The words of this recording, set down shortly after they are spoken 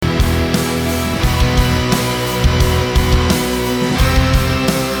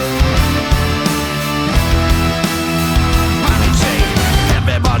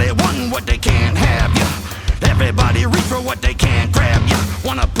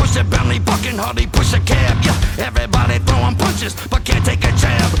hardly push a cab. Yeah, everybody throwing punches, but can't take a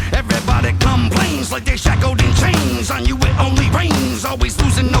jab. Everybody complains like they shackled in chains. On you it only rains, always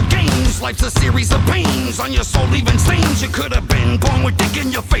losing no games. Life's a series of pains, on your soul leaving stains. You could have been born with dick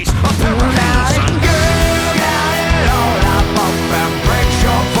in your face, a pair of hands. And girl, got it all up and breaks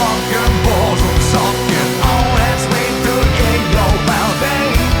your fucking balls with something on that sweet to get your mouth,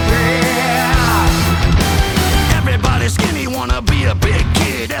 baby. Everybody skinny wanna be a big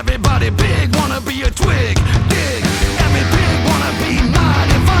kid. Everybody big wanna be a twig. Dig. Every pig wanna be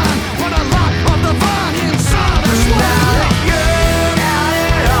mighty fine, but a lot of the vine inside is wild. You got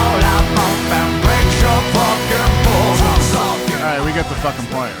it all up and breaks your fucking balls with something. All right, we got the fucking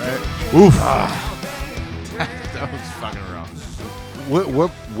point, right? Oof. That was fucking wrong.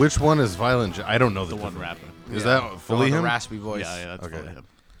 Which one is Violent J? I don't know The one rapping. Is that fully the him? raspy voice. Yeah, that's Okay. probably him.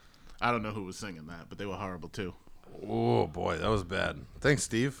 I don't know who was singing that, but they were horrible too. Oh boy, that was bad. Thanks,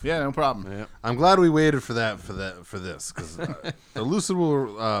 Steve. Yeah, no problem. Yeah. I'm glad we waited for this because the Lucid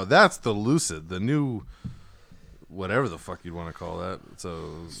will. That's the Lucid, the new, whatever the fuck you'd want to call that.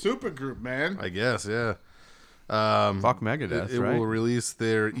 So Super group, man. I guess, yeah. Fuck Megadeth, It right? will release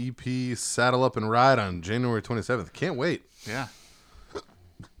their EP "Saddle Up and Ride" on January 27th. Can't wait. Yeah.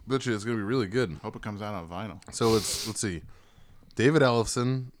 Bet you it's gonna be really good. Hope it comes out on vinyl. So let's see, David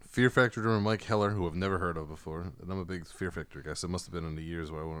Ellefson, Fear Factor drummer Mike Heller, who I've never heard of before, and I'm a big Fear Factor guy, so it must have been in the years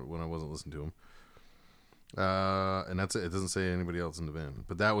when I wasn't listening to him. And that's it. It doesn't say anybody else in the band,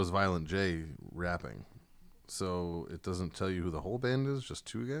 but that was Violent J rapping. So it doesn't tell you who the whole band is, just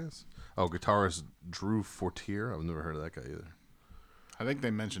two guys. Oh, guitarist Drew Fortier. I've never heard of that guy either. I think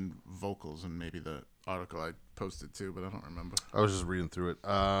they mentioned vocals in maybe the article I posted too, but I don't remember. I was just reading through it.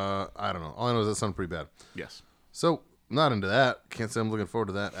 I don't know. All I know is that sounded pretty bad. Yes. So not into that. Can't say I'm looking forward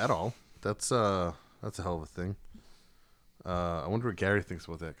to that at all. That's a hell of a thing. I wonder what Gary thinks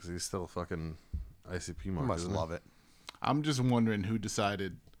about that because he's still a fucking ICP mark. Must love it. I'm just wondering who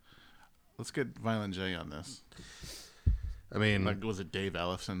decided, let's get Violent J on this. I mean, Like, was it Dave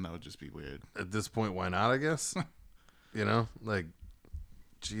Ellefson? That would just be weird. at this point, why not? I guess. You know, like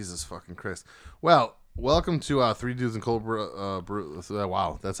Jesus fucking Christ. Well, welcome to Three Dudes and Cold Brew.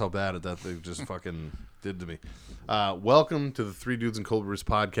 Wow, that's how bad that they just fucking did to me. Welcome to the Three Dudes and Cold Brews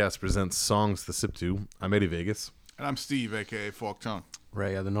podcast presents Songs to Sip To. I'm Eddie Vegas. And I'm Steve, a.k.a. Fork Tongue.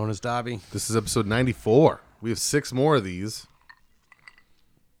 Ray, other known as Dobby. This is episode 94. We have 6 more of these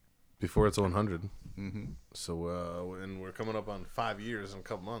before it's 100. Mm-hmm. So, and we're coming up on 5 years in a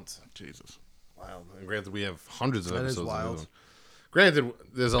couple months. Jesus. Wow. And granted, we have hundreds of That is episodes. wild. Granted,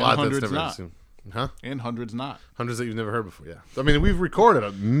 there's a lot that's hundreds never not. seen. Huh? And hundreds not. Hundreds that you've never heard before, yeah. I mean, we've recorded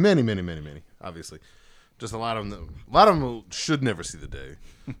many, obviously. Just a lot of them should never see the day.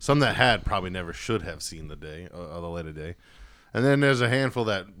 Some that had probably never should have seen the day, the light of day. And then there's a handful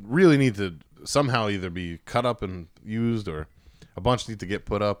that really need to somehow either be cut up and used, or a bunch need to get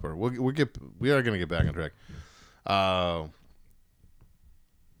put up, or we are going to get back on track. I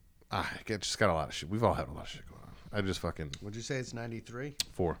just got a lot of shit. We've all had a lot of shit going on. I just fucking Would you say it's 93?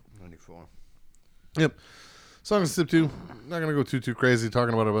 4. 94. Yep. Song to Sip To. Not gonna go too crazy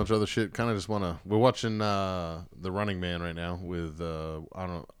talking about a bunch of other shit. Kind of just wanna. We're watching The Running Man right now with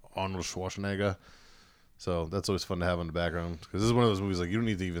Arnold Schwarzenegger. So that's always fun to have in the background because this is one of those movies like you don't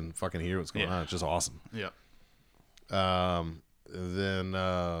need to even fucking hear what's going on. It's just awesome. Yeah. Then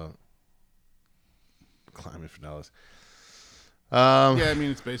Climbing for Dallas. Yeah, I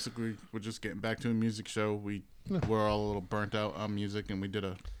mean, it's basically, we're just getting back to a music show. We're all a little burnt out on music, and we did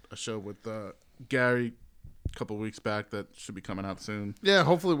a show with Gary a couple weeks back that should be coming out soon. Yeah,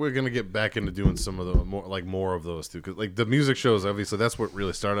 hopefully we're gonna get back into doing some of the more of those too. Because like the music shows, obviously that's what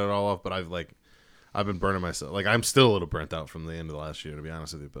really started it all off. But I've been burning myself. Like I'm still a little burnt out from the end of the last year, to be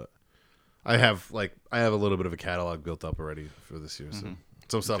honest with you. But I have a little bit of a catalog built up already for this year. So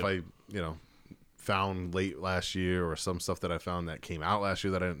some stuff I found late last year, or some stuff that I found that came out last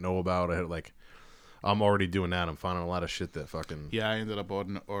year that I didn't know about. I'm already doing that. I'm finding a lot of shit that fucking. Yeah, I ended up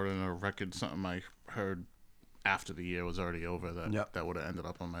ordering a record, something I heard after the year was already over that would have ended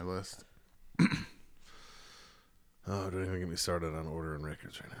up on my list. Oh, don't even get me started on ordering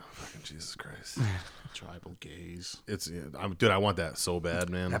records right now. Fucking Jesus Christ. Tribal gaze. Dude, I want that so bad,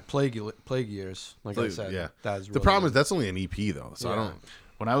 man. That plague years, like I said. Yeah. That's the really problem good. is that's only an EP though, so I don't.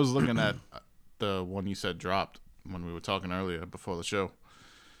 When I was looking at the one you said dropped when we were talking earlier before the show,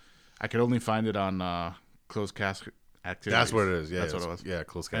 I could only find it on Closed Casket Activities. That's what it is. Yeah, that's what it was. Yeah,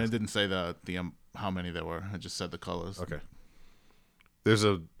 Closed And Casket. it didn't say the how many there were. It just said the colors. Okay.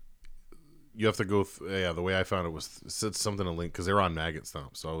 You have to go. The way I found it was it said something to link because they were on Maggot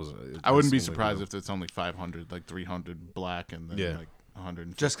Stomp. So I wouldn't be surprised if it's only 500, like 300 black and then like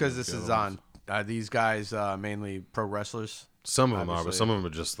 150. Just because this is on Are these guys mainly pro wrestlers? Some of them are, but Obviously. some of them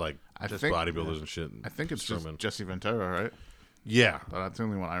are just like just think- bodybuilders and shit. I think it's just strongmen. Jesse Ventura, right? Yeah, That's the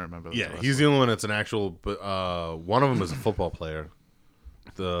only one I remember. that's a yeah. wrestler. He's the only one that's an actual. But one of them is a football player.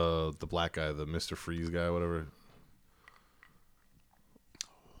 The black guy, the Mr. Freeze guy, whatever.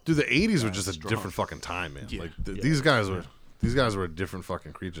 Dude, the '80s were just a different fucking time, man. Yeah. Like these guys were different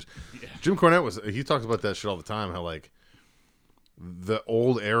fucking creatures. Yeah. Jim Cornette he talks about that shit all the time. How like the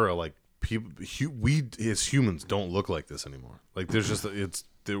old era, like people, we as humans don't look like this anymore. Like there's just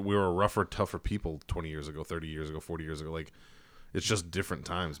we were rougher, tougher people 20 years ago, 30 years ago, 40 years ago. Like it's just different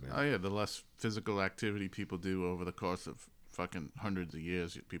times, man. Oh yeah, the less physical activity people do over the course of fucking hundreds of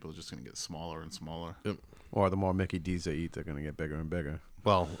years, people are just gonna get smaller and smaller. Yep. Or the more Mickey D's they eat, they're going to get bigger and bigger.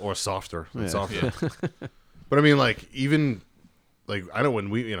 Well, or softer, and Yeah. softer. But I mean, like even like I know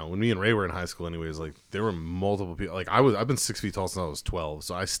when me and Ray were in high school, anyways. Like there were multiple people. Like I've been 6 feet tall since I was 12,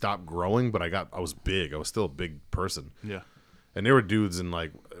 so I stopped growing, but I was big. I was still a big person. Yeah. And there were dudes in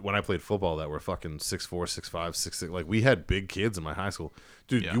like when I played football that were fucking 6'4", 6'5", 6'6". Like we had big kids in my high school.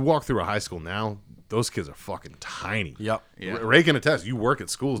 Dude, Yeah. you walk through a high school now, those kids are fucking tiny. Yep. Yeah. Ray can attest. You work at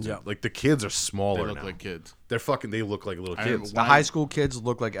schools, dude. Yep. Like the kids are They smaller look now. like kids. They look like little I remember kids. The high school kids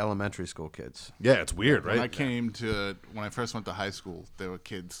look like elementary school kids. Yeah, it's weird, right? When I first went to high school, there were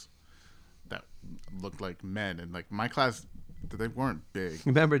kids that looked like men, and like my class, they weren't big,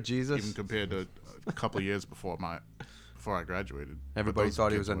 Remember Jesus? even compared to a couple of years before I graduated. Everybody But those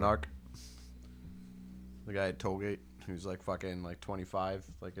thought he was kids a were- narc. The guy at Tollgate, who's like fucking like 25,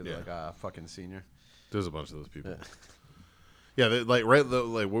 like a fucking senior. There's a bunch of those people. Yeah, like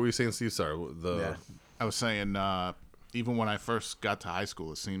what were you saying, Steve? Sorry, I was saying, even when I first got to high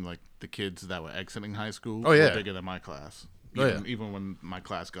school, it seemed like the kids that were exiting high school Oh, yeah. were bigger than my class. Oh, Even when my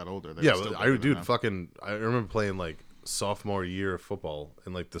class got older. They yeah. were still I bigger than dude, them. I remember playing like sophomore year of football,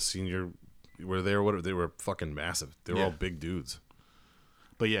 and like the senior were there. Whatever, they were fucking massive. They were Yeah. all big dudes.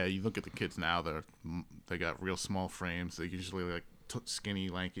 But yeah, you look at the kids now; they got real small frames. They're usually like skinny,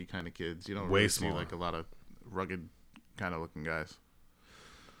 lanky kind of kids. You don't Way really see smaller. like a lot of rugged kind of looking guys.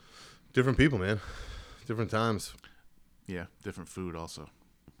 Different people, man. Different times. Yeah, different food also.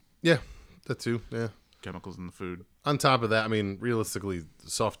 Yeah, that too. Yeah. Chemicals in the food. On top of that, I mean, realistically,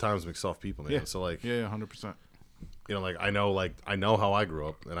 soft times make soft people, man. Yeah. So like, Yeah, 100%. you know, like I know how I grew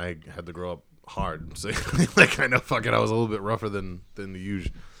up, and I had to grow up hard. So like I know fucking I was a little bit rougher than the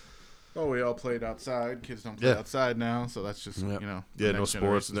usual. Oh, we all played outside. Kids don't play Yeah. outside now, so that's just Yep. you know. the Yeah, no next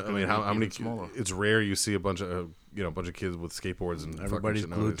sports. generation's I mean, gonna how be many? even smaller. It's rare you see a bunch of kids with skateboards and Everybody's fucking shit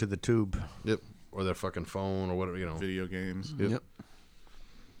glued nowadays. to the tube. Yep, or their fucking phone or whatever. You know, Video games. Yep.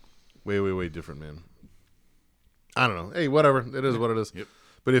 way different, man. I don't know. Hey, whatever. It is what it is. Yep.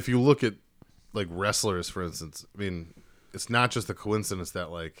 But if you look at like wrestlers, for instance, I mean, it's not just a coincidence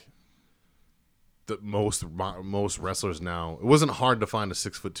that like the most wrestlers now. It wasn't hard to find a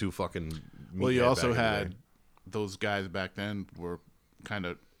 6'2" fucking. Well, you meathead also back in the had day. those guys back then were kind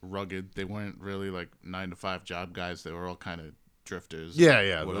of rugged. They weren't really like 9-to-5 job guys. They were all kind of drifters.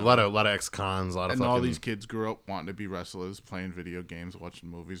 Yeah. whatever. A lot of ex-cons, a lot of And fucking. all these kids grew up wanting to be wrestlers, playing video games, watching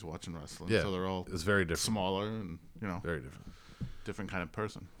movies, watching wrestling. Yeah, So they're all it's very different. smaller and Very different. different kind of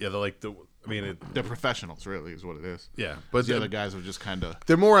person. Yeah, they're like the. I mean, They're professionals, really, is what it is. yeah, but The other guys are just kind of.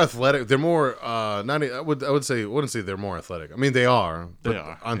 they're more athletic. They're more not. I wouldn't say they're more athletic. I mean, they are. But They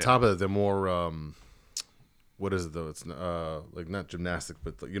are, On yeah. top of it, they're more. What is it though? It's like not gymnastic,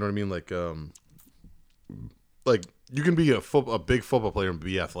 but you know what I mean. Like you can be a big football player and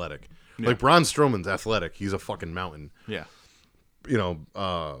be athletic. Yeah. Like Braun Strowman's athletic. He's a fucking mountain. Yeah. You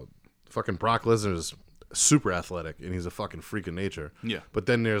know, fucking Brock Lesnar's super athletic and he's a fucking freak of nature. Yeah. But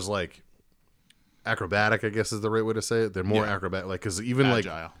then there's like acrobatic, I guess is the right way to say it. They're more Yeah. acrobatic, like because even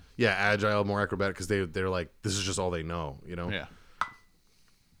Agile. like agile, more acrobatic because they're like this is just all they know, you know. Yeah.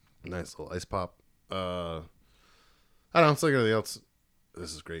 Nice little ice pop. I don't know. It's like anything else.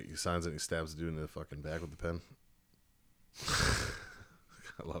 This is great. He signs it and he stabs the dude in the fucking back with the pen.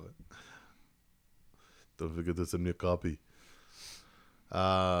 I love it. Don't forget that's a new copy.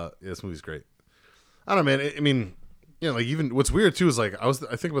 Yeah, this movie's great. I don't know, man. I mean, you know, like even what's weird too is like I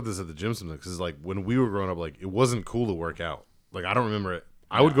think about this at the gym sometimes because like when we were growing up, like it wasn't cool to work out. Like I don't remember it.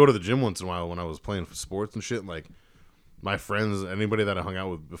 I would go to the gym once in a while when I was playing sports and shit. And like my friends, anybody that I hung out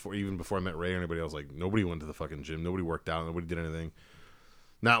with before I met Ray or anybody else, like nobody went to the fucking gym. Nobody worked out. Nobody did anything.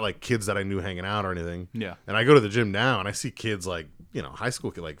 Not like kids that I knew hanging out or anything. Yeah. And I go to the gym now and I see kids like, you know, high school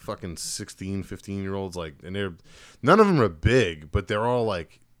kid, like fucking 16, 15-year-olds, like, and none of them are big, but they're all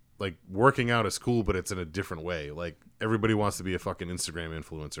like working out is cool, but it's in a different way. Like everybody wants to be a fucking Instagram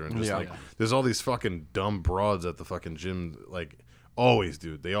influencer and just there's all these fucking dumb broads at the fucking gym, like always,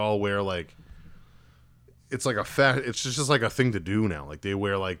 dude. They all wear like it's like it's just like a thing to do now. Like they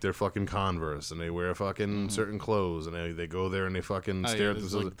wear like their fucking Converse and they wear fucking certain clothes and they go there and they fucking stare at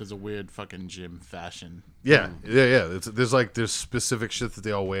this. There's a weird fucking gym fashion. Yeah. There's specific shit that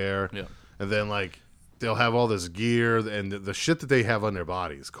they all wear. Yeah. And then like they'll have all this gear and the shit that they have on their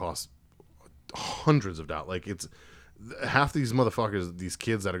bodies costs hundreds of dollars. Like it's half these motherfuckers, these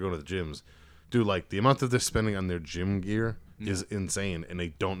kids that are going to the gyms, dude, like the amount that they're spending on their gym gear is insane, and they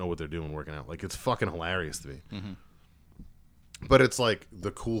don't know what they're doing working out. Like it's fucking hilarious to me. But it's like the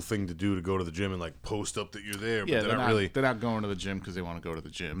cool thing to do to go to the gym and like post up that you're there. Yeah, but they're not going to the gym because they want to go to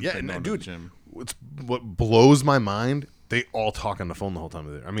the gym. Yeah, and dude, it's what blows my mind. They all talk on the phone the whole time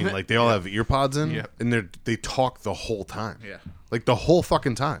they're there. I mean, like they all have ear pods in, and they talk the whole time. Yeah, like the whole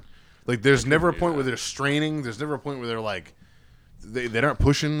fucking time. Like there's never a point where they're straining. There's never a point where they're like they aren't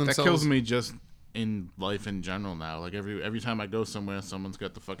pushing themselves. That kills me just in life in general now. Like every time I go somewhere, someone's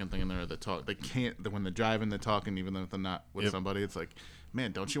got the fucking thing in there that talk. They can't when they're driving, they're talking, even if they're not with somebody. It's like,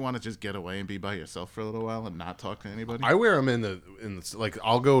 man, don't you want to just get away and be by yourself for a little while and not talk to anybody? I wear them in the like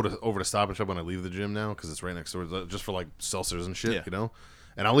I'll go over to Stop and Shop when I leave the gym now because it's right next door, just for like seltzers and shit, you know.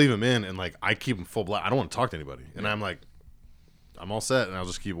 And I'll leave them in and like I keep them full blast. I don't want to talk to anybody, and I'm like, I'm all set, and I'll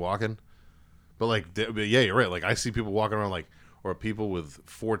just keep walking. But like, yeah, you're right. Like I see people walking around like. Or people with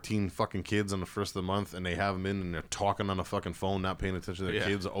 14 fucking kids on the first of the month, and they have them in, and they're talking on the fucking phone, not paying attention to their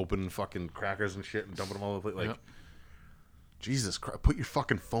kids, opening fucking crackers and shit, and dumping them all over the place. Like, Jesus Christ, put your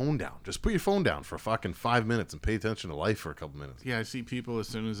fucking phone down. Just put your phone down for fucking 5 minutes and pay attention to life for a couple minutes. Yeah, I see people as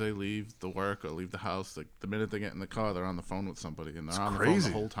soon as they leave the work or leave the house, like the minute they get in the car, they're on the phone with somebody, and they're on the phone the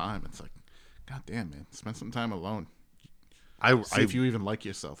whole time. It's like, God damn, man, spend some time alone. See if you even like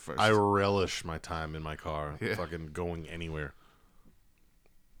yourself first. I relish my time in my car, fucking going anywhere.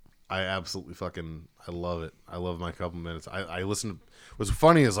 I absolutely I love it. I love my couple minutes. I listen to, what's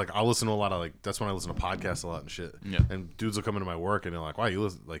funny is like, I'll listen to a lot of like, that's when I listen to podcasts a lot and shit. Yeah. And dudes will come into my work and they're like, wow, you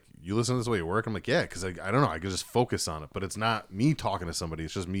listen to this while you work? I'm like, yeah, because I don't know, I can just focus on it. But it's not me talking to somebody,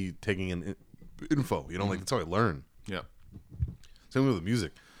 it's just me taking in info, you know, like that's how I learn. Yeah. Same with the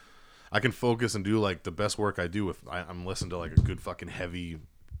music. I can focus and do like the best work I do if I'm listening to like a good fucking heavy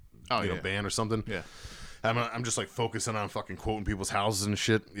band or something. Yeah. I'm just like focusing on fucking quoting people's houses and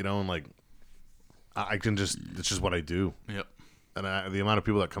shit, you know, and like I can just, it's just what I do. Yep. And the amount of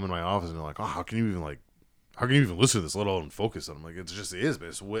people that come in my office and they're like, oh, how can you even listen to this, let alone focus on them? Like, it is, but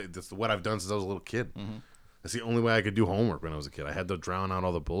it's what I've done since I was a little kid. Mm-hmm. That's the only way I could do homework when I was a kid. I had to drown out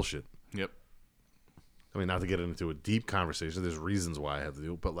all the bullshit. Yep. I mean, not to get into a deep conversation, there's reasons why I had to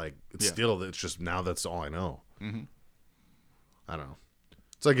do it, but like, it's just now that's all I know. Mm-hmm. I don't know.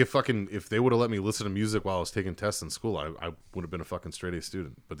 It's like if they would have let me listen to music while I was taking tests in school, I would have been a fucking straight A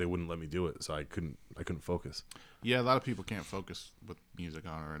student. But they wouldn't let me do it, so I couldn't focus. Yeah, a lot of people can't focus with music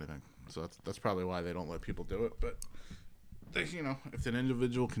on or anything, so that's probably why they don't let people do it. But if an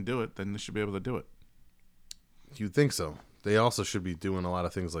individual can do it, then they should be able to do it. You'd think so. They also should be doing a lot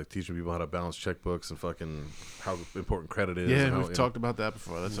of things like teaching people how to balance checkbooks and fucking how important credit is. Yeah, we've talked about that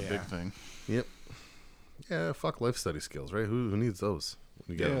before. That's a big thing. Yep. Yeah, fuck life study skills, right? Who needs those?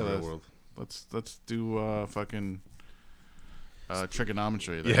 In the real world. Let's do fucking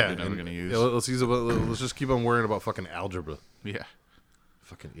trigonometry that you're never gonna use. Yeah, let's just keep on worrying about fucking algebra. Yeah.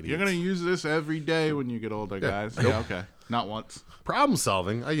 Fucking idiots. You're gonna use this every day when you get older, guys. Yeah, okay. Not once. Problem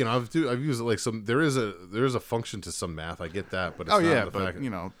solving. I've used it like some. There is a function to some math. I get that, but it's not the fact.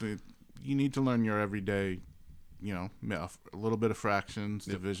 You need to learn your everyday, math, a little bit of fractions,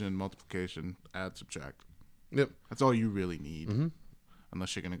 division, multiplication, add, subtract. Yep. That's all you really need. Mm-hmm.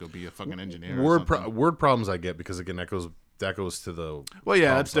 Unless you're gonna go be a fucking engineer. Word problems I get because again that goes to the. Well,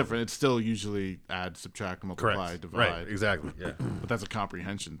 yeah, that's different. It's still usually add, subtract, multiply, divide. Right, exactly. Yeah, but that's a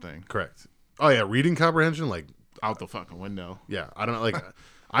comprehension thing. Correct. Oh yeah, reading comprehension like out the fucking window. Yeah, I don't know. Like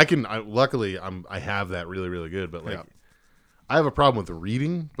luckily I have that really really good, but like I have a problem with the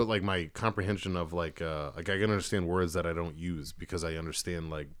reading, but like my comprehension of like I can understand words that I don't use because I understand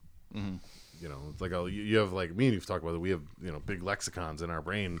like. Mm-hmm. It's like you have like me and you've talked about it. We have big lexicons in our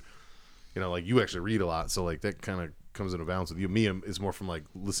brain. Like you actually read a lot, so like that kind of comes into balance with you. Me is more from like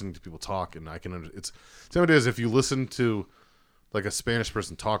listening to people talk, and I can. It's what it is. If you listen to like a Spanish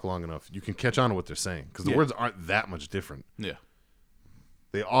person talk long enough, you can catch on to what they're saying because the words aren't that much different. Yeah,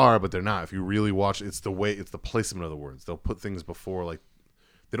 they are, but they're not. If you really watch, it's the placement of the words. They'll put things before like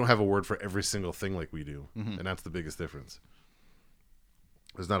they don't have a word for every single thing like we do, and that's the biggest difference.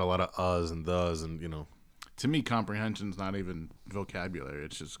 There's not a lot of uhs and thes and, To me, comprehension's not even vocabulary.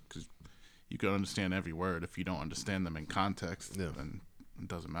 It's just because you can understand every word. If you don't understand them in context, then it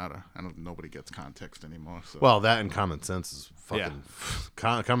doesn't matter. Nobody gets context anymore. So. Well, that and common sense is fucking...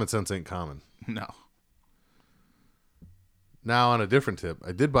 Common sense ain't common. No. Now, on a different tip,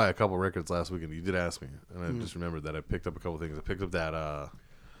 I did buy a couple records last weekend. You did ask me, and I just remembered that I picked up a couple things. I picked up that.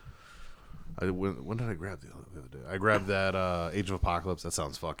 When did I grab the other day? I grabbed that Age of Apocalypse. That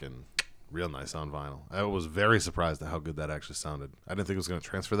sounds fucking real nice on vinyl. I was very surprised at how good that actually sounded. I didn't think it was going to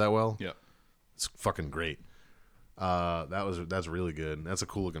transfer that well. Yeah, it's fucking great. That's really good. That's a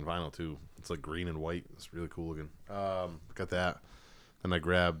cool looking vinyl too. It's like green and white. It's really cool looking. Got that. And I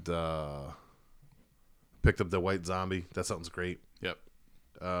grabbed. Picked up the White Zombie. That sounds great. Yep.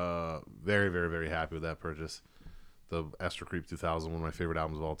 Very, very, very happy with that purchase. The Astro Creep 2000, one of my favorite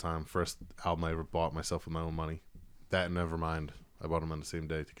albums of all time. First album I ever bought myself with my own money. That and Nevermind. I bought them on the same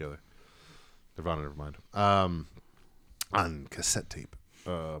day together. Nirvana, Nevermind. On cassette tape,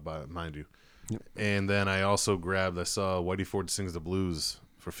 mind you. Yep. And then I also I saw Whitey Ford Sings the Blues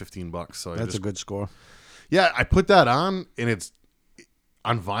for $15. So that's a good score. Yeah, I put that on, and it's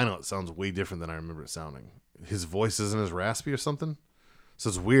on vinyl. It sounds way different than I remember it sounding. His voice isn't as raspy or something, so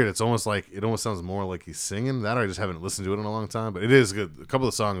it's weird. It's almost like it almost sounds more like he's singing. That or I just haven't listened to it in a long time, but it is good. A couple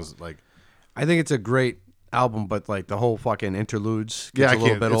of songs, like I think it's a great album, but like the whole fucking interludes gets a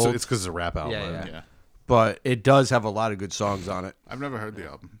little bit old. It's because it's a rap album. Yeah. But it does have a lot of good songs on it. I've never heard the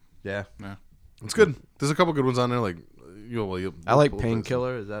album. Yeah. It's good. There's a couple good ones on there. Like I like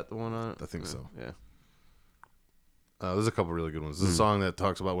Painkiller. Is that the one on it? I think so. Yeah. There's a couple really good ones. There's a song that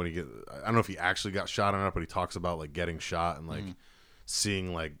talks about when I don't know if he actually got shot on it, but he talks about like getting shot and like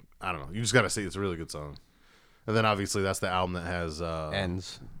seeing like, I don't know. You just got to say it's a really good song. And then obviously that's the album that has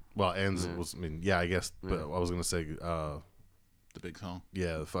Ends. Well, Ends was, I guess, but I was going to say the big song.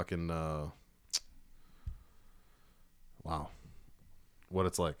 Yeah, the fucking wow. What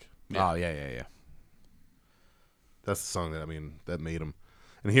It's Like. Yeah. Oh, yeah. That's the song that made him.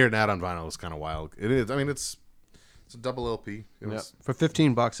 And hearing that on vinyl was kind of wild. It is. It's a double LP. For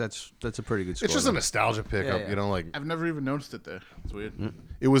 $15, that's a pretty good score. It's just a nostalgia pickup, like I've never even noticed it there. It's weird.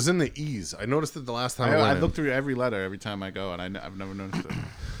 It was in the E's. I noticed it the last time I look through every letter every time I go, and I've never noticed it.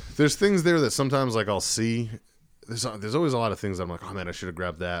 There's things there that sometimes like I'll see. There's always a lot of things that I'm like, oh man, I should have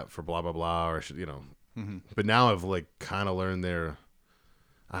grabbed that for blah blah blah, or I should, But now I've like kind of learned their.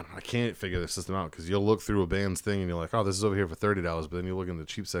 I can't figure their system out because you'll look through a band's thing and you're like, oh, this is over here for $30, but then you look in the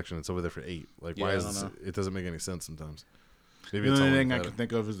cheap section, it's over there for $8. Like, why is this? It doesn't make any sense sometimes. Maybe the only thing I can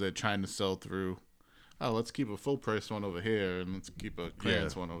think of is they're trying to sell through. Oh, let's keep a full price one over here and let's keep a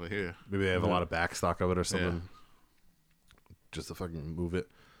clearance one over here. Maybe they have a lot of back stock of it or something, just to fucking move it.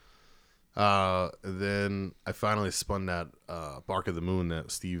 Then I finally spun that Bark of the Moon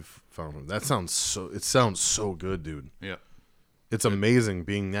that Steve found. That sounds so good, dude. Yeah. It's amazing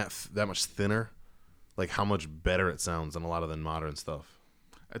being that much thinner, like how much better it sounds than a lot of the modern stuff.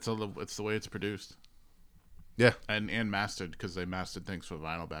 It's the way it's produced. Yeah, and mastered because they mastered things for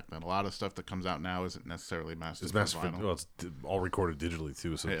vinyl back then. A lot of stuff that comes out now isn't necessarily mastered. It's mastered for vinyl. It's all recorded digitally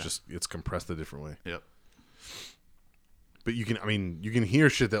too, so it's compressed a different way. Yep. But you can hear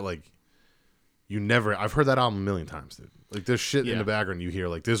shit that like I've heard that album a million times, dude. Like there's shit in the background you hear.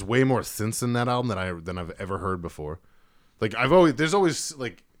 Like there's way more synths in that album than I've ever heard before. Like there's always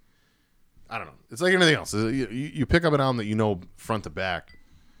like, I don't know. It's like anything else. You pick up an album that you know front to back,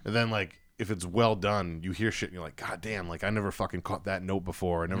 and then like if it's well done, you hear shit and you're like, God damn! Like I never fucking caught that note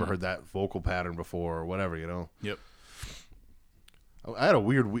before. I never heard that vocal pattern before, or whatever. Yep. I had a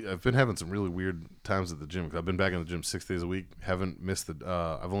weird. I've been having some really weird times at the gym because I've been back in the gym 6 days a week. Haven't missed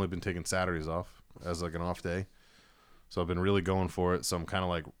I've only been taking Saturdays off as like an off day, so I've been really going for it. So I'm kind of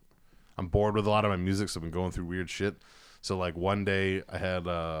like, I'm bored with a lot of my music, so I've been going through weird shit. So like one day I had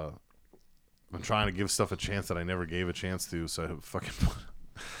I'm trying to give stuff a chance that I never gave a chance to. So I fucking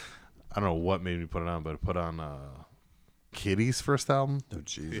I don't know what made me put it on, but I put on Kitty's first album. Oh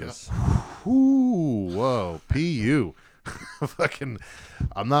Jesus! Yeah. Ooh, whoa, PU. Fucking,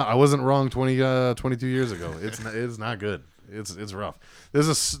 I wasn't wrong 22 years ago. It's not good. It's rough.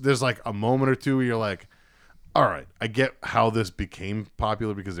 There's like a moment or two where you're like, all right, I get how this became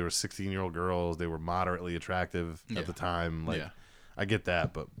popular because they were 16-year-old girls. They were moderately attractive at the time. Like, I get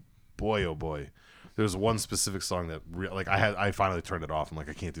that, but boy, oh boy, there's one specific song that I finally turned it off. I'm like,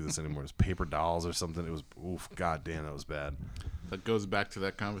 I can't do this anymore. It's Paper Dolls or something. It was god damn, that was bad. That goes back to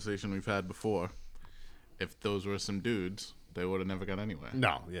that conversation we've had before. If those were some dudes, they would have never got anywhere.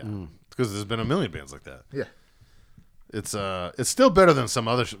 No, yeah, because there's been a million bands like that. Yeah. It's still better than some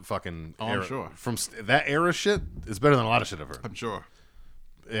other fucking era. I'm sure. From that era shit, it's better than a lot of shit I've heard. I'm sure.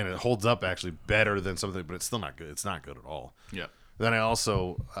 And it holds up actually better than something, but it's still not good. It's not good at all. Yeah. Then I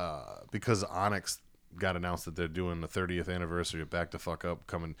also, because Onyx got announced that they're doing the 30th anniversary of Back to Fuck Up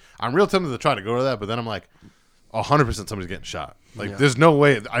coming, I'm real tempted to try to go to that, but then I'm like, 100% somebody's getting shot. Like, there's no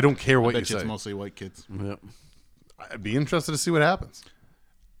way. I don't care what you say. It's mostly white kids. Yep. I'd be interested to see what happens.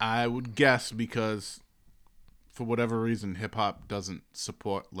 I would guess because for whatever reason, hip hop doesn't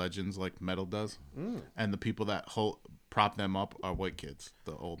support legends like metal does, and the people that prop them up are white kids,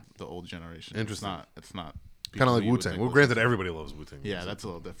 the old generation. Interesting. It's not Kind of like Wu-Tang. Well, granted, everybody loves Wu-Tang. Yeah, that's a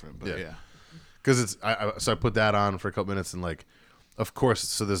little different, but yeah. Because so I put that on for a couple minutes and like, of course.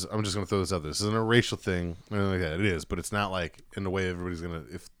 So I'm just gonna throw this out there. This isn't a racial thing, anything like that. It is, but it's not like in the way everybody's gonna.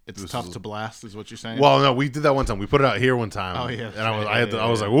 If it's tough to blast, is what you're saying. Well, no, we did that one time. We put it out here one time. Oh yeah, and I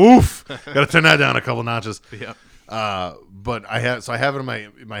was like, woof, gotta turn that down a couple notches. Yeah. But I have it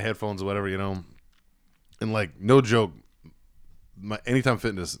in my headphones or whatever, and like no joke, my Anytime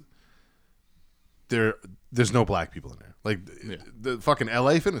Fitness. There's no black people in there. Like the fucking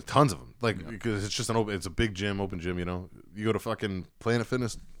LA Fitness, tons of them. Like because it's just it's a big gym, open gym. You go to fucking Planet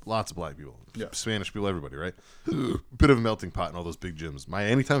Fitness, lots of black people, Spanish people, everybody, right? Bit of a melting pot in all those big gyms. My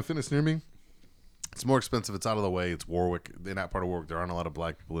Anytime Fitness near me, it's more expensive. It's out of the way. It's Warwick. In that part of Warwick, there aren't a lot of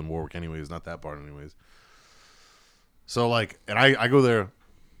black people in Warwick, anyways. Not that part, anyways. So like, and I go there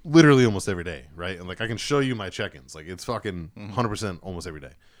literally almost every day, right? And like I can show you my check-ins. Like it's fucking 100% almost every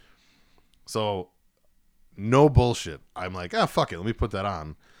day. So. No bullshit. I'm like, fuck it. Let me put that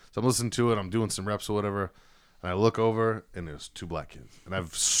on. So I'm listening to it. I'm doing some reps or whatever. And I look over, and there's 2 black kids. And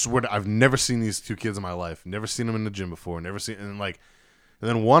I've never seen these 2 kids in my life. Never seen them in the gym before. And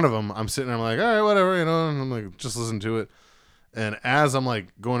then one of them, I'm sitting there, I'm like, all right, whatever, and I'm like, just listen to it. And as I'm like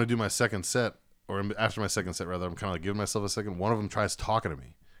going to do my second set, or after my second set, rather, I'm kind of like giving myself a second. One of them tries talking to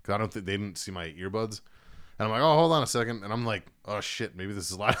me because I don't think they didn't see my earbuds. And I'm like, oh, hold on a second. And I'm like, oh, shit, maybe this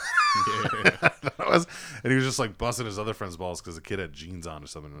is loud. And he was just like busting his other friend's balls because the kid had jeans on or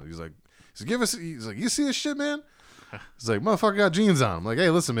something. And he's like, you see this shit, man? He's like, motherfucker got jeans on. I'm like, hey,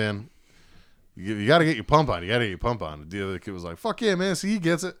 listen, man. You got to get your pump on. The other kid was like, fuck yeah, man. See, he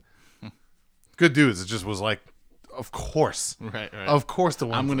gets it. Good dudes. It just was like, of course. Right. Of course the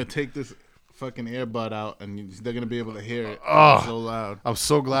one. I'm going to take this fucking earbud out and they're gonna be able to hear it. It's so loud. I'm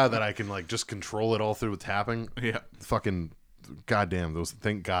so glad that I can like just control it all through with tapping. Yeah. Fucking goddamn those.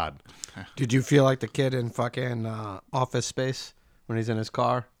 Thank God. Did you feel like the kid in fucking Office Space when he's in his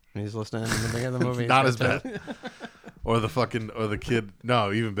car and he's listening in the beginning of the movie? Not as bad. Or the kid.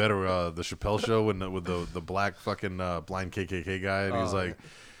 No, even better. The Chappelle Show with the black fucking blind KKK guy, and he's like,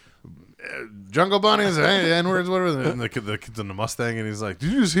 Jungle Bunnies, N-words, whatever. And the kid's in the Mustang, and he's like,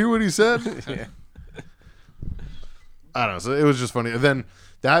 did you just hear what he said? Yeah. I don't know. So it was just funny. And then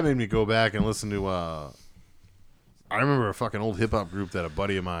that made me go back and listen to. I remember a fucking old hip hop group that a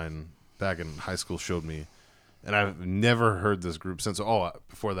buddy of mine back in high school showed me, and I've never heard this group since.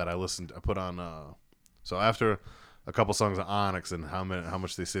 Before that, I put on. So after a couple songs of Onyx and how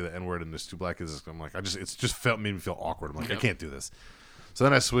much they say the N-word and there's 2 black kids, I'm like, made me feel awkward. I'm like, I can't do this. So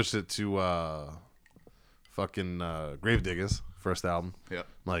then I switched it to fucking Gravediggers, first album. Yeah. I'm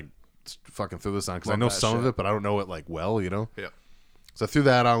like, fucking throw this on because I know some of it, but I don't know it like well, Yeah. So I threw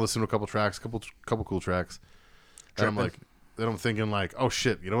that on, listened to a couple tracks, couple cool tracks. And I'm like, then I'm thinking like, oh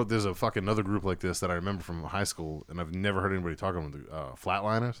shit, you know what? There's a fucking another group like this that I remember from high school, and I've never heard anybody talk about them.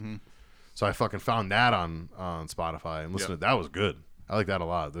 Flatliners. Mm-hmm. So I fucking found that on Spotify and listened to it. That was good. I like that a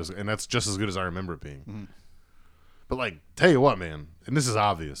lot. And that's just as good as I remember it being. Mm-hmm. But like, tell you what, man, and this is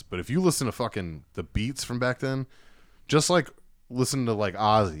obvious, but if you listen to fucking the beats from back then, just like listen to like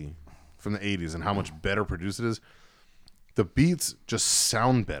Ozzy from the 80s and how much better produced it is, the beats just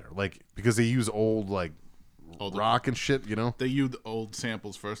sound better. Like, because they use old rock and shit, They used old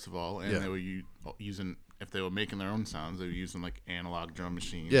samples, first of all, and they were using, if they were making their own sounds, they were using like analog drum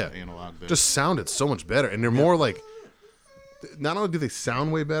machines. Yeah. Just sounded so much better. And they're more like, not only do they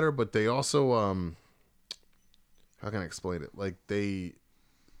sound way better, but they also, how can I explain it? Like there's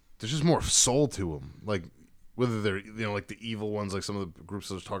just more soul to them. Like whether they're like the evil ones, like some of the groups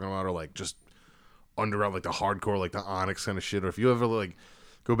I was talking about, or like just underground, like the hardcore, like the Onyx kind of shit. Or if you ever like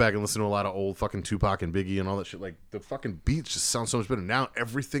go back and listen to a lot of old fucking Tupac and Biggie and all that shit, like the fucking beats just sound so much better. Now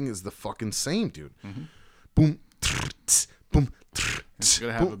everything is the fucking same, dude. Mm-hmm. Boom, boom. It's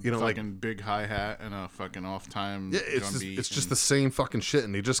gonna have a fucking big hi hat and a fucking off time. Yeah, it's just the same fucking shit,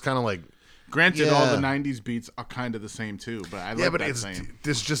 and they just kind of like. Granted, all the '90s beats are kind of the same too, but I like that same.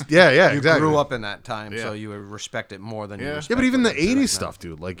 It's just exactly. You grew up in that time, so you would respect it more than you respect. Yeah, but even the '80s stuff,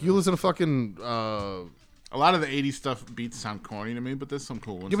 dude. Like you listen to fucking. A lot of the '80s stuff beats sound corny to me, but there's some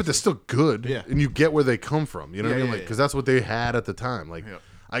cool ones. Yeah, but they're still good. Yeah, and you get where they come from. You know what I mean? Like because that's what they had at the time. Like,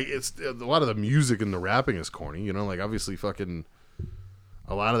 it's a lot of the music and the rapping is corny. Like obviously, fucking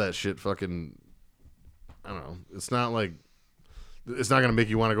a lot of that shit. Fucking, I don't know. It's not like. It's not gonna make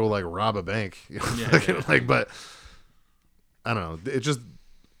you want to go like rob a bank, like. But I don't know. It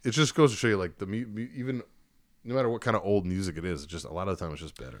just goes to show you like even no matter what kind of old music it is, just a lot of the time it's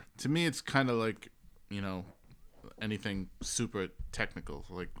just better. To me, it's kind of like, anything super technical,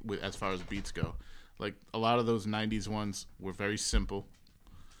 like as far as beats go. Like a lot of those 90s ones were very simple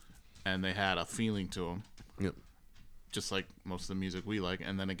and they had a feeling to them. Yep. Just like most of the music we like,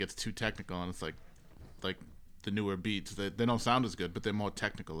 and then it gets too technical and it's like the newer beats, they don't sound as good, but they're more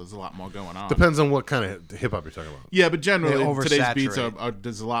technical. There's a lot more going on. Depends on what kind of hip hop you're talking about. Yeah, but generally today's oversaturate. beats are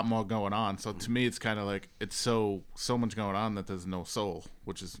there's a lot more going on. So to me, it's kind of like it's so much going on that there's no soul,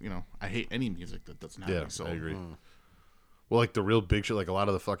 which is I hate any music that doesn't have any soul. I agree. Well, like the real big shit, like a lot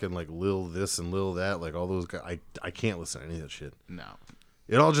of the fucking like Lil this and Lil that, like all those guys, I can't listen to any of that shit. No,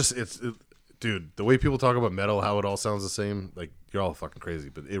 it all just dude, the way people talk about metal, how it all sounds the same, like you're all fucking crazy.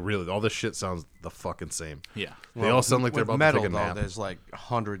 But it really, all this shit sounds the fucking same. Yeah, they all sound like they're about metal, to take a nap. There's like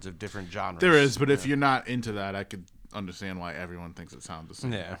hundreds of different genres. There is, but if you're not into that, I could understand why everyone thinks it sounds the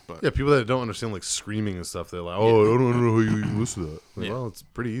same. Yeah, but yeah, people that don't understand like screaming and stuff, they're like, oh, I don't know how you listen to that. Like, well, it's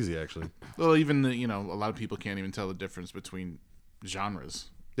pretty easy actually. Well, even a lot of people can't even tell the difference between genres.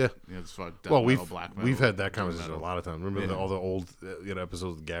 Yeah. It's like Well, metal, black metal, we've had that doom conversation metal. a lot of times. Remember all the old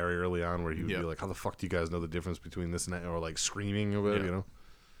episodes with Gary early on where he would be like, how the fuck do you guys know the difference between this and that? Or like screaming or whatever,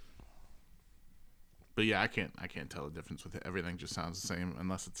 But yeah, I can't tell the difference with it. Everything just sounds the same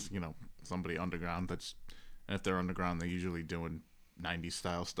unless it's, somebody underground and if they're underground, they're usually doing 90s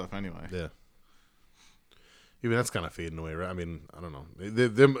style stuff anyway. Yeah. Even that's kind of fading away, right? I mean, I don't know.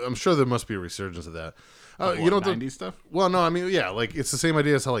 I'm sure there must be a resurgence of that. What, 90s stuff? Well, no, I mean, yeah, like it's the same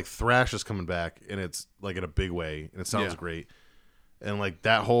idea as how like thrash is coming back, and it's like in a big way, and it sounds great, and like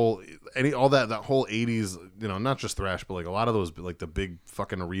that whole that whole 80s, not just thrash, but like a lot of those like the big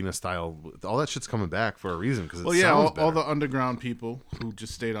fucking arena style, all that shit's coming back for a reason because all the underground people who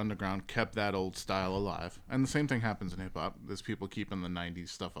just stayed underground kept that old style alive, and the same thing happens in hip hop. There's people keeping the 90s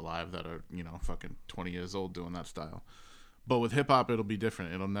stuff alive that are fucking 20 years old doing that style. But with hip hop, it'll be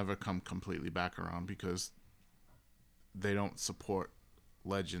different. It'll never come completely back around because they don't support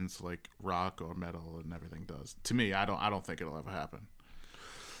legends like rock or metal and everything does. To me, I don't think it'll ever happen.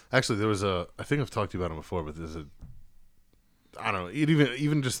 Actually, there was I think I've talked to you about him before, but there's I don't know,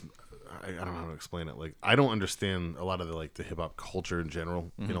 even just I don't know how to explain it. Like I don't understand a lot of the hip hop culture in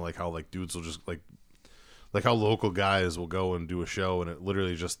general. Mm-hmm. Like how like dudes will just like how local guys will go and do a show and it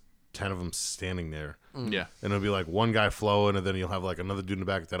literally just 10 of them standing there. Yeah. And it'll be like one guy flowing, and then you'll have like another dude in the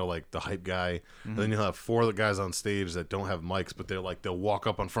back that'll like the hype guy. And then you'll have 4 other guys on stage that don't have mics, but they'll walk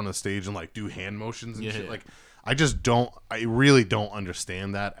up on front of the stage and like do hand motions and shit. Like I really don't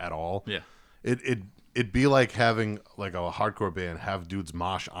understand that at all. Yeah. It'd be like having like a hardcore band have dudes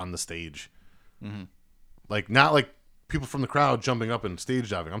mosh on the stage. Mm-hmm. Like not like people from the crowd jumping up and stage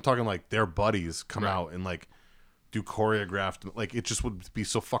diving. I'm talking like their buddies come out and like do choreographed, like it just would be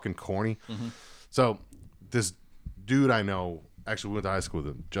so fucking corny. Mm-hmm. So this dude I know, actually we went to high school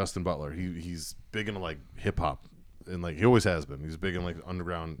with him, Justin Butler. He's big into like hip hop and like he always has been. He's big in like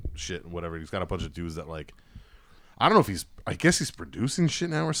underground shit and whatever. He's got a bunch of dudes that like I don't know if I guess he's producing shit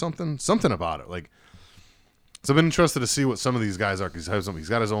now or something about it. Like so I've been interested to see what some of these guys are because he's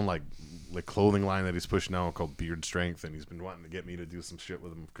got his own like clothing line that he's pushing now called Beard Strength, and he's been wanting to get me to do some shit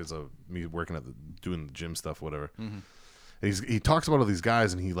with him because of me working at doing the gym stuff, whatever. Mm-hmm. And he talks about all these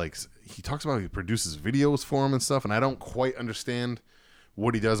guys, and he talks about how he produces videos for them and stuff, and I don't quite understand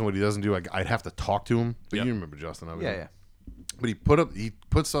what he does and what he doesn't do. I'd have to talk to him, but you remember Justin, yeah. But he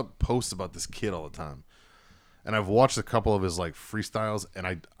puts up posts about this kid all the time, and I've watched a couple of his like freestyles, and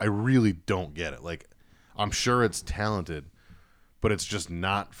I really don't get it. Like I'm sure it's talented, but it's just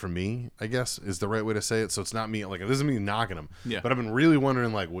not for me, I guess, is the right way to say it. So it's not me. Like, it isn't me knocking him. Yeah. But I've been really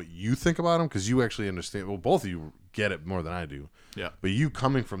wondering, like, what you think about him, because you actually understand. Well, both of you get it more than I do. Yeah. But you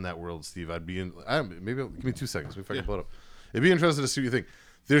coming from that world, Steve, I'd be in. Maybe give me 2 seconds. If I can pull it up. It'd be interesting to see what you think.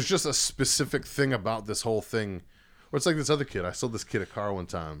 There's just a specific thing about this whole thing. Or it's like this other kid. I sold this kid a car one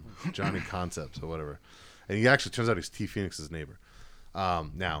time, Johnny Concepts or whatever. And he actually turns out he's T. Phoenix's neighbor.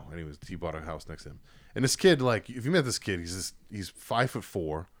 Now, anyways, he bought a house next to him. And this kid, like, if you met this kid, he's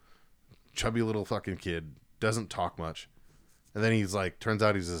 5'4", chubby little fucking kid, doesn't talk much, and then he's like, turns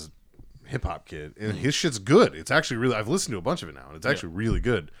out he's this hip hop kid, and his shit's good. It's actually really, I've listened to a bunch of it now, and it's actually really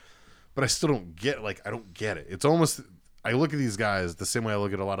good. But I still don't get, I don't get it. It's almost, I look at these guys the same way I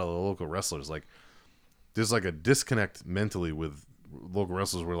look at a lot of the local wrestlers. Like, there's like a disconnect mentally with local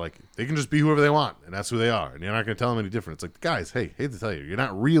wrestlers where like they can just be whoever they want and that's who they are and you're not going to tell them any different. It's like, guys, hey, hate to tell you, you're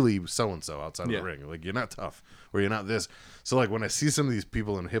not really so and so outside of the ring. Like, you're not tough or you're not this. So like when I see some of these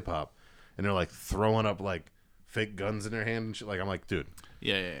people in hip hop and they're like throwing up like fake guns in their hand and shit, like I'm like, dude,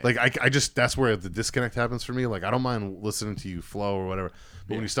 like I just, that's where the disconnect happens for me. Like I don't mind listening to you flow or whatever,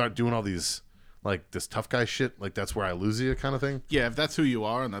 but when you start doing all these like this tough guy shit, like that's where I lose you kind of thing. Yeah, if that's who you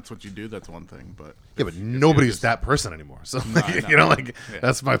are and that's what you do, that's one thing. But yeah, but nobody's that person anymore. So like, you know, like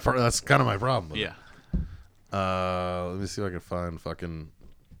that's that's kind of my problem. Yeah. Let me see if I can find fucking.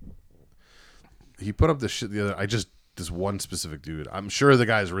 He put up this shit the other. This one specific dude. I'm sure the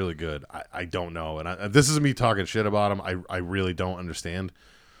guy's really good. I don't know, and this isn't me talking shit about him. I really don't understand.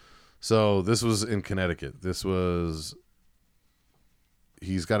 So this was in Connecticut.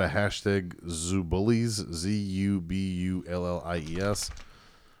 He's got a hashtag Zubullies, Zubullies,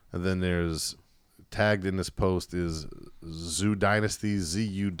 and then there's tagged in this post is Zoo Dynasty,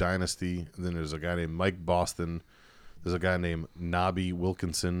 ZU Dynasty, and then there's a guy named Mike Boston. There's a guy named Nabi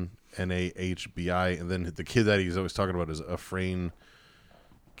Wilkinson, Nahbi, and then the kid that he's always talking about is Efrain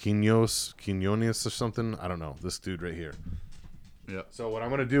Quinones or something. I don't know. This dude right here. Yeah. So what I'm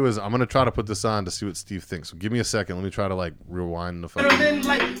gonna do is I'm gonna try to put this on to see what Steve thinks. So give me a second. Let me try to like rewind the fucking.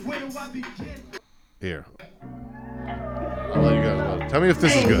 Here. I'll let you guys know. Tell me if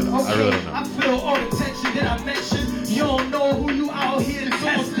this is good. I really don't know. I feel all the tension that I mentioned. You don't know who you out here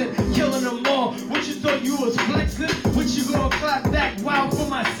testing, killing them all. What you thought you was flexing? What you gonna clap back wild for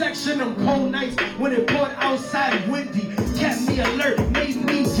my section? Them cold nights when it poured outside windy, kept me alert, made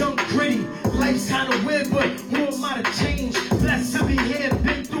me young gritty. Life's kinda weird, but who am I to change? Blessed to be here,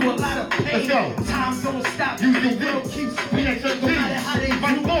 been through a lot of pain. Time don't stop, the world keeps spinning. No matter how they do,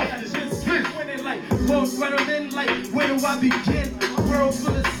 I just keep winning like both right on in like where do I begin? World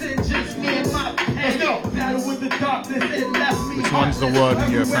full of sin, just me and my pen. Battle with the darkness, it left me. Which one's the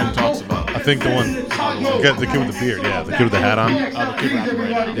one your friend talks about? I think the one, the kid with the beard, yeah, the kid with the hat on. Oh, the kid rapping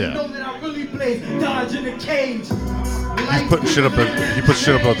right now. Yeah. He's putting shit up. He puts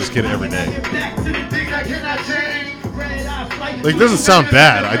shit up about this kid every day. Like, it doesn't sound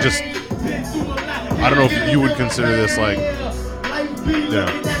bad. I don't know if you would consider this like, yeah.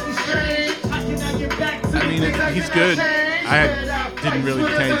 I mean, he's good. I didn't really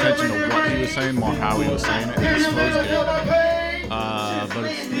pay attention to what he was saying, more how he was saying it. His flow's good. But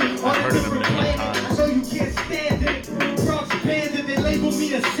I've heard it a million times.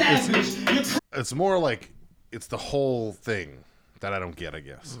 It's more like it's the whole thing that I don't get, I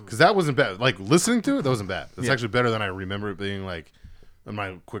guess. Because that wasn't bad. Like, listening to it, that wasn't bad. It's actually better than I remember it being, like, in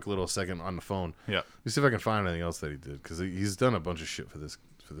my quick little second on the phone. Yeah. Let me see if I can find anything else that he did. Because he's done a bunch of shit for this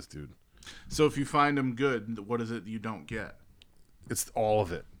dude. So if you find him good, what is it you don't get? It's all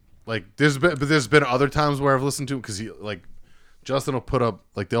of it. Like, there's been other times where I've listened to him because he, like, Justin will put up,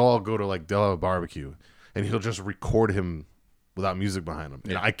 like, they'll all go to, like, they'll have a barbecue. And he'll just record him without music behind him.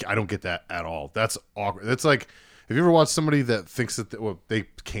 Yeah. And I don't get that at all. That's awkward. That's like, have you ever watched somebody that thinks that they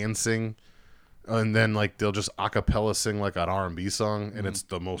can sing and then like they'll just a cappella sing like an R&B song and it's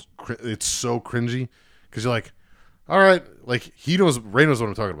the most, it's so cringy because you're like, all right, like Ray knows what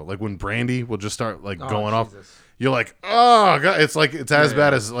I'm talking about. Like when Brandy will just start like going off, you're like, oh God, it's like, it's as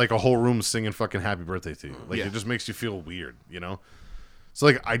bad as like a whole room singing fucking happy birthday to you. Like it just makes you feel weird, you know? So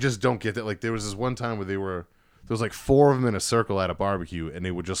like, I just don't get that. Like there was this one time where there was like 4 of them in a circle at a barbecue and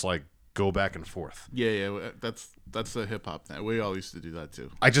they would just like go back and forth. Yeah. That's the hip hop thing. We all used to do that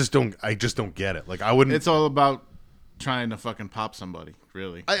too. I just don't get it. Like I wouldn't. It's all about trying to fucking pop somebody,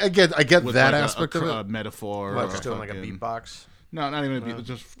 really. I get With that like aspect of it. A metaphor. What, or just doing like a fucking- beatbox? No, not even a beat.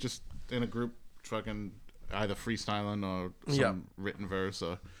 Just in a group, fucking either freestyling or some written verse.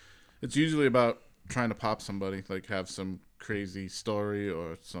 Or it's usually about trying to pop somebody, like have some crazy story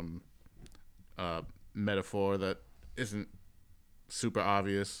or some metaphor that isn't super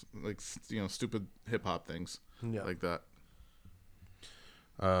obvious, like stupid hip hop things like that.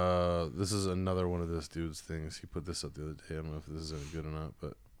 This is another one of this dude's things. He put this up the other day. I don't know if this is any good or not,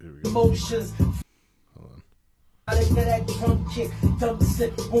 but here we go. Emotions. Hold on. That drum kick, dumps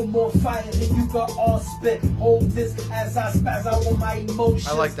it with more fire than you got all spit. Hold this as I spaz out on my emotions.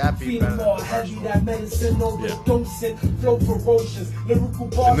 I like that beat better than more the heavy, first that medicine overdose it. Flow ferocious, lyrical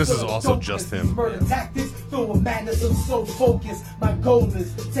bars. And this is also just him. Murder tactics, through a madness, I'm so focused. My goal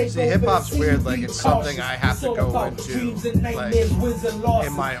is take See, over hip-hop's the scene, weird, like, be it's something cautious. I have to It's all go about into, dreams and like, nightmares, wins and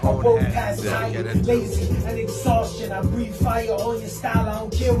losses. in my I own work head past to tired, get into. lazy and exhaustion. I breathe fire on your style. I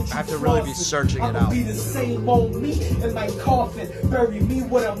don't care what you I have to really be flossing. searching it I'ma out. be the same old me in my coffin. Bury me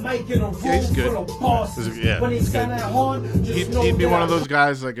with a mic in a room he's good. full of bosses. Yeah, When he's it's got that horn, just know He'd be that one of those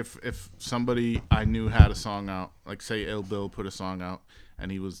guys, like if somebody I knew had a song out, like say Ill Bill put a song out and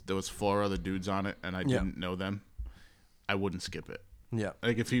there was 4 other dudes on it and I didn't know them, I wouldn't skip it. Yeah.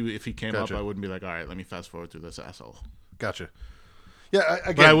 Like if he came Gotcha. up, I wouldn't be like, all right, let me fast forward through this asshole. Gotcha. Yeah,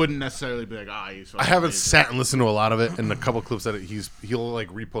 But I wouldn't necessarily be like, he's. I haven't sat and listened to a lot of it, and a couple clips that he'll like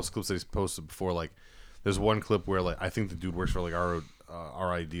repost clips that he's posted before. Like, there's one clip where like I think the dude works for like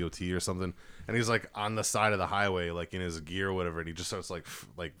RIDOT or something, and he's like on the side of the highway, like in his gear or whatever, and he just starts like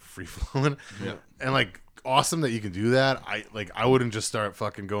free flowing, and like awesome that you can do that. I wouldn't just start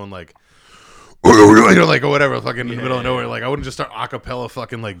fucking going like. Like or whatever, fucking in the middle of nowhere. Like I wouldn't just start acapella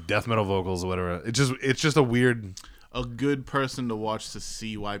fucking like death metal vocals or whatever. It's just a good person to watch to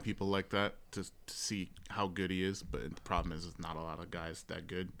see why people like that, to see how good he is. But the problem is, not a lot of guys that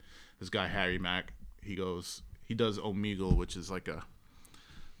good. This guy Harry Mack, he does Omegle, which is like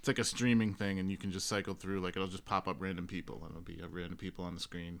it's like a streaming thing, and you can just cycle through. Like it'll just pop up random people, and it'll be random people on the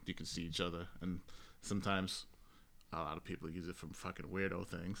screen. You can see each other, and sometimes. A lot of people use it for fucking weirdo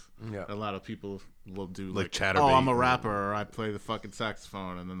things. Yeah. A lot of people will do like chatterbait. Oh, I'm a rapper, or I play the fucking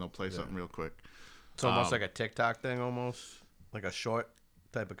saxophone, and then they'll play something real quick. It's almost like a TikTok thing, almost like a short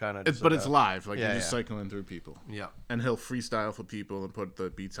type of kind of. But it's live, like you're just cycling through people. Yeah. And he'll freestyle for people and put the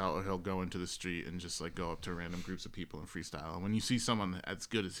beats out, or he'll go into the street and just like go up to random groups of people and freestyle. And when you see someone as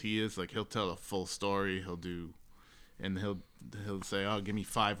good as he is, like he'll tell a full story. And he'll say, "Oh, give me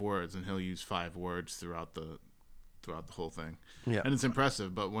 5 words," and he'll use 5 words throughout the whole thing. Yeah. And it's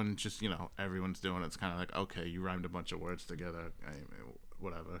impressive, but when just, everyone's doing it, it's kind of like, okay, you rhymed a bunch of words together,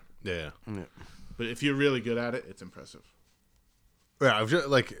 whatever. Yeah. But if you're really good at it, it's impressive. Yeah, I've just,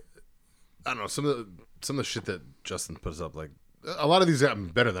 like, I don't know, some of the shit that Justin puts up, like, a lot of these are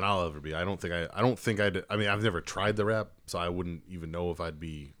better than I'll ever be. I don't think I'd, I mean, I've never tried the rap, so I wouldn't even know if I'd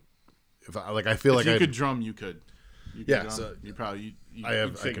be, I feel like you could drum, you could. Yeah, drum, so you probably, I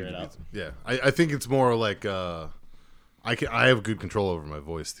figure it out. Yeah, I think it's more like, I have good control over my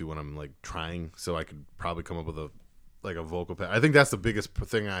voice too when I'm like trying, so I could probably come up with a vocal pad. I think that's the biggest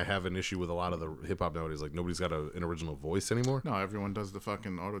thing I have an issue with a lot of the hip hop nowadays. Like nobody's got an original voice anymore. No, everyone does the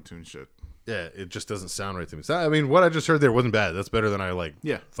fucking auto-tune shit. Yeah, it just doesn't sound right to me. So, I mean, what I just heard there wasn't bad. That's better than I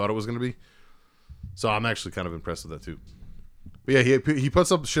thought it was gonna be. So I'm actually kind of impressed with that too. But yeah, he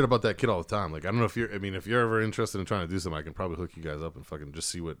puts up shit about that kid all the time. Like I don't know if you're ever interested in trying to do something, I can probably hook you guys up and fucking just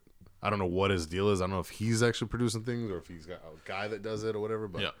see what. I don't know what his deal is. I don't know if he's actually producing things or if he's got a guy that does it or whatever.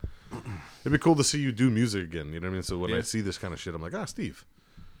 But it'd be cool to see you do music again. You know what I mean? So when I see this kind of shit, I'm like, Steve.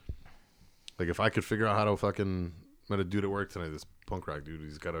 Like if I could figure out how to fucking met a dude at work tonight. This punk rock dude.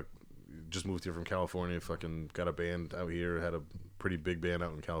 He's just moved here from California. Fucking got a band out here. Had a pretty big band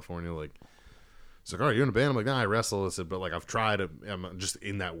out in California. Like. It's like, all right, you're in a band? I'm like, nah, I wrestle. I said, but like, I've tried. I'm just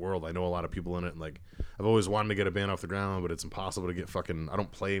in that world. I know a lot of people in it. And like, I've always wanted to get a band off the ground, but it's impossible to get I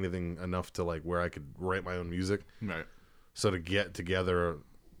don't play anything enough to like where I could write my own music. Right. So to get together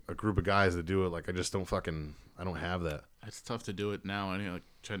a group of guys that do it, like, I just don't I don't have that. It's tough to do it now. And like,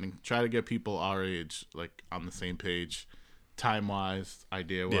 try to get people our age, like on the same page, time-wise,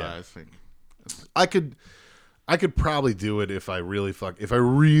 idea-wise. Yeah. Like, I could probably do it if I really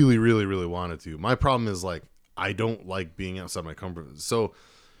really, really, really wanted to. My problem is like I don't like being outside my comfort. So,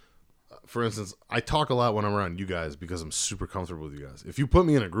 for instance, I talk a lot when I'm around you guys because I'm super comfortable with you guys. If you put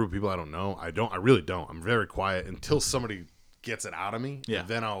me in a group of people I don't know, I really don't. I'm very quiet until somebody gets it out of me. Yeah.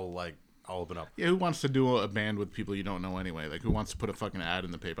 Then I'll open up. Yeah. Who wants to do a band with people you don't know anyway? Like, who wants to put a fucking ad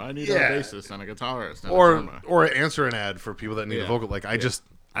in the paper? I need a bassist and a guitarist, and or answer an ad for people that need a vocal. Like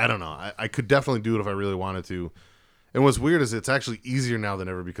I don't know. I could definitely do it if I really wanted to. And what's weird is it's actually easier now than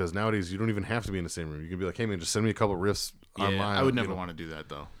ever because nowadays you don't even have to be in the same room. You can be like, hey man, just send me a couple riffs online. I would never want to do that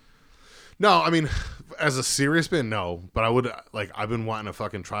though. No, I mean, as a serious band, no. But I would I've been wanting to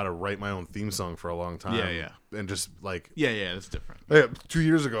fucking try to write my own theme song for a long time. Yeah. And just like that's different. 2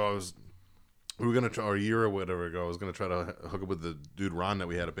 years ago, we were gonna try, or a year or whatever ago, I was gonna try to hook up with the dude Ron that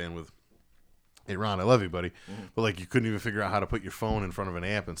we had a band with. Hey Ron, I love you, buddy. Mm-hmm. But like, you couldn't even figure out how to put your phone in front of an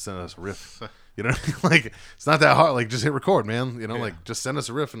amp and send us a riff. You know, like it's not that hard. Like, just hit record, man. You know, like just send us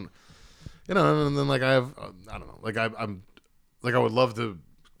a riff, and and then like I don't know, like I'm like I would love to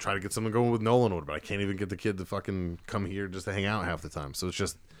try to get something going with Nolan, but I can't even get the kid to fucking come here just to hang out half the time. So it's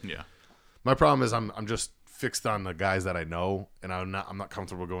just my problem is I'm just fixed on the guys that I know, and I'm not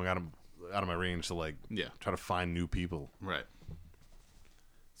comfortable going out of my range to like try to find new people. Right.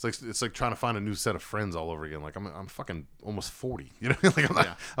 It's like trying to find a new set of friends all over again. Like I'm fucking almost 40. You know, like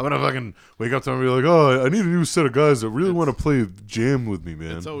I'm gonna fucking wake up to them and be like, oh, I need a new set of guys that really want to play jam with me,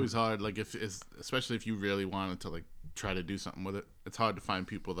 man. It's always hard. Like especially if you really wanted to like try to do something with it. It's hard to find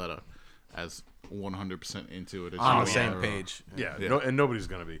people that are as 100% into it as on the same page. Yeah. No, and nobody's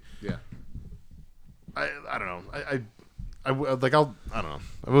gonna be. Yeah. I don't know. I don't know.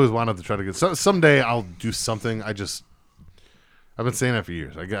 I've always wanted to try to get someday I'll do something. I've been saying that for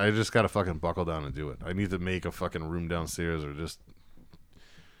years. I just got to fucking buckle down and do it. I need to make a fucking room downstairs or just...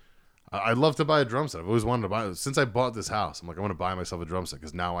 I'd love to buy a drum set. I've always wanted to buy... Since I bought this house, I'm like, I want to buy myself a drum set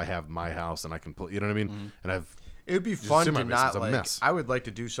because now I have my house and I can play... You know what I mean? Mm-hmm. And I've... It would be fun to not it's a like. mess. I would like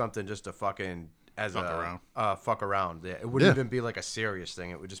to do something just to fucking fuck around. Yeah, it wouldn't even be like a serious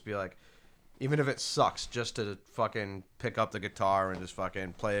thing. It would just be like, even if it sucks, just to fucking pick up the guitar and just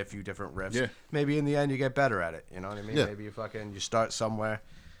fucking play a few different riffs. Yeah. Maybe in the end you get better at it. You know what I mean? Yeah. Maybe you start somewhere.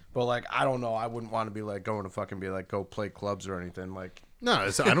 But like, I don't know. I wouldn't want to be like going to fucking be like go play clubs or anything. Like, No, I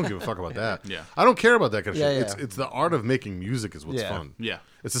don't give a fuck about that. Yeah. I don't care about that kind of shit. Yeah. It's the art of making music is what's Yeah. fun. Yeah.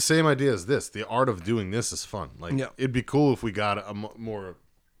 It's the same idea as this. The art of doing this is fun. Like, it'd be cool if we got a more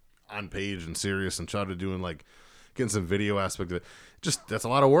on page and serious and started doing like getting some video aspect of it. Just that's a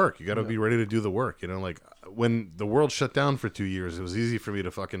lot of work. You got to be ready to do the work. You know, like when the world shut down for 2 years, it was easy for me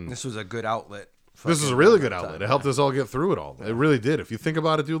to fucking. this was a good outlet. This was a really good outlet. It helped us all get through it all. It really did. If you think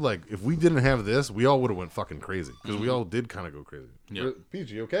about it, dude, like if we didn't have this, we all would have went fucking crazy because we all did kind of go crazy. Yeah.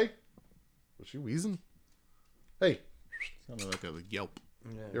 Peach, you okay? Was she wheezing? Hey, Sounded like a yelp.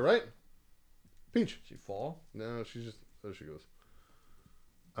 you're right. Peach. She fall? No, she's just there. She goes.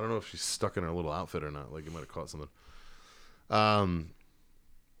 I don't know if she's stuck in her little outfit or not. Like you might have caught something. I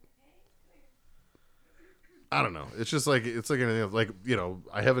don't know. It's just like anything else. Like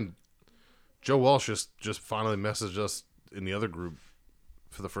I haven't. Joe Walsh just finally messaged us in the other group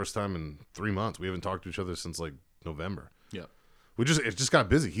for the first time in 3 months. We haven't talked to each other since like November. Yeah. It just got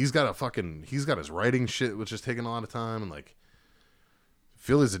busy. He's got his writing shit, which is taking a lot of time, and like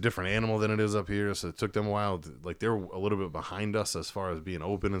Philly's a different animal than it is up here, so it took them a while. Like they're a little bit behind us as far as being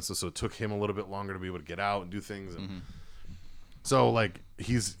open and stuff, so it took him a little bit longer to be able to get out and do things. And so like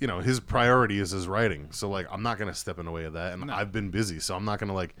he's his priority is his writing. So like I'm not gonna step in the way of that, and I've been busy, so I'm not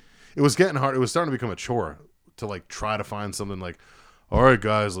gonna like. It was getting hard. It was starting to become a chore to like try to find something like, all right,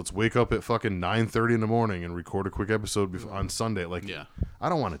 guys, let's wake up at fucking 9:30 in the morning and record a quick episode on Sunday. Like, I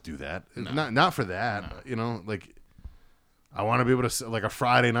don't want to do that. No. Not for that. No. Like, I want to be able to like a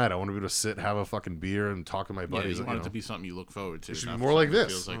Friday night. I want to be able to sit, have a fucking beer, and talk to my buddies. You want it to be something you look forward to. It should be more like this.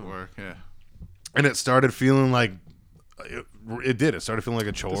 Feels like work. Yeah. And it started feeling like it did. It started feeling like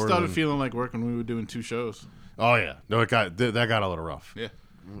a chore. It started feeling like work when we were doing 2 shows. Oh yeah, no, that got a little rough. Yeah.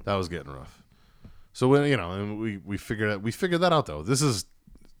 That was getting rough. So when and we figured that out though. This is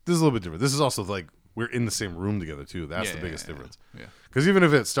a little bit different. This is also like we're in the same room together too. That's the biggest difference. Yeah. Because even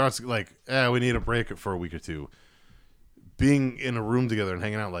if it starts like, we need a break for a week or two, being in a room together and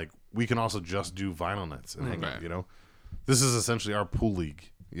hanging out, like we can also just do vinyl nights and hang out. This is essentially our pool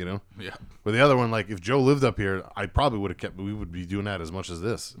league. Yeah. But the other one, like if Joe lived up here, I probably would have kept. We would be doing that as much as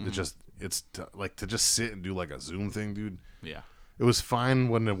this. It's like to just sit and do like a Zoom thing, dude. Yeah. It was fine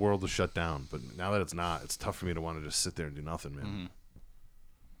when the world was shut down, but now that it's not, it's tough for me to want to just sit there and do nothing, man.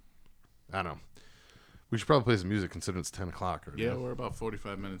 I don't know. We should probably play some music considering it's 10 o'clock. Yeah, we're about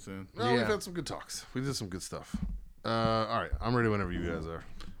 45 minutes in. Well, we've had some good talks. We did some good stuff. All right, I'm ready whenever you guys are.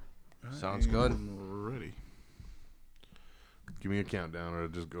 Sounds good. Ready. Give me a countdown or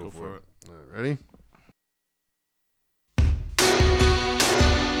just go for it. All right, ready?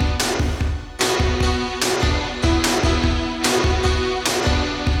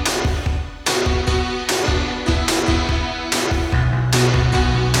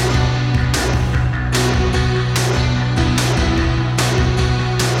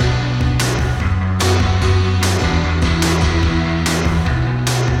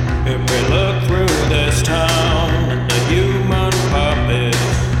 If we look through this town, the human puppet,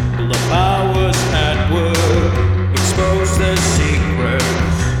 the powers at work, expose their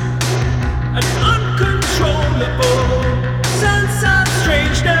secrets. An uncontrollable sense of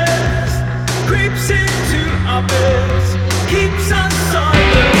strangeness creeps into our beds, keeps us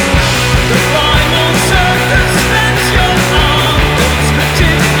silent. The final circus spends your arms,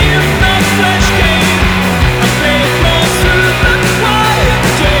 written in the flesh game. A blade rolls through the quiet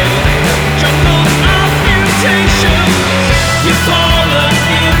day, jungle of mutations. You've fallen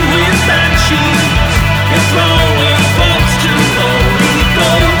in with banshees. You're throwing folks to holy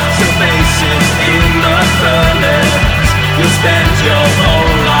ghosts. Your faces in the furnace. You'll spend your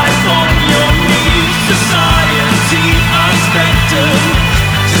whole life on your knees. Society of specters.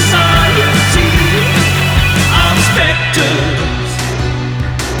 Society of specters.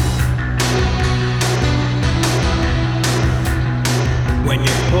 When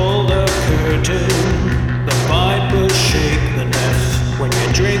you pull the curtain, the vipers shake the nest. When you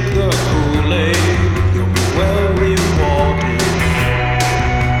drink the Kool-Aid, you'll be well rewarded.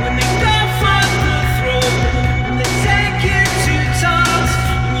 When they go for the throne, they take you to task,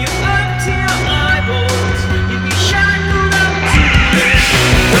 and you empty your eyeballs, you'll be shackled up to this.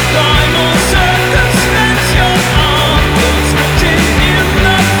 The primal circus spends your arms, written in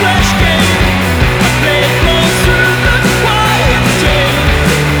the flesh game. A blade rolls through the quiet day,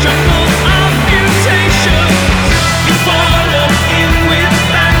 jungle of mutations.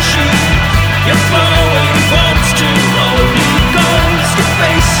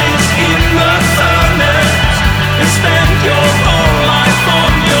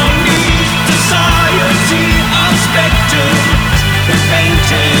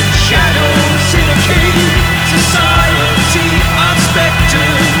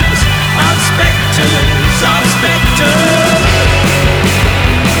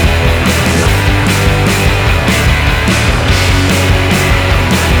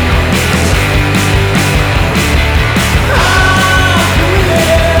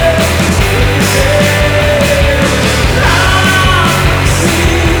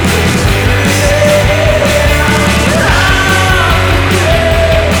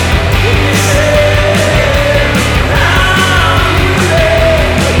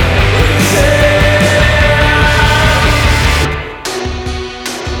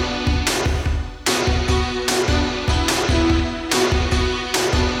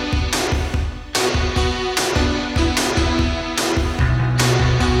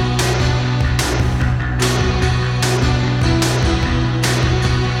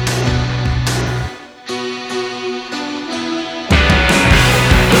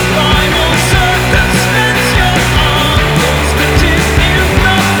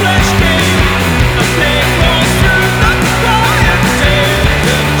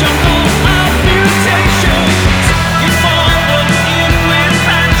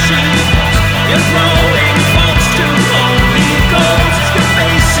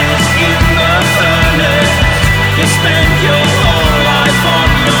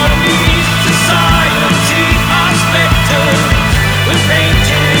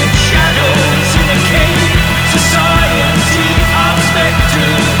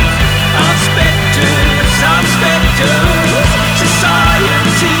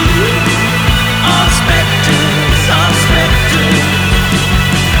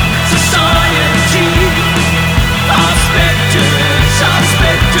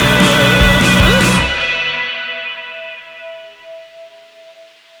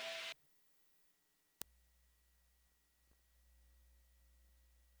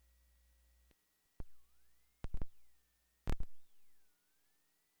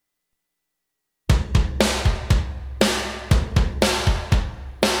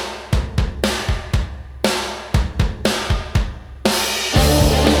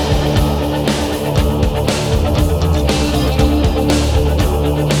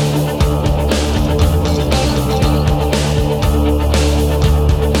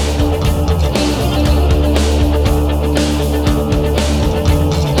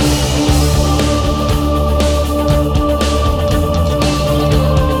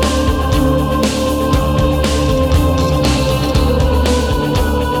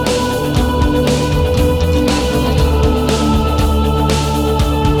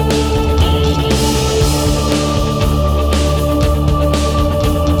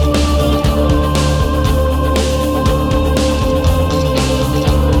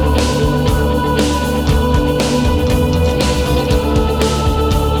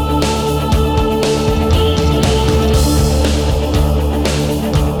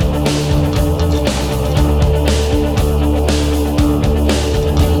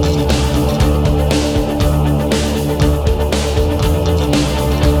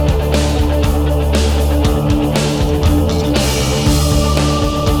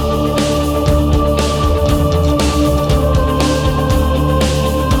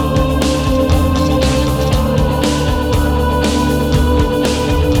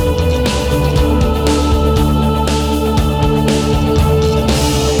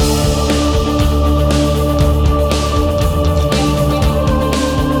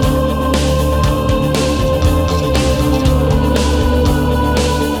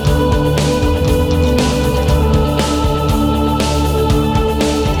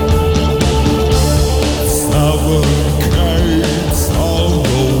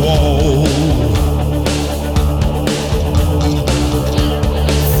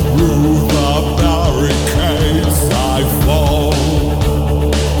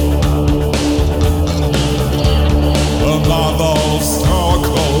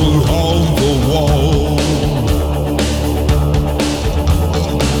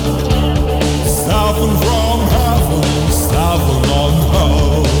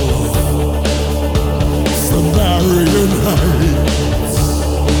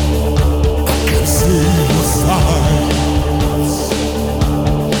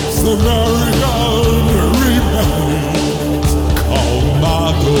 the Marian remains. Call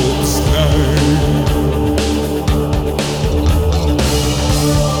Margot's name.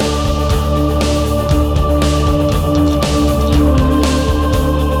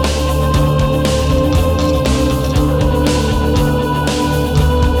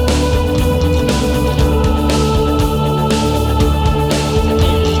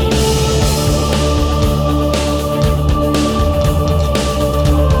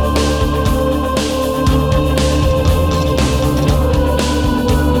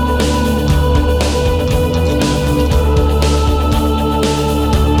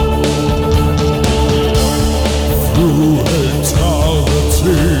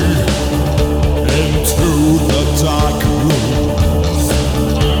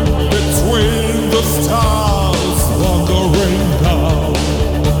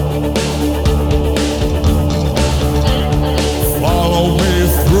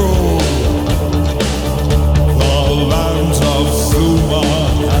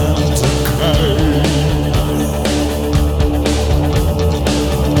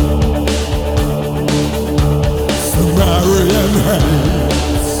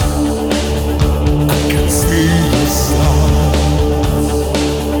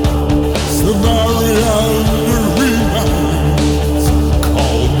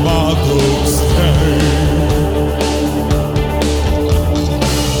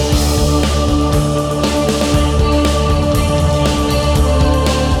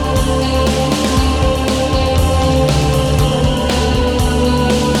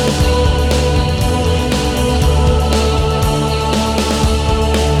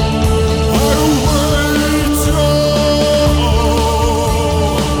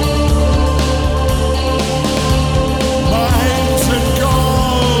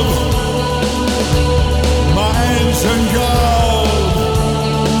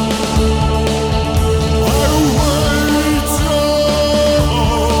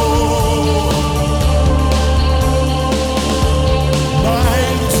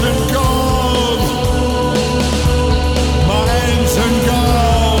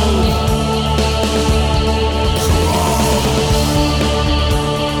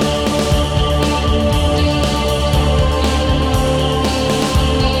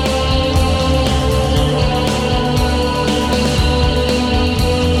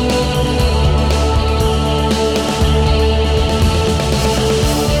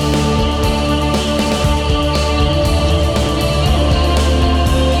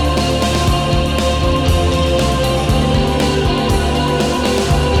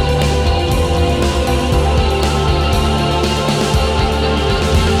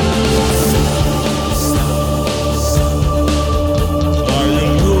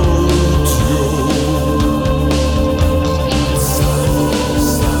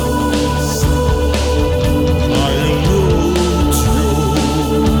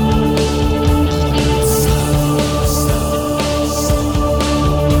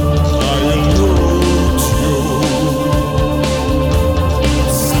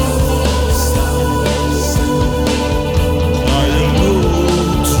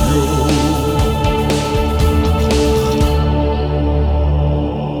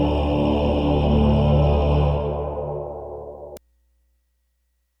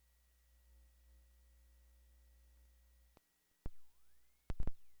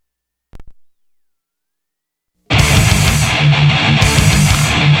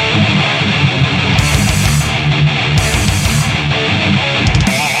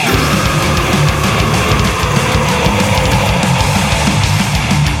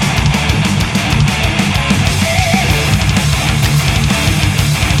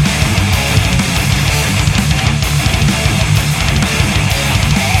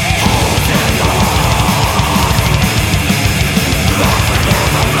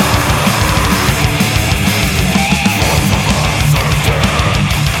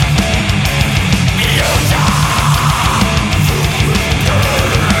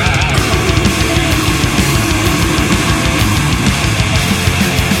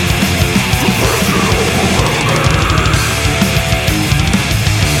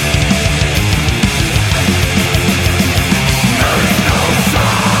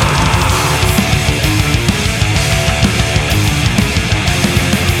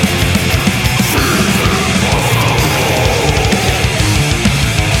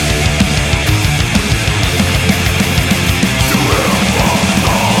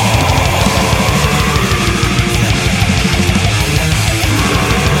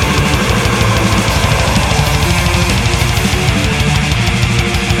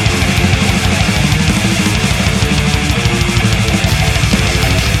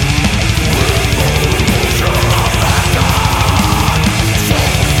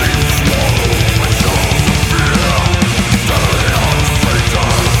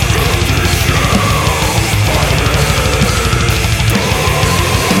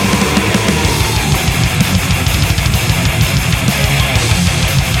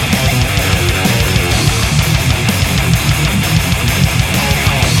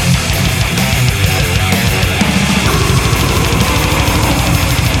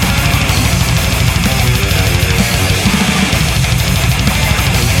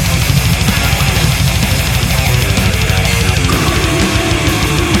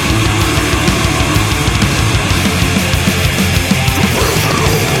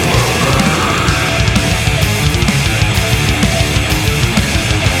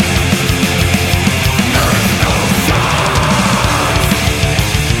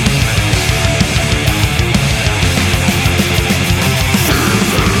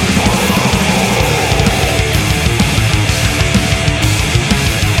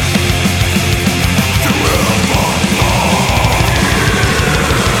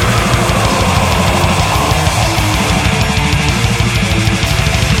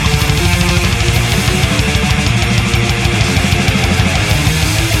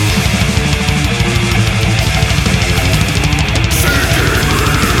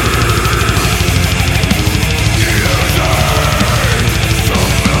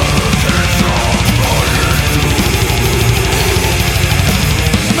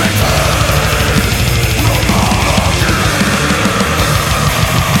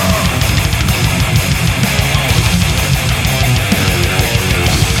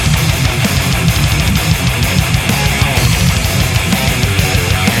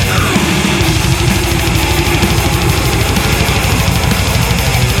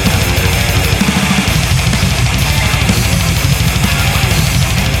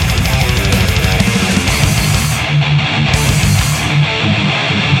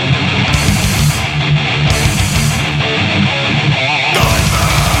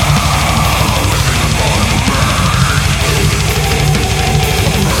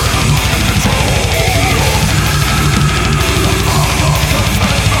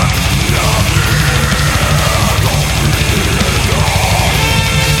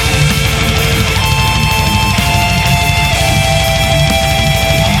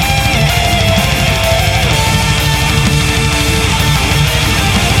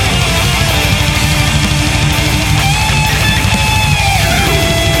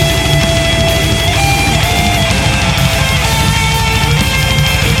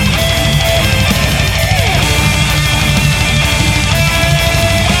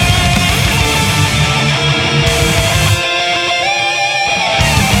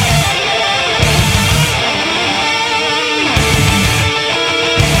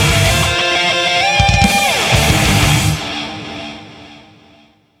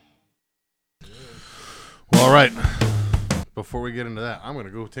 right. Before we get into that, I'm going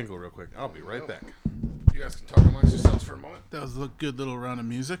to go tinkle real quick. I'll be right back. You guys can talk amongst yourselves for a moment. That was a good little round of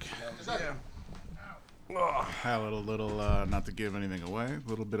music. Had a little, not to give anything away, a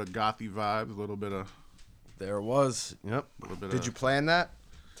little bit of gothy vibes, a little bit of. There it was. Yep. Bit Did you plan that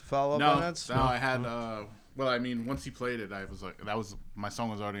to follow up on that? No, I had. Well, I mean, once he played it, I was like, my song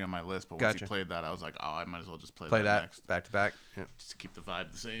was already on my list. But once he played that, I was like, oh, I might as well just play that next. Back to back. Yep. Just to keep the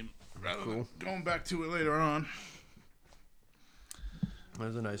vibe the same, rather than going back to it later on. It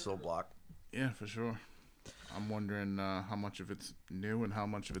was a nice little block. Yeah, for sure. I'm wondering how much of it's new and how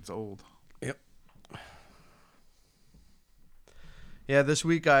much of it's old. Yep. Yeah, this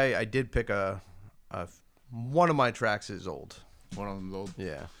week I did pick a one of my tracks is old. One of them's old?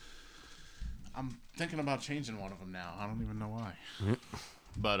 Yeah. I'm thinking about changing one of them now. I don't even know why. Mm-hmm.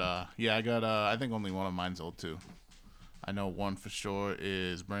 But, yeah, I got, I think only one of mine's old, too. I know one for sure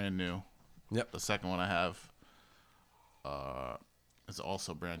is brand new. Yep. The second one I have is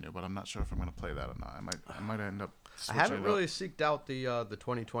also brand new, but I'm not sure if I'm going to play that or not. I might end up I haven't really seeked out the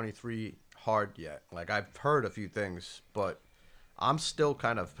 2023 hard yet. Like, I've heard a few things, but I'm still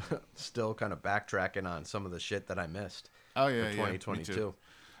kind of backtracking on some of the shit that I missed. Oh yeah, for 2022. Me too.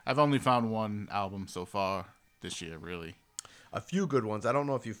 I've only found one album so far this year, really. A few good ones. I don't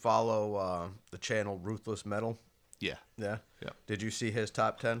know if you follow the channel Ruthless Metal. Yeah. Yeah. Yeah. Did you see his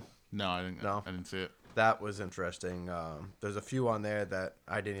top 10? No, I didn't. No? I didn't see it. That was interesting. There's a few on there that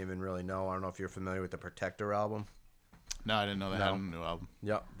I didn't even really know. I don't know if you're familiar with the Protector album. No, I didn't know they had a new album.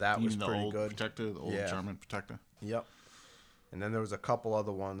 Yep, that was pretty the old good. Protector, the old German Protector. Yep. And then there was a couple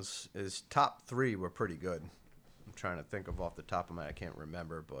other ones. His top 3 were pretty good. I'm trying to think of off the top of my head. I can't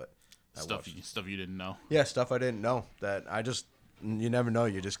remember, but stuff you didn't know. Yeah, stuff I didn't know that I just you never know.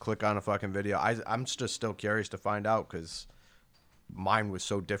 You just click on a fucking video. I'm just still curious to find out because mine was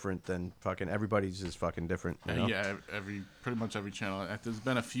so different than fucking everybody's is fucking different. You know? Yeah, pretty much every channel. There's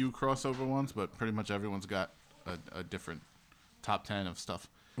been a few crossover ones, but pretty much everyone's got a different top 10 of stuff.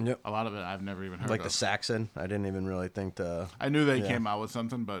 Yep. A lot of it I've never even heard like of. the Saxon. I didn't even really think to. I knew they came out with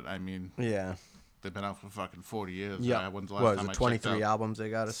something, but I mean, yeah, they've been out for fucking 40 years. Yeah. When's the last time I 23 albums they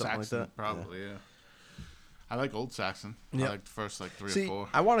got or something Saxon, like that? Probably, yeah. I like old Saxon. Yep. I like the first 3 See, or 4.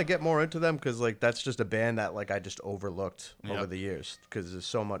 I want to get more into them because like that's just a band that like I just overlooked over the years because there's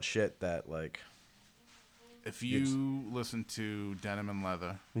so much shit that like. If you listen to Denim and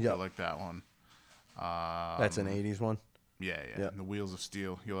Leather, you'll like that one. That's an 80s one? Yeah. And the Wheels of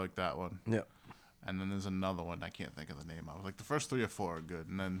Steel, you'll like that one. Yep. And then there's another one I can't think of the name of. Like the first 3 or 4 are good,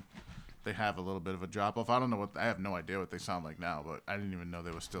 and then they have a little bit of a drop off. I don't know I have no idea what they sound like now, but I didn't even know they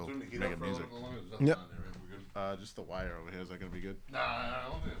were still making music. Yep. Just the wire over here. Is that gonna be good? Nah, I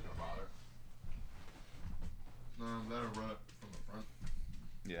don't think it's gonna bother. No, that'll run it from the front.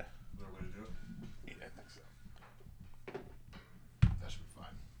 Yeah. Is there a way to do it? Yeah, I think so. That should be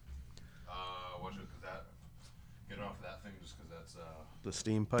fine. Watch it, get it off of that thing just because that's The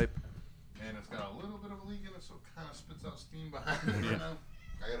steam pipe. And it's got a little bit of a leak in it, so it kind of spits out steam behind it right now.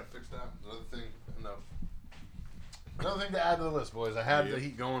 I gotta fix that. Another thing to add to the list, boys. I had the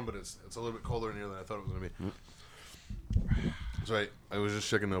heat going, but it's a little bit colder in here than I thought it was gonna be. That's right. I was just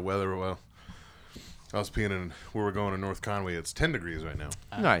checking the weather a while. I was peeing in where we're going in North Conway. It's 10 degrees right now.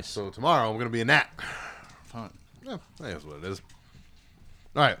 Nice. So tomorrow I'm gonna be a gnat. Fun. Yeah, that's what it is.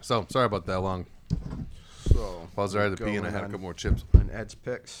 All right. So sorry about that long. So Pause there. I had to pee and I had a couple more chips. And Ed's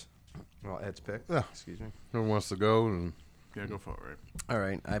picks. Well, Ed's pick. Yeah. Excuse me. Whoever wants to go and. Yeah, go for it, right? All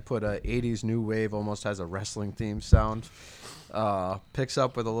right, I put a 80s new wave, almost has a wrestling theme sound. Picks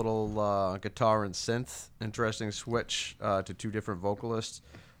up with a little guitar and synth. Interesting switch to 2 different vocalists.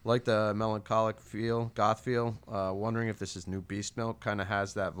 Like the melancholic feel, goth feel. Wondering if this is new Beast Milk. Kind of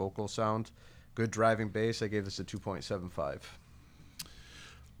has that vocal sound. Good driving bass. I gave this a 2.75.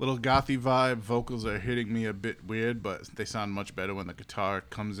 Little gothy vibe. Vocals are hitting me a bit weird, but they sound much better when the guitar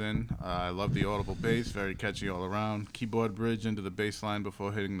comes in. I love the audible bass, very catchy all around. Keyboard bridge into the bass line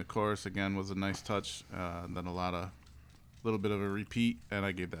before hitting the chorus again was a nice touch. And then little bit of a repeat, and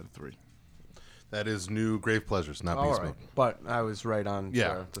I gave that a 3. That is new Grave Pleasures, not Beast Milk. But I was right on.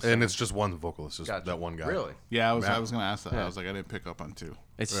 Yeah, and it's just one vocalist, just Gotcha. that one guy. Really? Yeah, I was going to ask that. I was like, I didn't pick up on 2.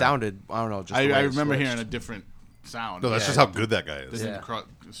 It sounded, I don't know, just the way I it remember switched. hearing a different sound. No, that's just how good that guy is. This didn't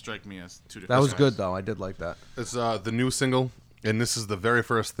strike me as 2 different That was guys. good, though. I did like that. It's the new single, and this is the very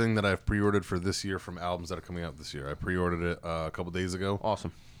first thing that I've pre-ordered for this year from albums that are coming out this year. I pre-ordered it a couple days ago.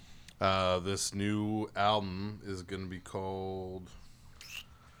 Awesome. This new album is going to be called...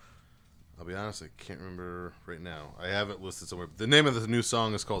 I'll be honest, I can't remember right now. I have it listed somewhere. The name of the new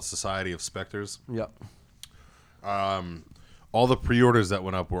song is called Society of Spectres. Yep. all the pre-orders that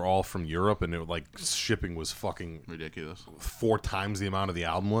went up were all from Europe, and it like shipping was fucking ridiculous. 4 times the amount of the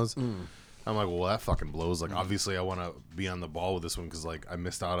album was. I'm like, well, that fucking blows. Like, obviously, I want to be on the ball with this one because like I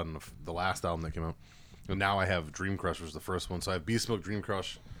missed out on the last album that came out, and now I have Dream Crush, which was the first one. So I have Beast Milk, Dream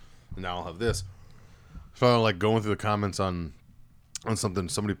Crush, and now I'll have this. So I'm like going through the comments on something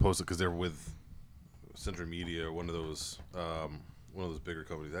somebody posted because they're with Century Media or one of those bigger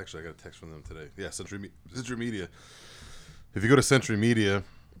companies. Actually, I got a text from them today. Yeah, Century Media. If you go to Century Media,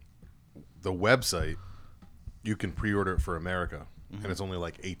 the website, you can pre-order it for America, and it's only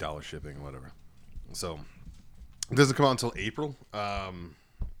like $8 shipping or whatever. So it doesn't come out until April. I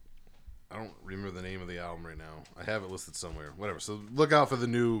don't remember the name of the album right now. I have it listed somewhere. Whatever. So look out for the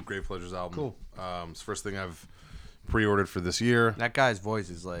new Great Pleasures album. Cool. It's the first thing I've pre-ordered for this year. That guy's voice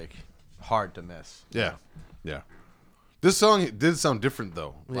is like hard to miss. Yeah. This song did sound different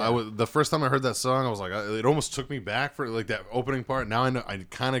though. Yeah. The first time I heard that song, I was like, it almost took me back for like that opening part. Now I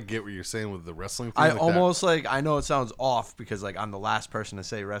kind of get what you're saying with the wrestling theme. I know it sounds off because like I'm the last person to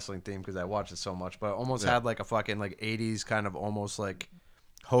say wrestling theme because I watch it so much, but it almost had like a fucking like 80s kind of almost like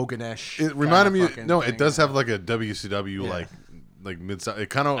Hogan-ish. It reminded me. No, thing. it does have like a WCW like mid. It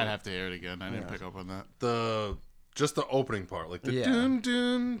kind of. I'd have to hear it again. I didn't pick up on that. Just the opening part, like the Yeah. dun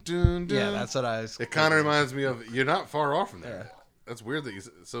dun dun dun. Yeah, that's what I was. It kind of reminds me of. You're not far off from there. Yeah. That's weird that you.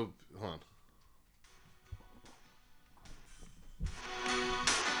 So hold on.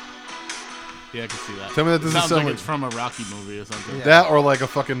 Yeah, I can see that. Tell me that doesn't Sounds sound like like it's from a Rocky movie or something. Yeah. that, or like a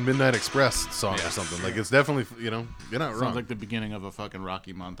fucking Midnight Express song Yeah. or something. Like it's definitely, you're not Sounds wrong. like the beginning of a fucking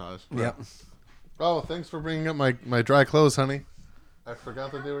Rocky montage. Yep. Oh, thanks for bringing up my dry clothes, honey. I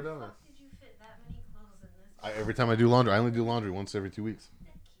forgot that they were done. Did you fit that many clothes in this? Every time I do laundry, I only do laundry once every 2 weeks.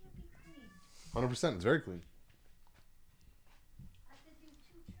 That can't be clean. 100%. It's very clean. I have to do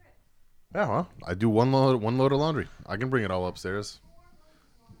 2 trips. Yeah, well, I do one load of laundry. I can bring it all upstairs.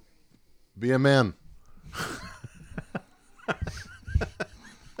 Be a man.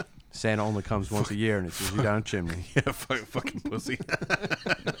 Santa only comes once a year and it's usually down a chimney. Yeah, fucking pussy.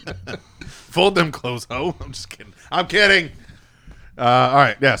 Fold them clothes, ho. I'm just kidding. I'm kidding. All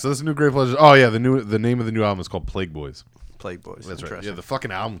right, yeah. So this is new Great Pleasures. Oh yeah, the name of the new album is called Plague Boys. Plague Boys. That's right. Yeah, Interesting. the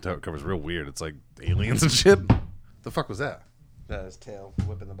fucking album cover is real weird. It's like aliens and shit. The fuck was that? That is tail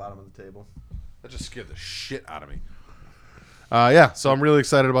whipping the bottom of the table. That just scared the shit out of me. Yeah, so I'm really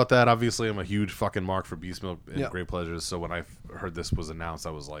excited about that. Obviously, I'm a huge fucking mark for Beast Milk and Yep. Great Pleasures. So when I heard this was announced, I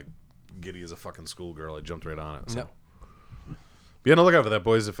was like giddy as a fucking schoolgirl. I jumped right on it. So. Yep. Be on the lookout for that,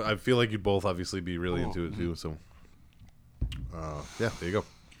 boys. If I feel like you'd both obviously be really into it too. So, yeah, there you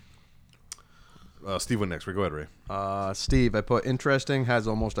go. Steve went next. Go ahead, Ray. Steve, I put interesting, has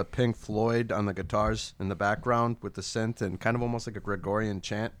almost a Pink Floyd on the guitars in the background with the synth and kind of almost like a Gregorian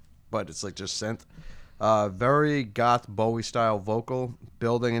chant, but it's like just synth. Very goth Bowie style vocal,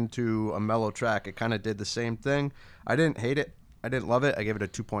 building into a mellow track. It kind of did the same thing. I didn't hate it. I didn't love it. I gave it a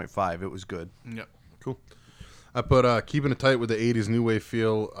 2.5. It was good. Yep. Cool. I put keeping it tight with the 80s new wave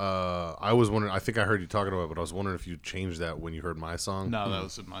feel. I was wondering, I think I heard you talking about it, but I was wondering if you changed that when you heard my song. No, that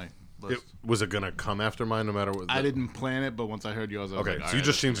was in my list. Was it going to come after mine no matter what? I didn't plan it, but once I heard yours, I was Okay, like, so you all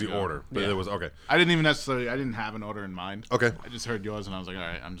just right, changed that's the gonna order, but Yeah. it was okay. I didn't even necessarily. I didn't have an order in mind. Okay. I just heard yours, and I was like, all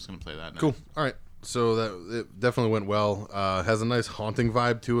right, I'm just gonna play that. Now. Cool. All right. So that it definitely went well. Has a nice haunting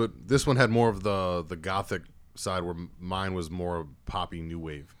vibe to it. This one had more of the gothic side, where mine was more poppy new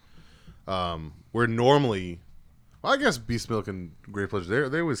wave. Where normally, well, I guess Beast Milk and Great Pleasure,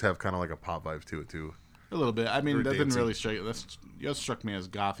 they always have kind of like a pop vibe to it too. A little bit. I mean, Very that didn't dancey. really strike. Yours struck me as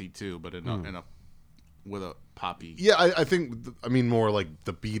gothy too, but in a with a poppy. Yeah, I think. I mean, more like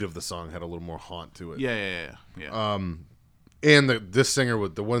the beat of the song had a little more haunt to it. Yeah. And this singer,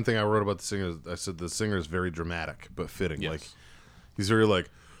 with the one thing I wrote about the singer, I said the singer is very dramatic but fitting. Yes. Like he's very like,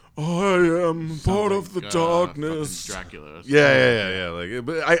 I am part of the darkness. fucking Dracula. or something. Yeah. Like,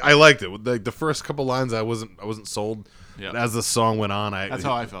 but I liked it. Like the first couple lines, I wasn't sold. Yeah. But as the song went on, That's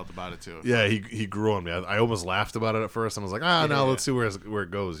how I felt about it too. Yeah, he grew on me. I almost laughed about it at first. And I was like, no, let's see where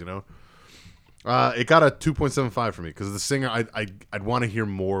it goes. You know. It got a 2.75 for me because the singer, I'd want to hear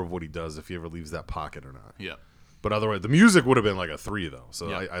more of what he does if he ever leaves that pocket or not. Yeah. But otherwise, the music would have been like a 3 though. So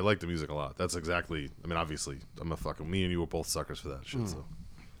Yeah. I like the music a lot. That's exactly. I mean, obviously, me and you were both suckers for that shit. So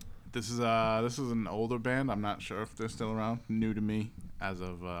This is an older band. I'm not sure if they're still around. New to me as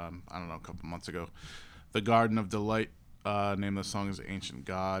of I don't know, a couple months ago. The Garden of Delight. Name of the song is Ancient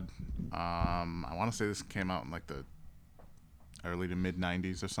God. I want to say this came out in like the early to mid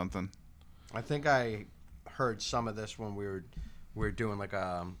 90s or something. I think I heard some of this when we were doing like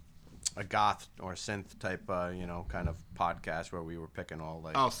a goth or synth type, kind of podcast where we were picking all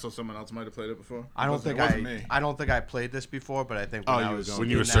like. Oh, so someone else might have played it before. I don't think I played this before, but I think when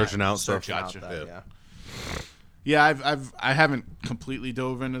you were searching out stuff. Gotcha. Yeah, I haven't completely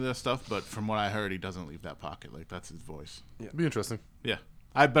dove into this stuff, but from what I heard, he doesn't leave that pocket. Like that's his voice. Yeah. It'd be interesting. Yeah,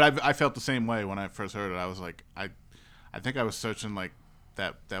 I felt the same way when I first heard it. I was like, I think I was searching like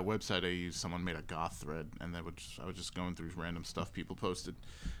that website I used. Someone made a goth thread, and I was just going through random stuff people posted,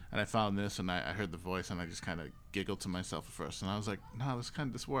 and I found this, and I heard the voice, and I just kind of giggled to myself at first, and I was like, no,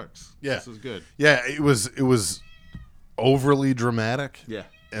 this works. Yeah, this is good. Yeah, it was overly dramatic. Yeah,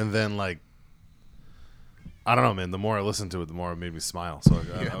 and then like. I don't know, man. The more I listened to it, the more it made me smile. So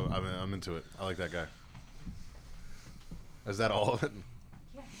I'm into it. I like that guy. Is that all of it?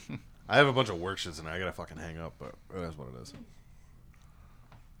 Yeah. I have a bunch of work shits in there. I gotta fucking hang up, but that's what it is.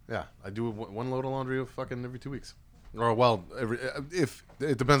 Yeah, I do one load of laundry fucking every 2 weeks. Or if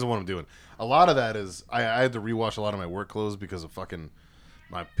it depends on what I'm doing. A lot of that is I had to rewash a lot of my work clothes because of fucking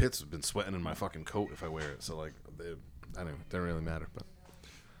my pits have been sweating in my fucking coat if I wear it. So like, I don't know, it doesn't really matter, but.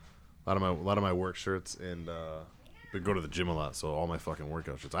 A lot of my work shirts, and we go to the gym a lot, so all my fucking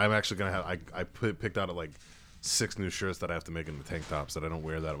workout shirts. I'm actually gonna have I picked out like 6 new shirts that I have to make into tank tops that I don't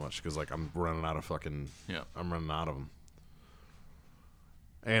wear that much because like I'm running out of I'm running out of them.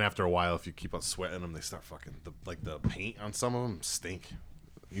 And after a while, if you keep on sweating them, they start fucking the paint on some of them stink.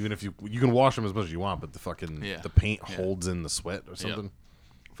 Even if you can wash them as much as you want, but the paint holds in the sweat or something.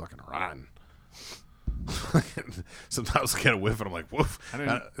 Fucking rotten. Sometimes I get a whiff and I'm like, woof,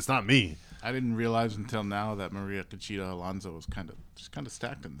 it's not me. I didn't realize until now that Maria Conchita Alonso was kind of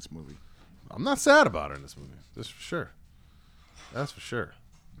stacked in this movie. I'm not sad about her in this movie. That's for sure. Let's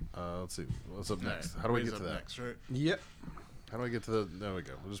see. What's up next? How do I get to that? Next, right? Yep. How do I get to the... There we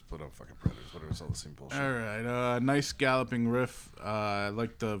go. We'll just put on fucking Predators. Whatever, it's all the same bullshit. All right. Nice galloping riff. I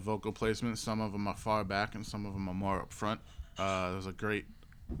like the vocal placement. Some of them are far back and some of them are more up front. There's a great...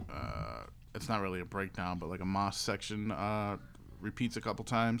 it's not really a breakdown, but like a Moss section repeats a couple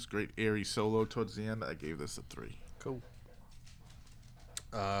times. Great airy solo towards the end. I gave this a 3. Cool.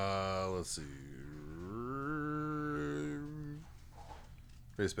 Let's see.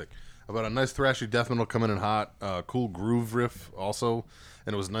 Face pick. About a nice thrashy death metal coming in hot. Cool groove riff also,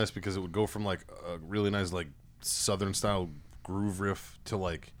 and it was nice because it would go from like a really nice like southern style groove riff to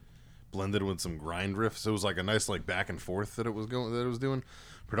like blended with some grind riffs. So it was like a nice like back and forth that it was doing.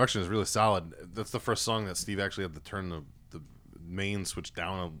 Production is really solid. That's the first song that Steve actually had to turn the main switch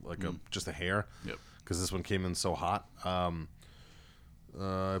down just a hair. Yep. Because this one came in so hot.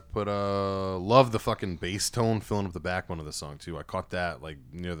 I put love the fucking bass tone filling up the backbone of the song too. I caught that like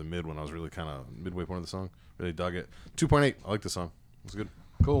near the mid when I was really kind of midway point of the song. Really dug it. 2.8. I like the song. It was good.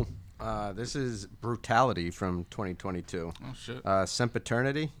 Cool. This is Brutality from 2022. Oh shit.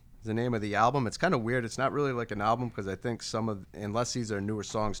 Sempiternity is the name of the album. It's kind of weird. It's not really like an album because I think unless these are newer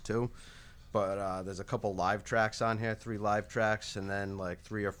songs too, but there's a couple live tracks on here, 3 live tracks, and then like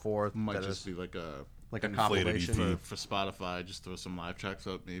 3 or 4. Might just be like a compilation for Spotify. Just throw some live tracks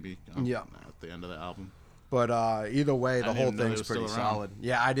up maybe. Yeah. At the end of the album. But either way, the whole thing's pretty still around. solid.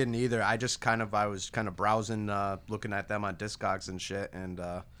 Yeah, I didn't either. I was kind of browsing, looking at them on Discogs and shit, and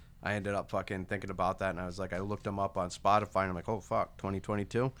I ended up fucking thinking about that, and I was like, I looked them up on Spotify, and I'm like, oh, fuck,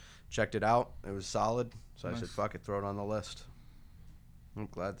 2022. Checked it out. It was solid. So nice. I said, fuck it, throw it on the list. I'm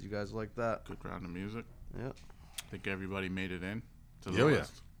glad that you guys like that. Good round of music. Yeah. I think everybody made it in to the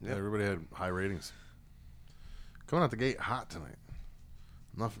list. Yeah, everybody had high ratings. Coming out the gate hot tonight.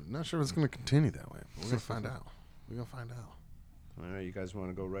 Not sure if it's going to continue that way. But we're going to find out. All right, you guys want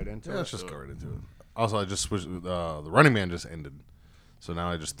to go right into it? Yeah, let's just go right into it. Also, I just switched. The Running Man just ended. So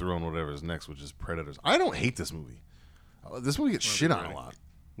now I just threw on whatever is next, which is Predators. I don't hate this movie. This movie gets shit on a lot.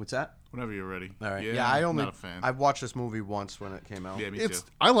 What's that? Whenever you're ready. All right. Yeah, I'm not a fan. I've watched this movie once when it came out. Yeah, me too.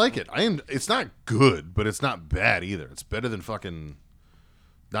 I like it. It's not good, but it's not bad either. It's better than fucking.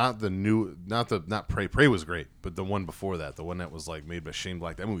 Not Prey. Prey was great, but the one before that, the one that was like made by Shane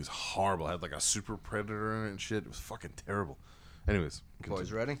Black, that movie's horrible. It had like a super predator in it and shit. It was fucking terrible. Anyways,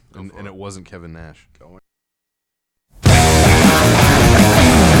 boys ready? And it wasn't Kevin Nash. Going.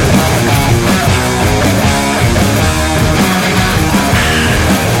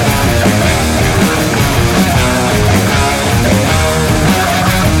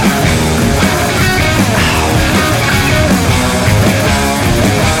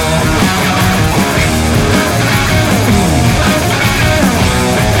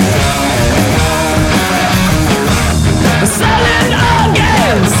 Selling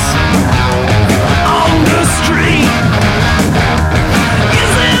organs on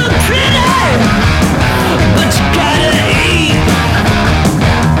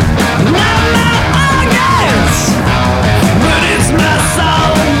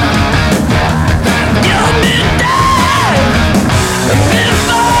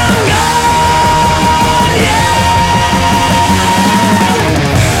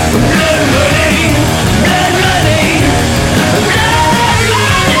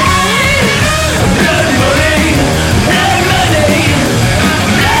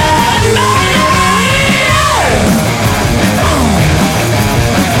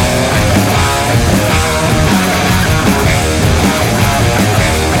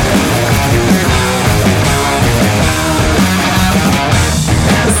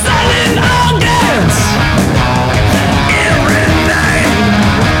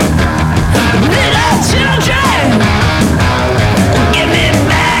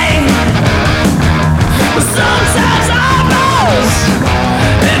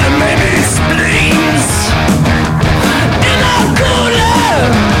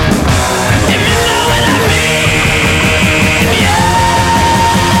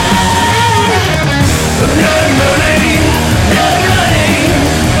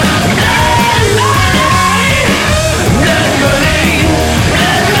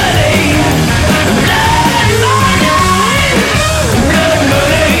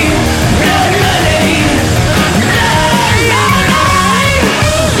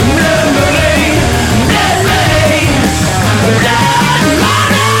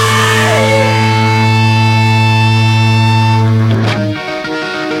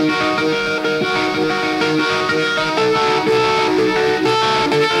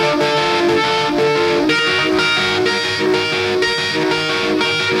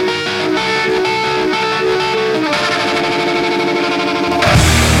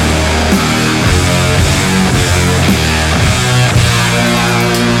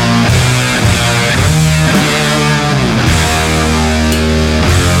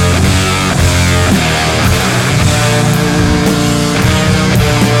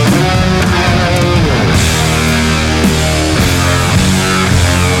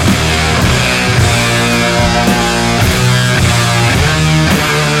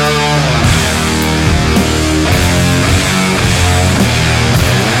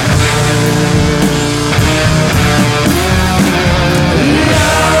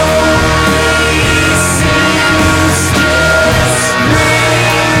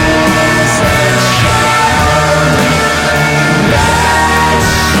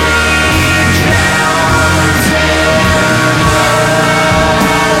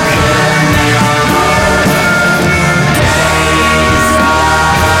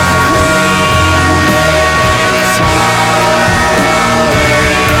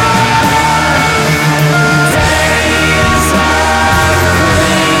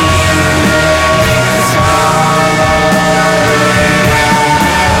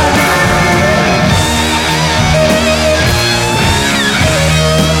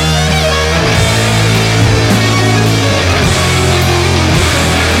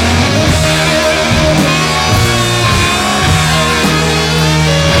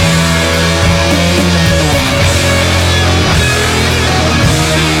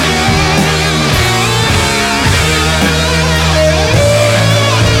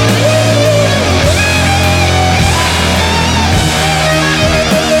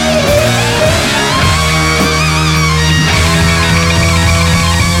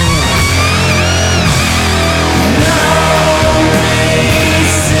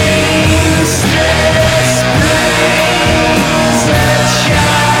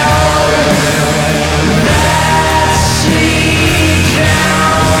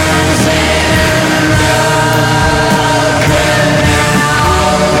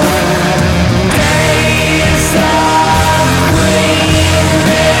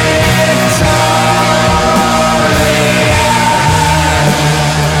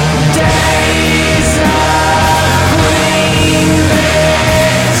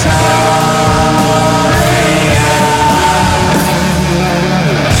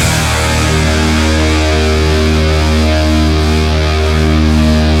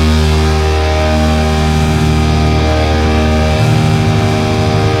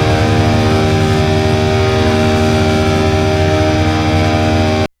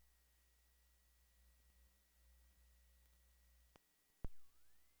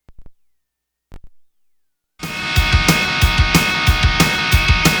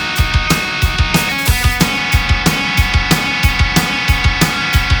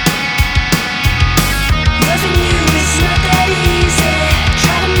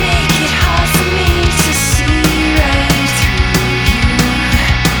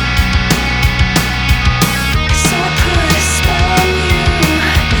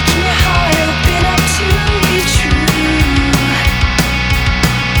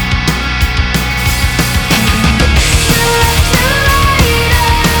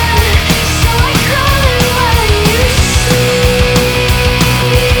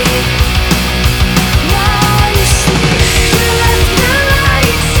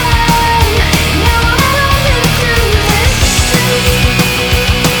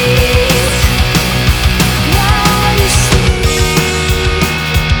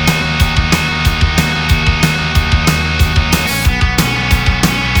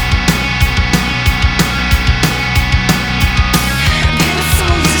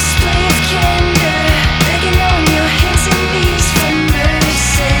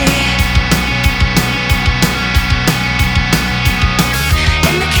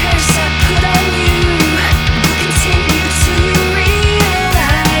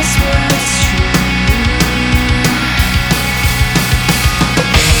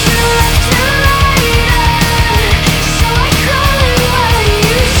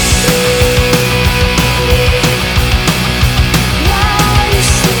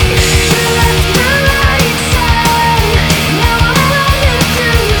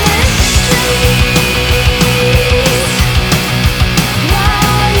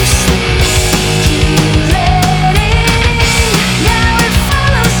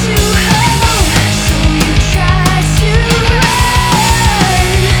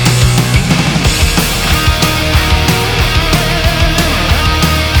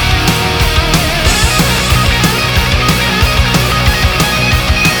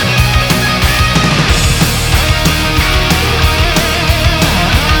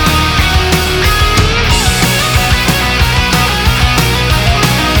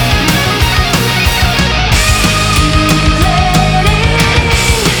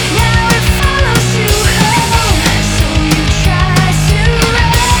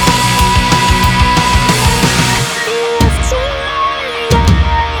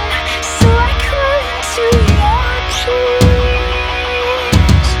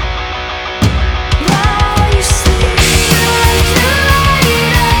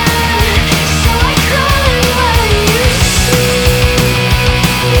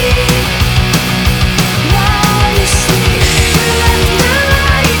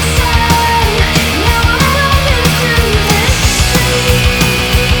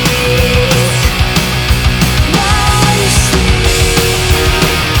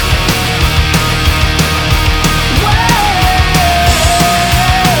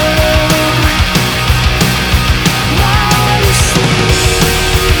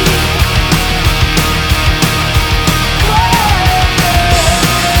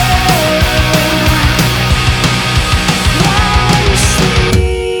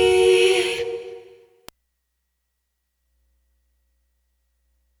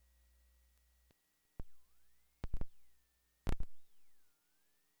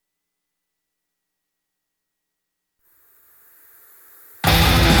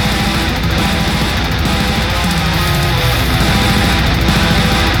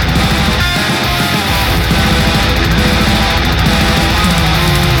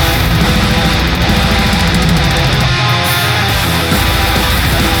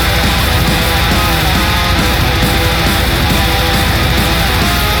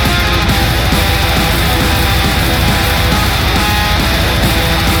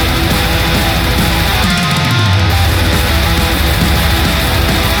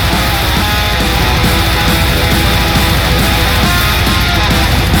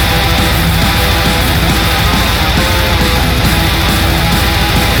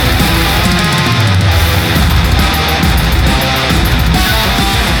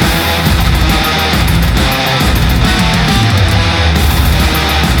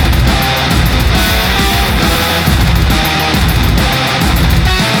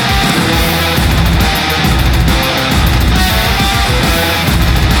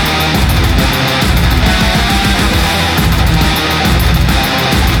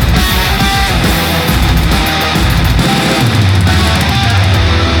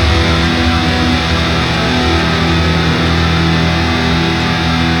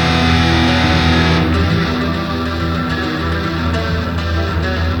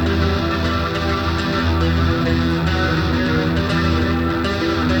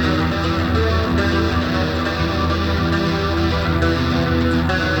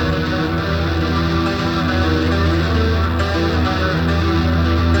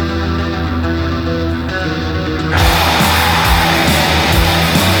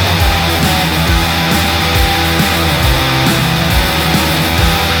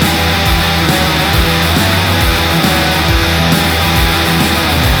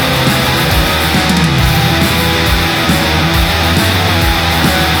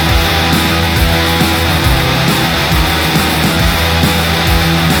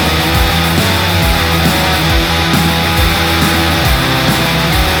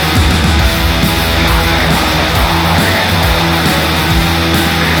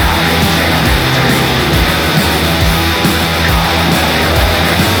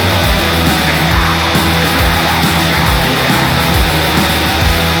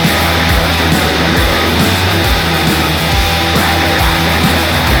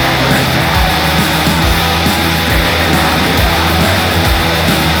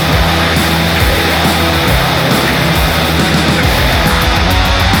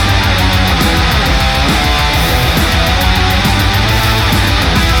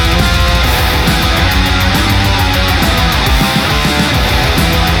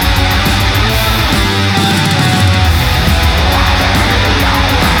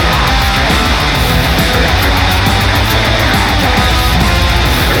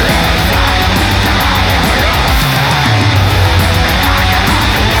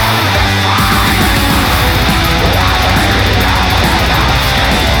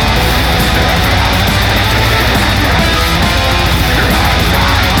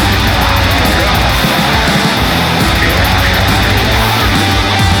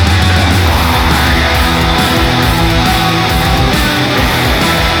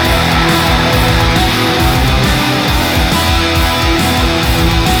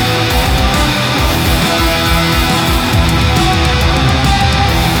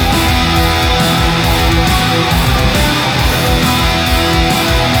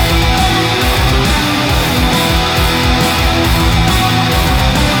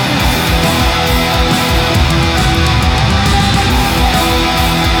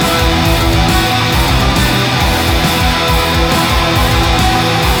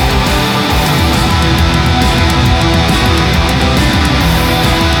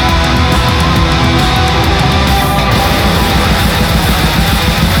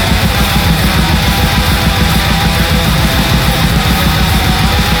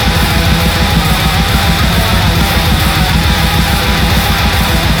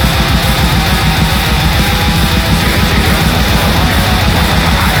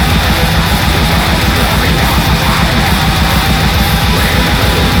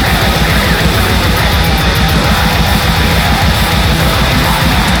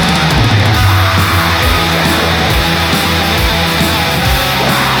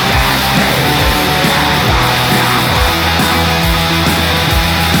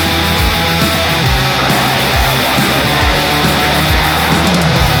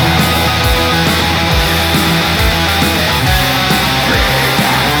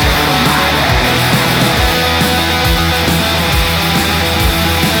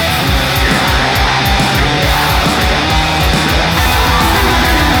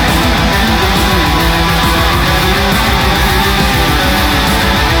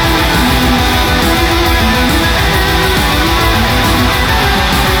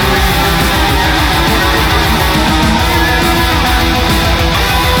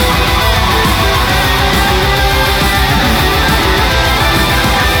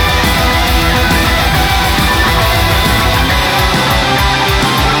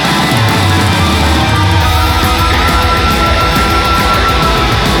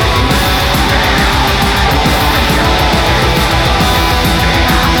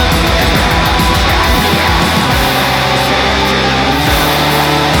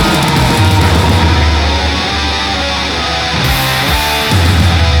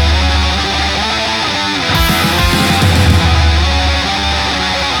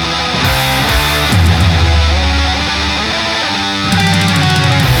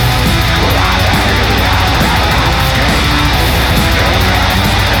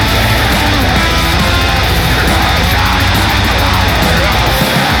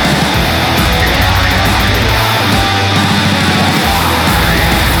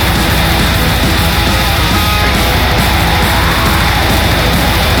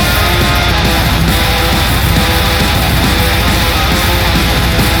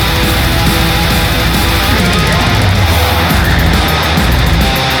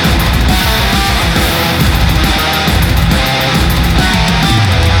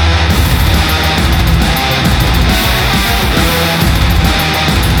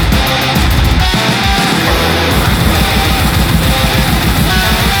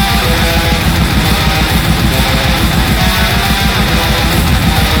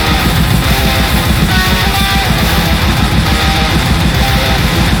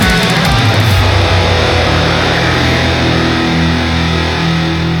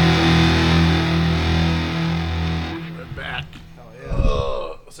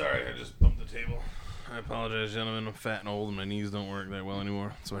sorry, I just bumped the table. I apologize, gentlemen. I'm fat and old, and my knees don't work that well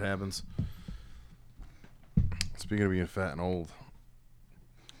anymore. That's what happens. Speaking of being fat and old,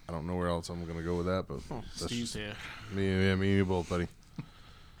 I don't know where else I'm gonna go with that, but that's Steve's just here. me and you both, buddy.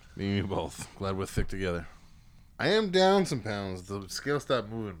 Me and you both. Glad we're thick together. I am down some pounds. The scale stopped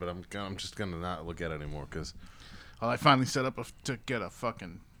moving, but I'm just gonna not look at it anymore because. Well, I finally set up to get a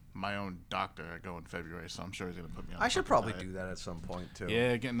fucking my own doctor. I go in February, so I'm sure he's gonna put me on. I should fucking probably diet. do that at some point too.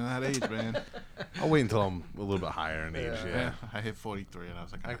 Yeah, getting to that age, man. I'll wait until I'm a little bit higher in age. Yeah. I hit 43, and I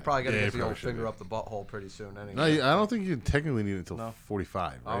was like, I probably gotta Yeah, get you the probably old should, finger yeah. up the butthole pretty soon. Anyway. No, I don't think you technically need it until No.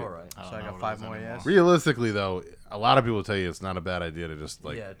 45. Right? All right. I So don't I know got what 5 it is more anymore. years. Realistically, though, a lot of people tell you it's not a bad idea to just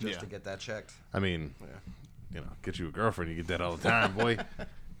like. Yeah, just Yeah. to get that checked. I mean, get you a girlfriend. You get that all the time, boy.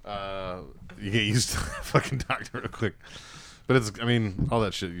 You get used to the fucking doctor real quick. But it's, I mean, all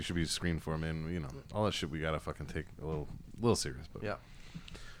that shit you should be screened for, man. You know, all that shit we gotta fucking take a little serious. But Yeah.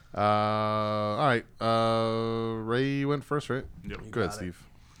 all right. Ray, you went first, right? Yep. Go ahead, got it. Steve.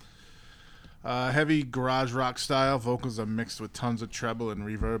 Heavy garage rock style. Vocals are mixed with tons of treble and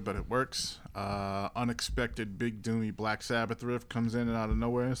reverb, but it works. Unexpected big doomy Black Sabbath riff comes in and out of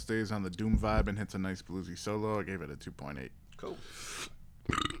nowhere, stays on the doom vibe, and hits a nice bluesy solo. I gave it a 2.8. Cool.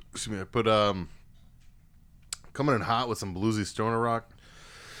 Excuse me. I put coming in hot with some bluesy stoner rock.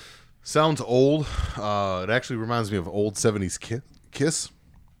 Sounds old. It actually reminds me of old 70s Kiss.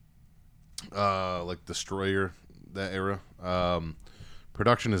 Like Destroyer, that era.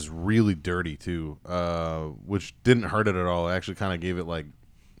 Production is really dirty too, which didn't hurt it at all. It actually kind of gave it like.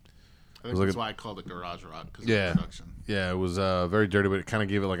 I think like that's a- why I called it garage rock, because Yeah, of the production. yeah. It was very dirty, but it kind of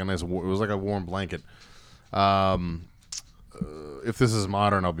gave it like a nice. It was like a warm blanket. If this is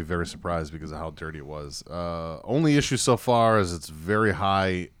modern, I'll be very surprised because of how dirty it was. Only issue so far is it's very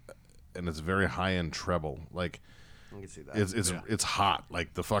high, and it's very high end treble. Like I can see that. it's hot.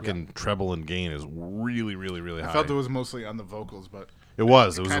 Like the fucking treble and gain is really high. I felt it was mostly on the vocals, but It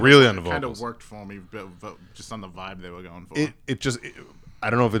was kinda- really on the Kind of vocals. worked for me, but just on the vibe they were going for. I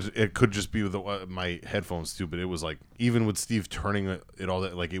don't know if it could just be with my headphones too, but it was like even with Steve turning it all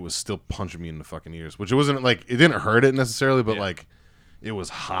that, like it was still punching me in the fucking ears, which it wasn't like it didn't hurt it necessarily, but like it was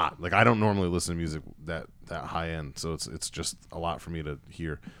hot. Like I don't normally listen to music that high end, so it's just a lot for me to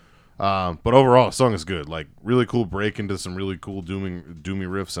hear. But overall, the song is good. Like really cool break into some really cool doomy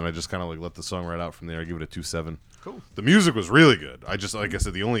riffs, and I just kind of like let the song right out from there. I give it a 2.7. Cool. The music was really good. I just like I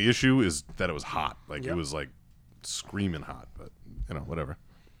said, the only issue is that it was hot. Like it was like screaming hot, but you know whatever.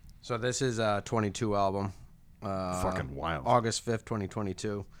 So this is a 22 album. Fucking wild. August 5th,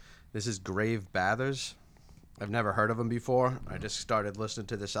 2022. This is Grave Bathers. I've never heard of them before. I just started listening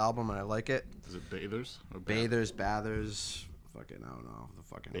to this album and I like it. Is it Bathers? Or Bathers. Fucking, I don't know. The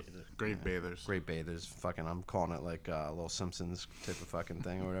fucking Grave Bathers. Great Bathers. Fucking, I'm calling it like a little Simpsons type of fucking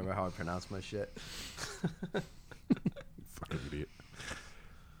thing or whatever, how I pronounce my shit. Fucking idiot.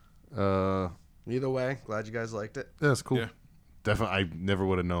 Either way, glad you guys liked it. Yeah, that's cool. Yeah. Definitely, I never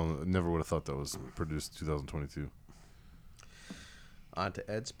would have known. Never would have thought that was produced 2022. On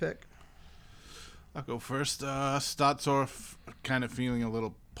to Ed's pick. I'll go first. Starts off kind of feeling a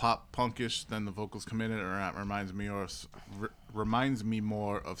little pop punkish. Then the vocals come in, and it reminds me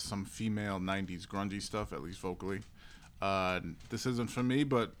more of some female '90s grungy stuff, at least vocally. This isn't for me,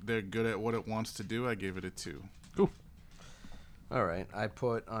 but they're good at what it wants to do. I gave it a 2. Cool. All right, I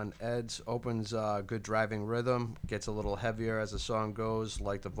put on Ed's, opens good driving rhythm, gets a little heavier as the song goes,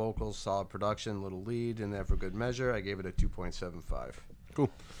 like the vocals, solid production, little lead in there for good measure. I gave it a 2.75. Cool.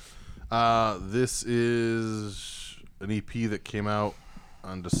 This is an EP that came out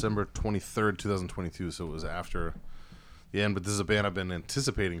on December 23rd, 2022, so it was after the end, but this is a band I've been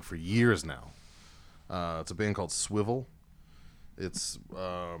anticipating for years now. It's a band called Swivel. It's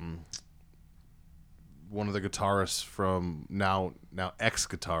one of the guitarists from now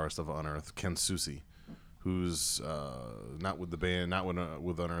ex-guitarist of Unearth, Ken Susi, who's not with the band, not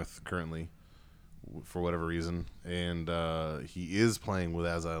with Unearth currently for whatever reason, and he is playing with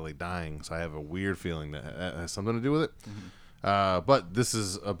As I Lay Dying, so I have a weird feeling that has something to do with it. Mm-hmm. But this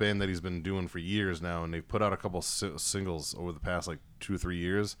is a band that he's been doing for years now, and they've put out a couple singles over the past like 2 or 3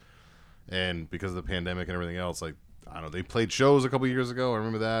 years, and because of the pandemic and everything else, like I don't know, they played shows a couple years ago. I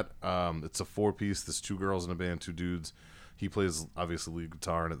remember that. It's a 4-piece. There's 2 girls in a band, 2 dudes. He plays obviously lead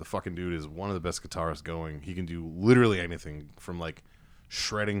guitar, and the fucking dude is one of the best guitarists going. He can do literally anything from like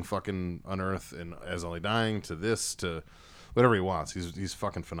shredding fucking Unearth and As I Lay Dying to this to whatever he wants. He's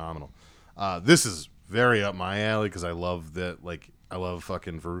fucking phenomenal. This is very up my alley because I love that. Like I love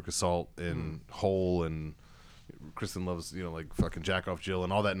fucking Veruca Salt and Hole and Kristen loves, like fucking Jack Off Jill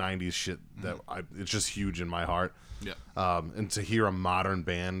and all that 90s shit that it's just huge in my heart. Yeah. And to hear a modern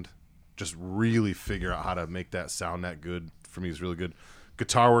band just really figure out how to make that sound that good for me is really good.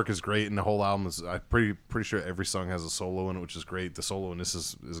 Guitar work is great, and the whole album is. I'm pretty sure every song has a solo in it, which is great. The solo in this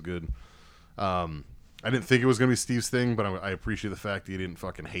is good. I didn't think it was gonna be Steve's thing, but I appreciate the fact that he didn't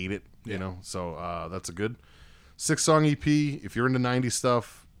fucking hate it. So that's a good 6-song EP. If you're into 90s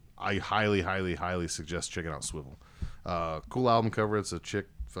stuff, I highly, highly, highly suggest checking out Swivel. Cool album cover. It's a chick,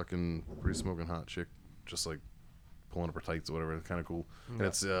 fucking pretty smoking hot chick, just like pulling up her tights or whatever. It's kind of cool. And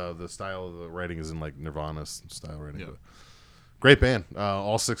it's the style of the writing is in like Nirvana style writing. But great band.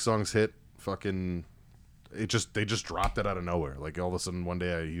 All 6 songs hit. Fucking, they just dropped it out of nowhere. Like all of a sudden one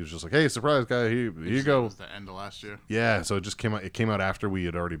day he was just like, "Hey, surprise guy, here you go." It was the end of last year. Yeah, so it just came out. It came out after we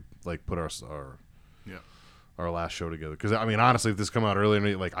had already like put our last show together. Because I mean, honestly, if this come out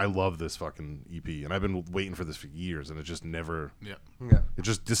earlier, like I love this fucking EP, and I've been waiting for this for years, and it just never. Yeah. It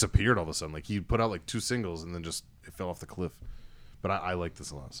just disappeared all of a sudden. Like he put out like 2 singles, and then just it fell off the cliff. But I like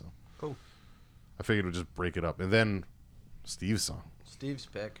this a lot, so cool. I figured we'd just break it up, and then Steve's song. Steve's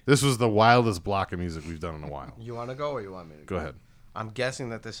pick. This was the wildest block of music we've done in a while. You want to go or you want me to go? Go ahead. I'm guessing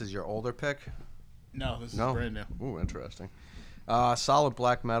that this is your older pick. No, this is brand new. Ooh, interesting. Solid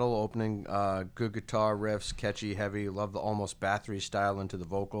black metal opening. Good guitar riffs, catchy, heavy. Love the almost Bathory style into the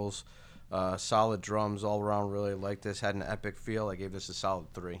vocals. Solid drums all around. Really like this. Had an epic feel. I gave this a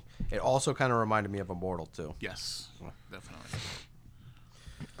solid 3. It also kind of reminded me of Immortal too. Yes, definitely.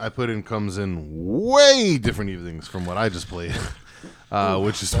 I put in comes in way different evenings from what I just played,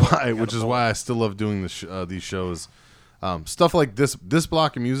 which is why I still love doing these shows. Stuff like this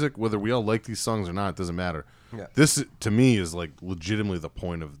block of music, whether we all like these songs or not, it doesn't matter. Yeah. This to me is like legitimately the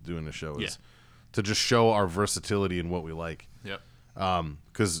point of doing the show is to just show our versatility in what we like. Yep.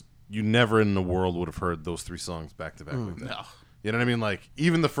 Because you never in the world would have heard those 3 songs back to back like that. No. You know what I mean? Like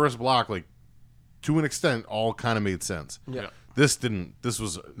even the first block, like to an extent, all kind of made sense. Yeah. This didn't. This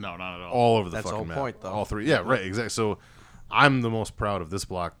was no, not at all. All over the That's fucking the map. whole point, though. All 3. Yeah, right. Exactly. So I'm the most proud of this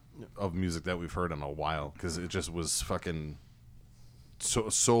block of music that we've heard in a while because it just was fucking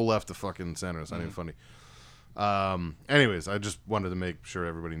so left the fucking center. It's not even funny. Anyways, I just wanted to make sure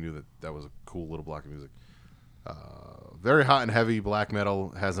everybody knew that was a cool little block of music. Very hot and heavy black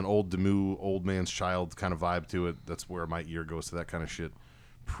metal, has an old Demu, old man's child kind of vibe to it. That's where my ear goes to that kind of shit.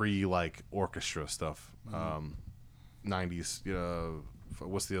 Like orchestra stuff. 90s.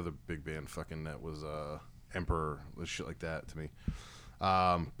 What's the other big band? Fucking that was Emperor. Shit like that to me.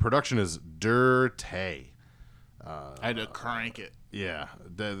 Production is dirty. I had to crank it. Yeah,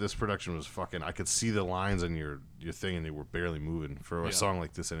 this production was fucking. I could see the lines on your thing, and they were barely moving for a song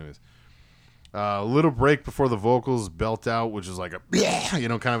like this, anyways. A little break before the vocals belt out, which is like a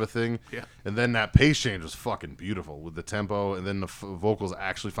kind of a thing. Yeah. And then that pace change was fucking beautiful with the tempo, and then the vocals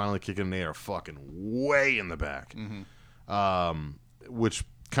actually finally kicking in. They are fucking way in the back, which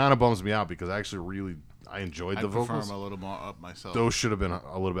kind of bums me out because I actually I enjoyed the vocals. I prefer them a little more up myself. Those should have been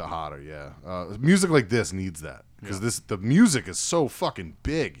a little bit hotter. Yeah. Music like this needs that because the music is so fucking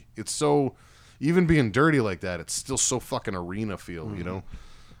big. It's so even being dirty like that, it's still so fucking arena feel. You know.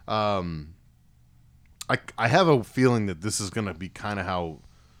 I have a feeling that this is going to be kind of how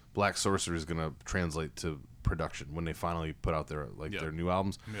Black Sorcery is going to translate to production when they finally put out their new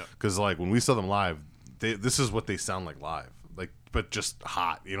albums. Because like when we saw them live, this is what they sound like live, like but just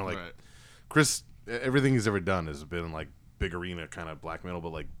hot. You know, like Chris, everything he's ever done has been like big arena kind of black metal,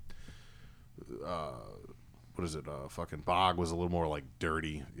 but like what is it? Fucking Bog was a little more like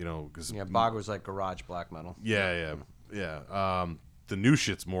dirty. You know, because Bog was like garage black metal. Yeah. The new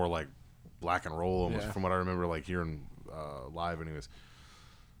shit's more like black and roll almost from what I remember like hearing live anyways.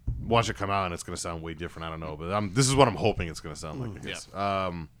 Watch it come out and it's going to sound way different. I don't know, but this is what I'm hoping it's going to sound like, I guess.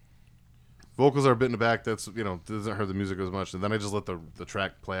 Vocals are a bit in the back. That's, doesn't hurt the music as much. And then I just let the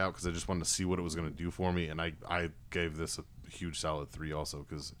track play out because I just wanted to see what it was going to do for me. And I gave this a huge solid 3 also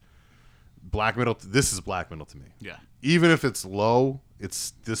because black metal, this is black metal to me. Yeah. Even if it's low,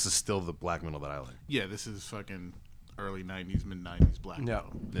 this is still the black metal that I like. Yeah, this is fucking early 90s, mid 90s black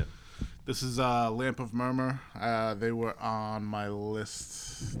metal. Yeah. This is Lamp of Murmur. They were on my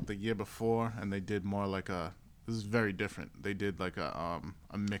list the year before, and they did more like this is very different. They did like a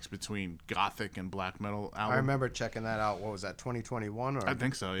mix between gothic and black metal album. I remember checking that out. What was that, 2021? Or? I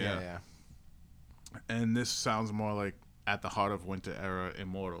think so, yeah. And this sounds more like At the Heart of Winter era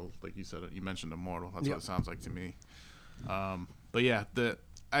Immortal. Like you said, you mentioned Immortal. That's what it sounds like to me. But yeah,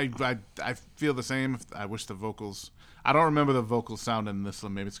 I feel the same. I wish the vocals... I don't remember the vocals sounding this.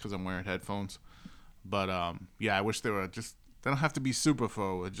 Maybe it's because I'm wearing headphones. But, I wish they were just They don't have to be super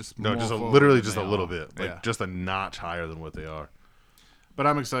forward. Just No, more just forward literally than just they a little are. bit, like Yeah. just a notch higher than what they are. But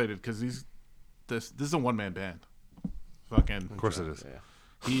I'm excited because this is a one man band. Fucking. Of course it is.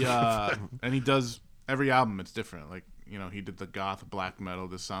 He and he does every album. It's different. Like he did the goth black metal.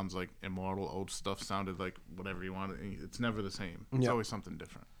 This sounds like Immortal. Old stuff sounded like whatever you wanted. It's never the same. It's always something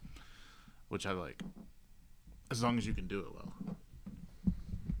different, which I like. As long as you can do it well.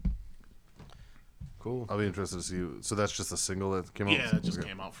 Cool. I'll be interested to see. So that's just a single that came out. Yeah, it just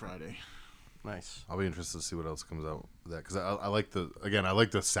came out Friday. Nice. I'll be interested to see what else comes out with that because I like I like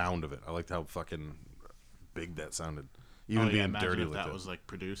the sound of it. I liked how fucking big that sounded, even being imagine dirty if like that that. was like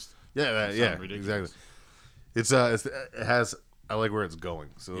produced. Yeah, It yeah, sounded ridiculous. exactly. It has. I like where it's going,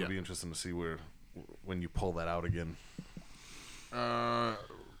 so it'll Yeah. be interesting to see when you pull that out again.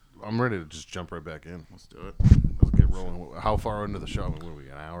 I'm ready to just jump right back in. Let's do it. Let's get rolling. How far into the show? I mean, what are we?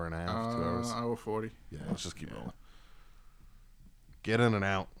 An hour and a half? 2 hours? Hour 40. Yeah, let's just keep rolling. Get in and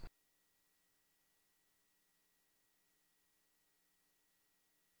out.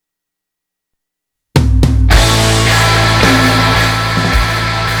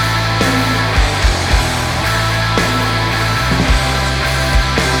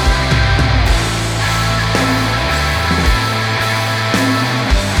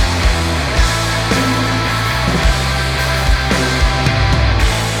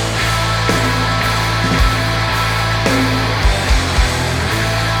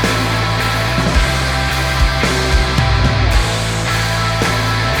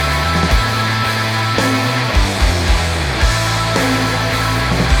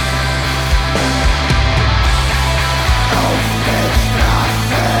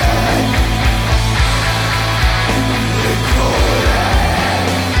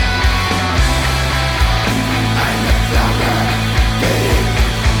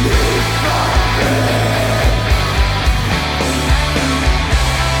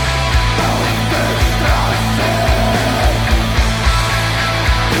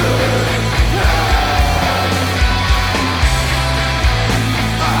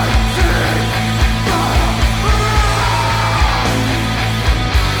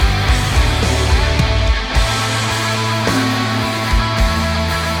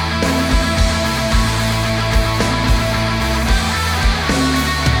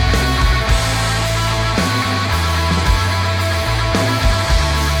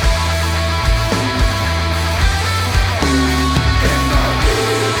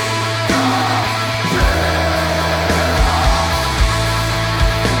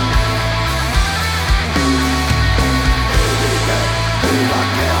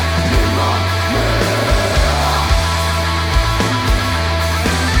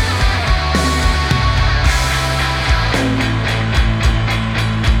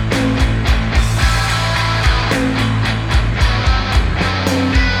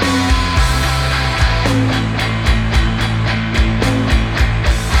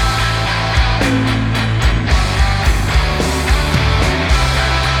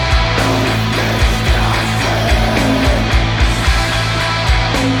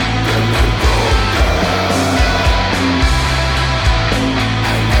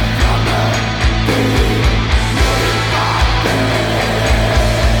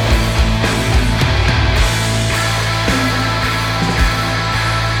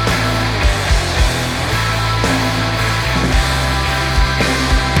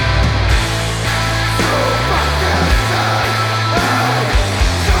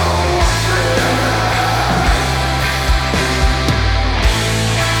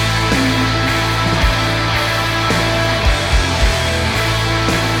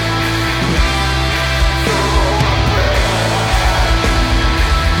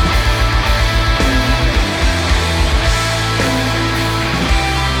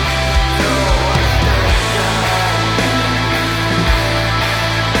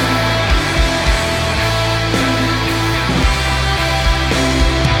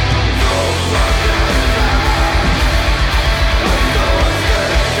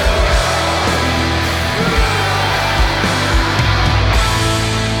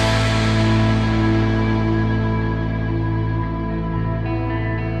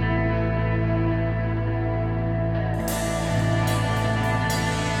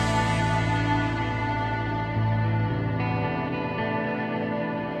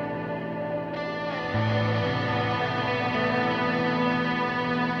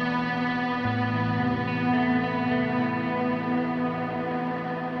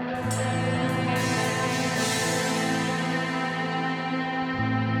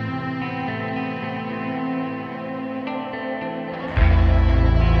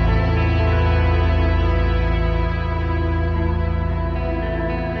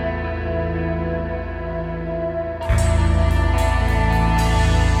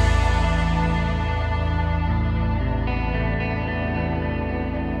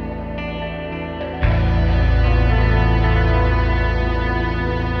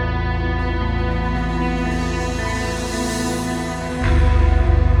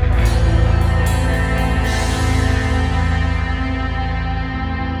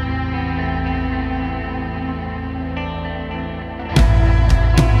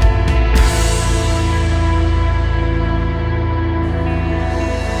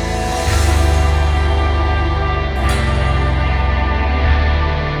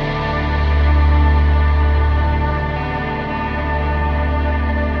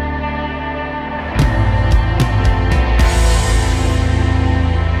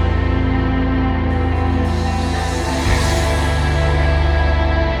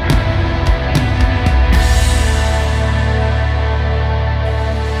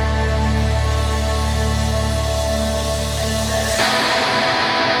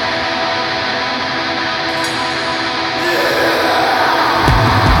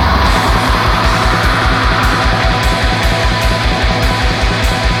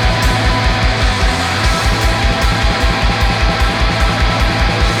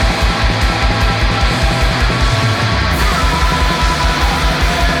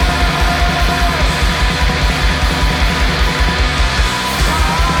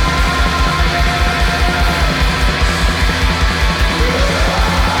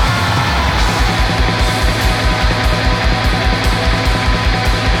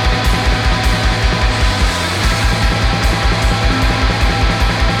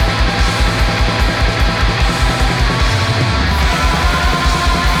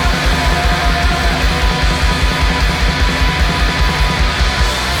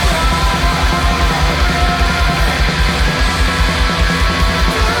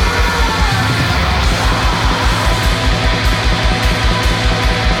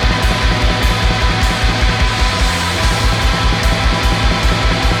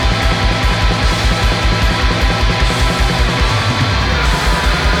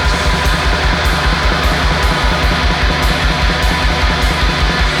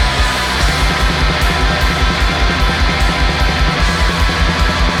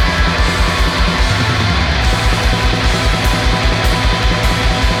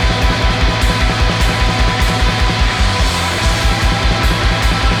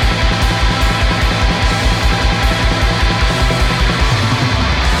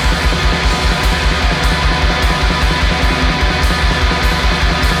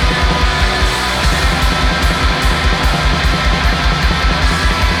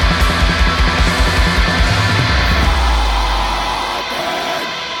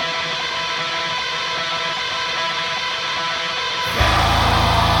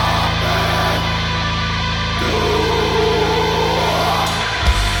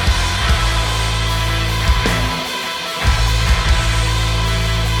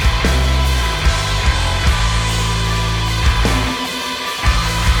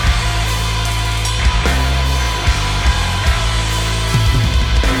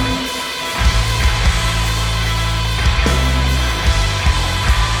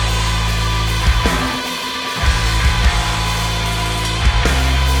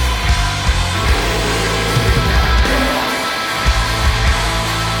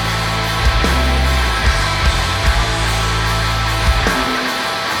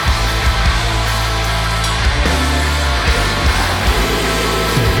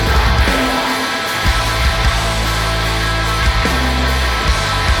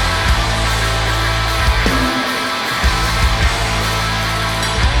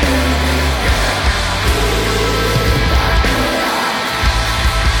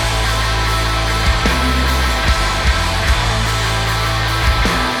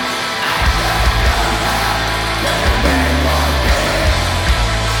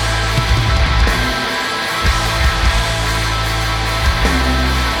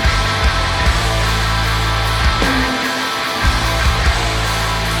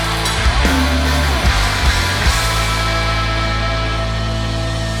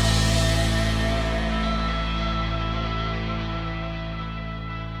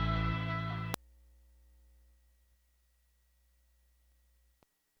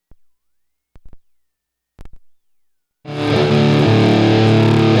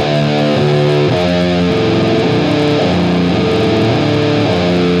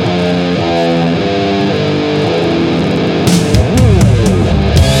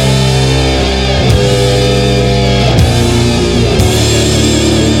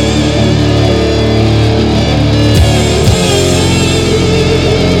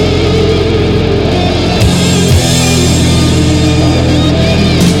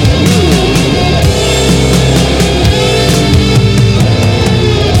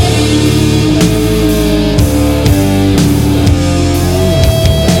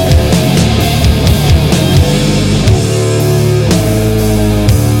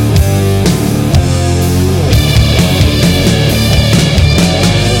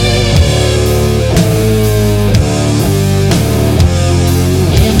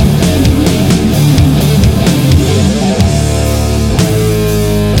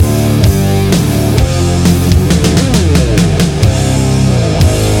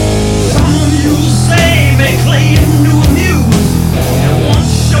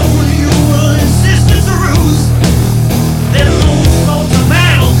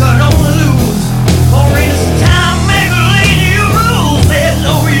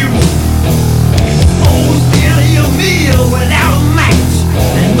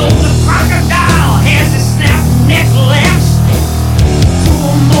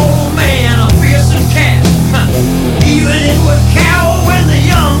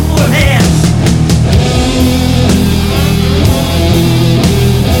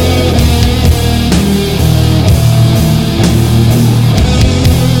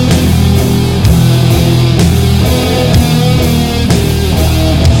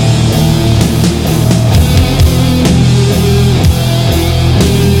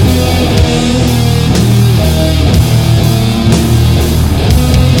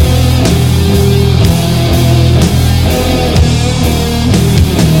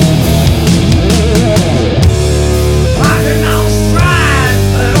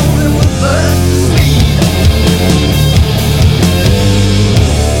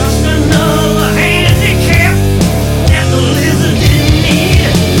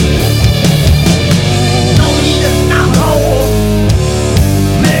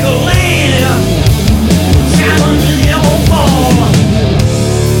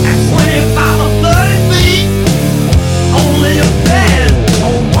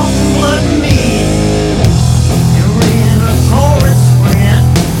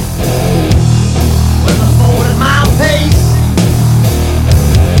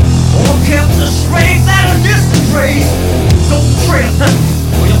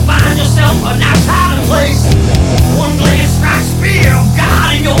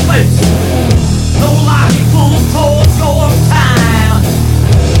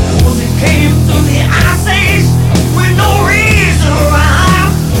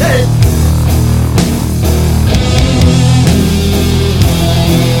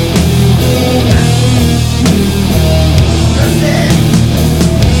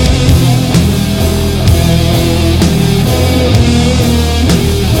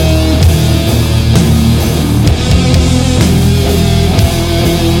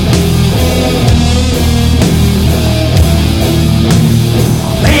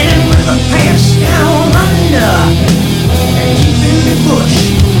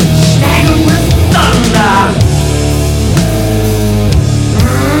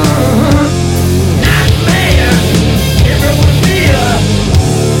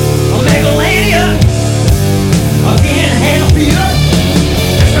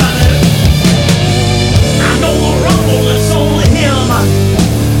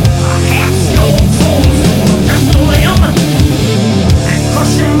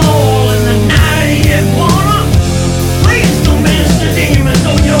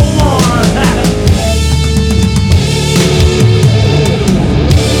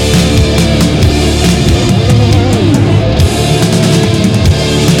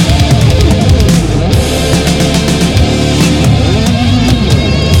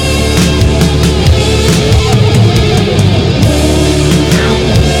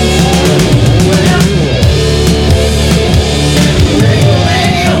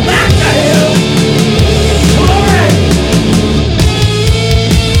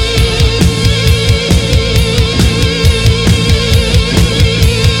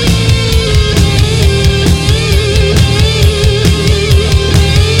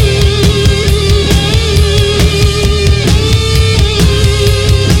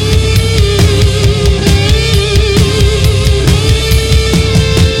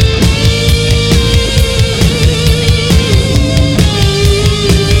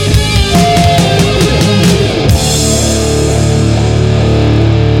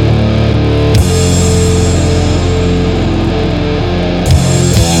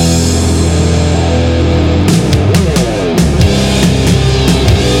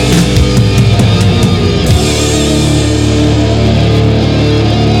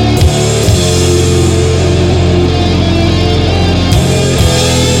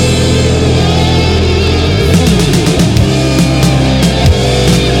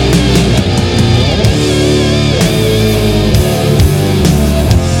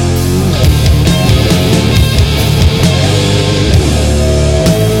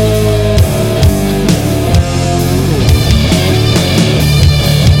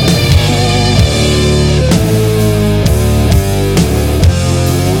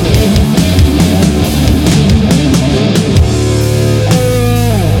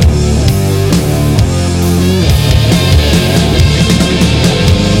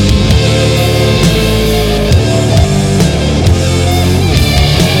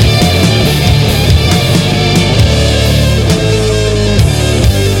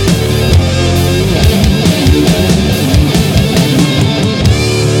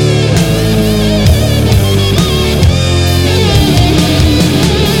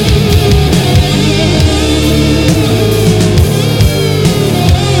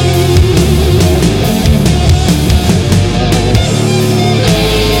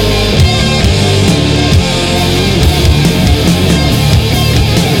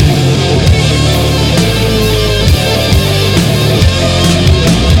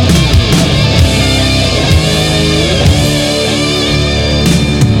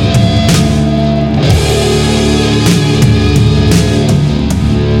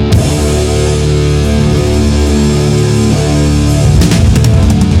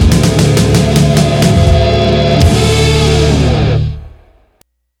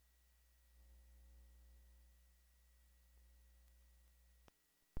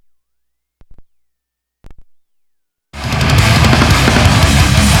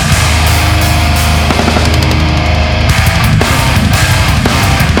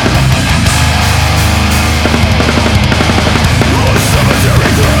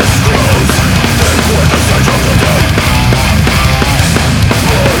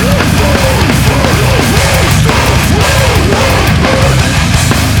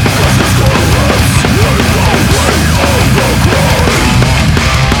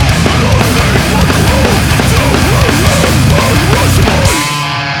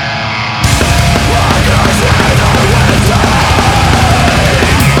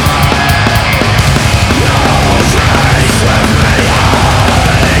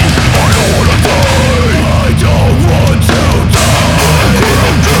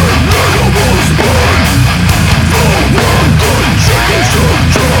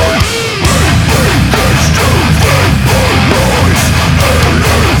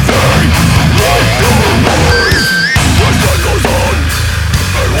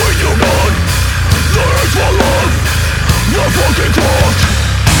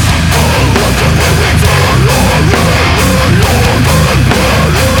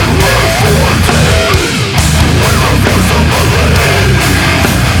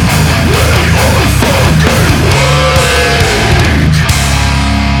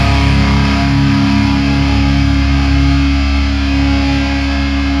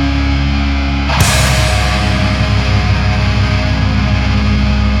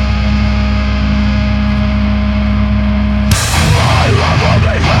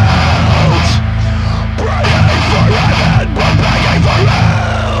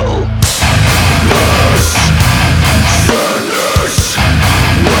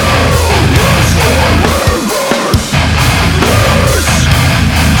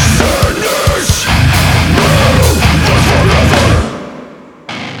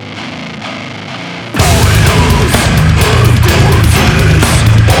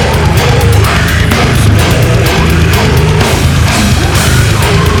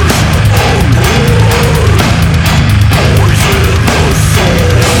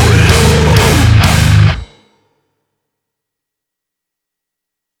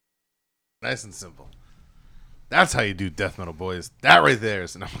 Nice and simple. That's how you do death metal, boys. That right there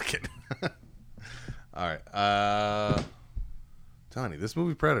is... No, I'm kidding. All right. Tony, this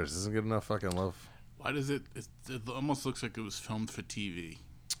movie Predators doesn't get enough fucking love. Why does it almost looks like it was filmed for TV.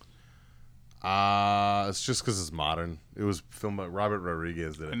 It's just because it's modern. It was filmed by Robert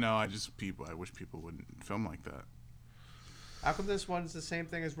Rodriguez. Did it? No, I wish people wouldn't film like that. How come this one's the same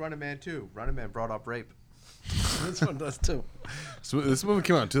thing as Running Man 2? Running Man brought up rape. This one does too. So this movie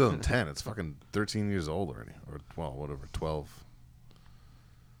came out in 2010. It's fucking 13 years old already, or 12, whatever, 12.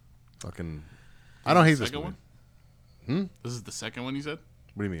 Fucking, I don't hate this movie. One? This is the second one you said?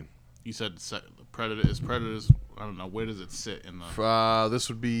 What do you mean? You said Predators. I don't know. Where does it sit in the? This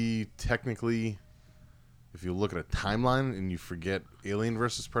would be technically, if you look at a timeline and you forget Alien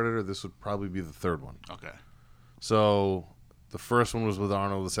versus Predator, this would probably be the third one. Okay. So the first one was with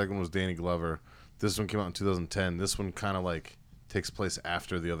Arnold. The second one was Danny Glover. This one came out in 2010. This one kind of like takes place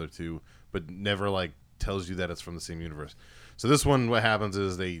after the other two, but never like tells you that it's from the same universe. So this one, what happens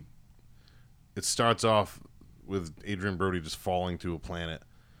is it starts off with Adrian Brody just falling to a planet,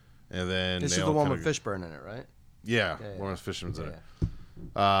 and then this is the one with Fishburne in it, right? Yeah, Lawrence Fishburne's in it.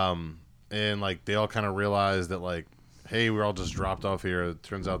 And like they all kind of realize that like, hey, we're all just dropped off here. It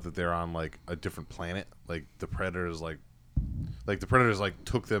turns out that they're on like a different planet. Like the Predators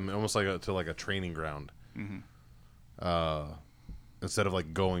took them almost like to like a training ground. Mm-hmm. Instead of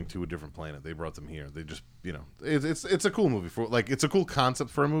like going to a different planet, they brought them here. They just, it's a cool movie it's a cool concept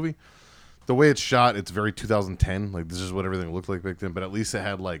for a movie. The way it's shot, it's very 2010. Like this is what everything looked like back then. But at least it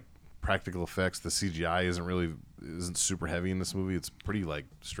had like practical effects. The CGI isn't super heavy in this movie. It's pretty like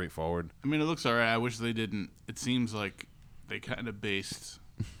straightforward. I mean, it looks alright. I wish they didn't. It seems like they kind of based.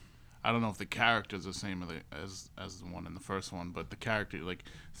 I don't know if the character's the same as the one in the first one, but the character, like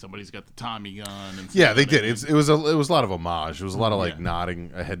somebody's got the Tommy gun. And yeah, they did. It was a lot of homage. It was a lot of like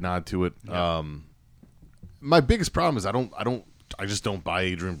nodding, a head nod to it. Yeah. My biggest problem is I just don't buy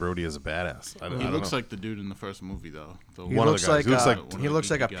Adrian Brody as a badass. He looks like the dude in the first movie, though. He looks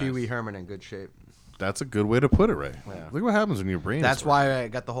like a Pee Wee Herman in good shape. That's a good way to put it, Ray. Yeah. Look what happens when your brain. That's why I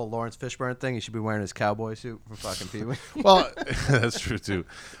got the whole Lawrence Fishburne thing. He should be wearing his cowboy suit for fucking Pee Wee. Well, that's true too.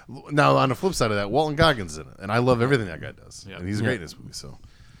 Now, on the flip side of that, Walton Goggins is in it, and I love everything that guy does. Yeah. And he's great in this movie. So,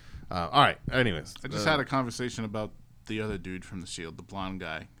 all right. Anyways, I just had a conversation about the other dude from The Shield, the blonde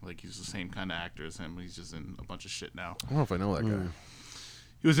guy. Like he's the same kind of actor as him, but he's just in a bunch of shit now. I don't know if I know that guy.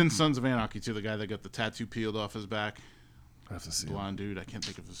 He was in Sons of Anarchy too. The guy that got the tattoo peeled off his back. I have to see blonde dude. I can't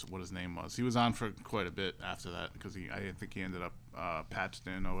think of what his name was. He was on for quite a bit after that because I think he ended up patched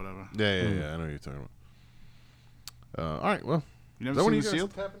in or whatever. Yeah. I know what you're talking about. All right, well, you never seen The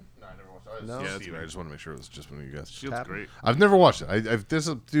Shield? No, I never watched it. No, yeah, I just want to make sure it was just one of you guys. Shield's great. I've never watched it. There's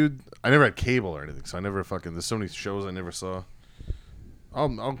a dude. I never had cable or anything, so I never fucking. There's so many shows I never saw.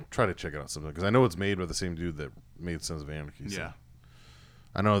 I'll try to check it out sometime because I know it's made by the same dude that made Sons of Anarchy. So. Yeah.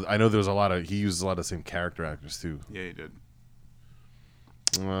 I know. There was he used a lot of the same character actors too. Yeah, he did.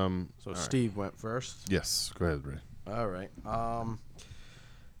 So Steve went first. Yes, go ahead, Ray. All right.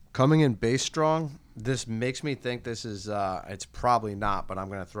 Coming in bass strong. This makes me think this is. It's probably not, but I'm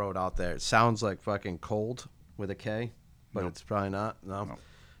gonna throw it out there. It sounds like fucking Cold with a K, but it's probably not. No.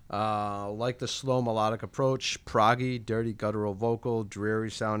 Like the slow melodic approach, proggy, dirty guttural vocal,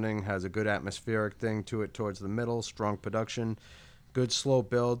 dreary sounding, has a good atmospheric thing to it towards the middle, strong production. Good slow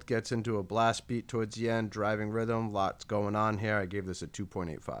build, gets into a blast beat towards the end, driving rhythm, lots going on here. I gave this a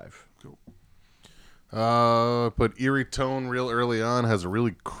 2.85. Cool. But eerie tone real early on, has a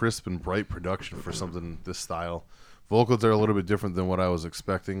really crisp and bright production for something this style. Vocals are a little bit different than what I was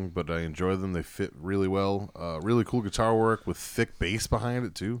expecting, but I enjoy them. They fit really well. Really cool guitar work with thick bass behind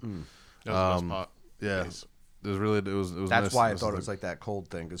it too. That was the best part. Yeah, bass. It was That's nice, why I thought it was like that Cold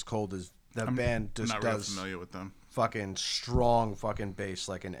thing, because Cold is band just not does real familiar with them. Fucking strong fucking bass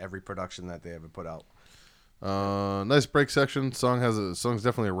like in every production that they ever put out. Nice break section. Song's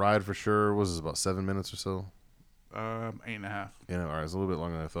definitely a ride for sure. Was it about 7 minutes or so? 8.5. Yeah, all right, it's a little bit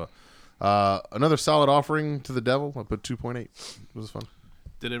longer than I thought. Another solid offering to the devil. I put 2.8. It was fun.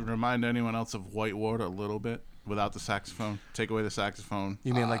 Did it remind anyone else of Whitewater a little bit without the saxophone? Take away the saxophone.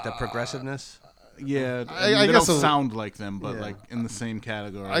 You mean like the progressive-ness? Yeah, I guess they don't sound like them, but like in the same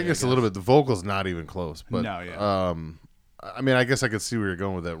category. I guess a little bit. The vocal's not even close, but no, yeah. I mean, I guess I could see where you're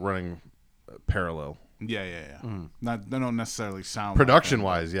going with that running parallel. Yeah. They don't necessarily sound production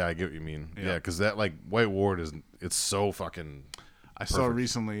wise. Yeah, I get what you mean. Yeah, because that like White Ward it's so fucking. I saw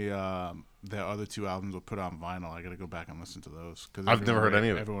recently their other two albums were put on vinyl. I got to go back and listen to those because I've never heard any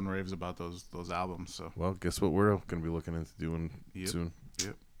of it. Everyone raves about those albums. So well, guess what we're going to be looking into doing soon.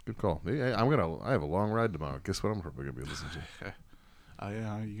 Yep. Good call. I have a long ride tomorrow. Guess what I'm probably gonna be listening to. Oh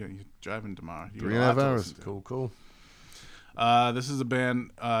yeah, you're driving tomorrow. You 3.5 hours. Cool. This is a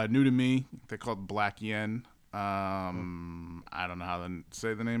band new to me. They're called Black Yen. I don't know how to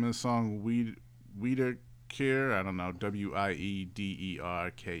say the name of the song. Wiederkehr. I don't know.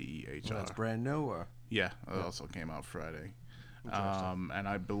 Wiederkeher. That's brand new, or? Yeah, it also came out Friday. And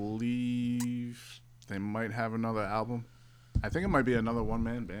I believe they might have another album. I think it might be another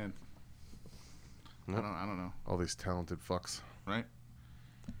one-man band. I don't know. All these talented fucks. Right?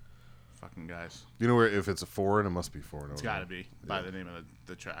 Fucking guys. You know where if it's a foreign, it must be foreign. It's got to be by the name of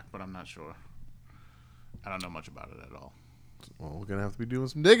the track, but I'm not sure. I don't know much about it at all. Well, we're gonna have to be doing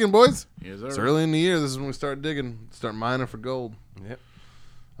some digging, boys. Yes, sir. It's early in the year. This is when we start digging, start mining for gold. Yep.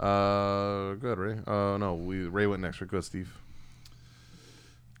 Good, Ray. No, Ray went next. Right, go ahead, Steve.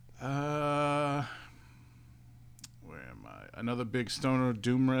 Where am I? Another big stoner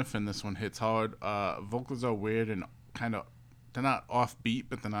doom riff, and this one hits hard. Vocals are weird and kind of, they're not offbeat,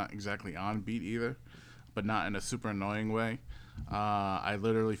 but they're not exactly on beat either, but not in a super annoying way. I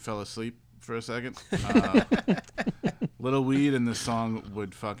literally fell asleep for a second. Little weed in this song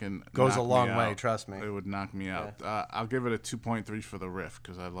would fucking Goes knock a long me way, out. trust me. It would knock me out. I'll give it a 2.3 for the riff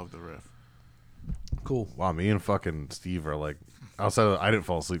because I love the riff. Cool. Wow, me and fucking Steve are like outside of. I didn't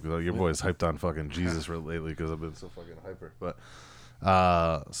fall asleep because your boy's hyped on fucking Jesus lately because I've been so fucking hyper. But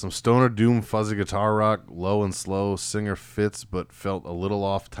some stoner doom fuzzy guitar rock, low and slow. Singer fits but felt a little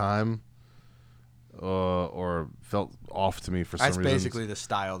off time, or felt off to me for some reason. That's basically the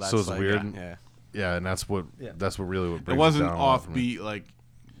style. That's so it's like, weird. Yeah. Yeah, and that's what really what brings It wasn't down a lot for me. offbeat like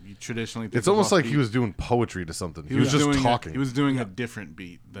you traditionally think It's almost like offbeat. he was doing poetry to something. He was just doing talking. He was doing a different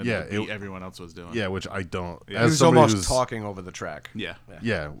beat than Yeah, the beat everyone else was doing. Yeah, which I don't. Yeah. As He was somebody almost who's- talking over the track. Yeah.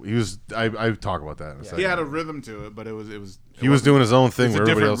 Yeah, he was. I talk about that in a second. He had a rhythm to it, but it was. He was doing his own thing. It's a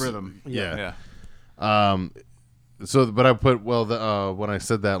Where everybody different else, rhythm. Yeah. Yeah. So, but I put when I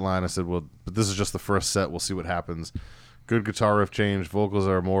said that line, I said, well, but this is just the first set. We'll see what happens. Good guitar riff change. Vocals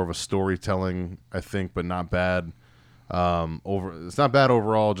are more of a storytelling, I think, but not bad. It's not bad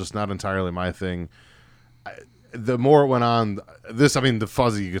overall, just not entirely my thing. The more it went on, the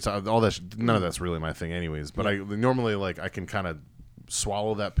fuzzy guitar, all that, none of that's really my thing, anyways. But I normally I can kind of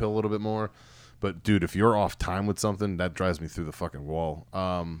swallow that pill a little bit more. But dude, if you're off time with something, that drives me through the fucking wall.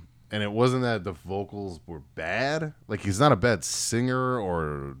 And it wasn't that the vocals were bad. Like, he's not a bad singer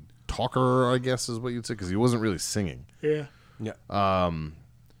or talker, I guess is what you'd say, because he wasn't really singing. Yeah.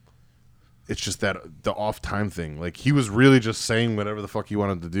 It's just that the off time thing. Like, he was really just saying whatever the fuck he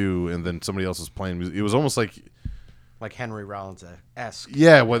wanted to do, and then somebody else was playing music. It was almost like Henry Rollins-esque.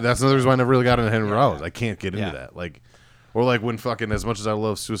 Yeah, well, that's another reason why I never really got into Henry Rollins. I can't get into Yeah. that. Like, or like when fucking, as much as I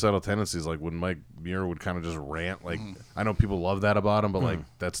love Suicidal Tendencies, like when Mike Muir would kind of just rant. Like, I know people love that about him, but like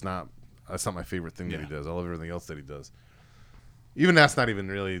that's not my favorite thing that he does. I love everything else that he does. Even that's not even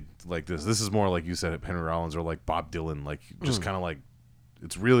really like this. This is more like you said, Henry Rollins or like Bob Dylan. Like, just kind of like,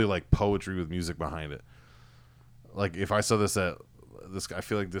 it's really like poetry with music behind it. Like, if I saw this at this guy, I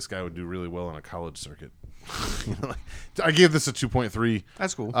feel like this guy would do really well on a college circuit. I gave this a 2.3.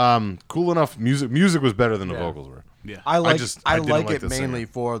 That's cool. Cool enough. Music was better than the vocals were. Yeah. I like didn't it the singer. mainly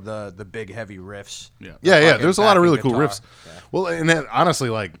for the big heavy riffs. Yeah. Yeah. fucking There's a lot of really backing cool guitar. riffs. Well, and then honestly,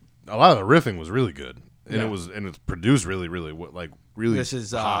 like a lot of the riffing was really good, and it's produced really really. This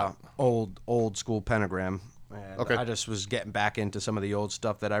is hot. old school Pentagram. And Okay. I just was getting back into some of the old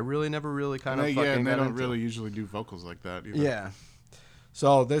stuff that I really never really kind of And fucking they got don't into. really usually do vocals like that either. Yeah.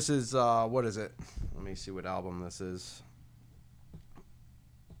 So this is what is it? Let me see what album this is.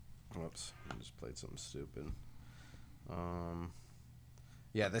 Whoops, I just played something stupid.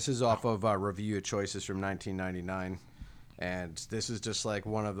 Yeah, this is off of Review Your Choices from 1999. And this is just like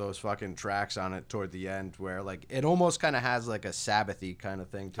one of those fucking tracks on it toward the end where like it almost kind of has like a Sabbath-y kind of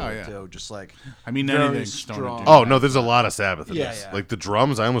thing to it too. Just like I mean, very anything strong. Stoner Doom. Oh no, there's a lot of Sabbath in Yeah, this. yeah. Like the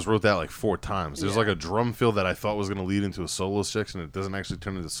drums, I almost wrote that like 4 times. There's Yeah. like a drum fill that I thought was going to lead into a solo section. It doesn't actually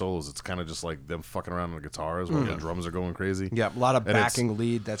turn into solos. It's kind of just like them fucking around on the guitars while the drums are going crazy. Yeah, a lot of And it's- backing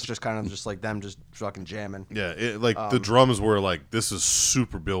lead that's just kind of just like them just fucking jamming. Yeah, the drums were like, this is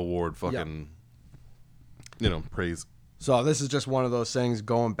super Bill Ward fucking, praise. So this is just one of those things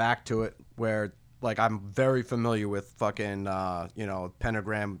going back to it where like I'm very familiar with fucking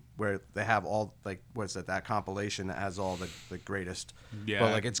Pentagram where they have all like what's that compilation that has all the greatest. Yeah,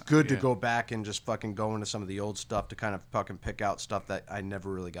 But like it's good to yeah. go back and just fucking go into some of the old stuff to kind of fucking pick out stuff that I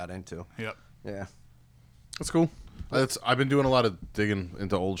never really got into. Yep. Yeah. That's cool. I've been doing a lot of digging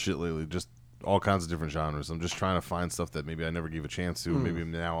into old shit lately, just all kinds of different genres. I'm just trying to find stuff that maybe I never gave a chance to. Maybe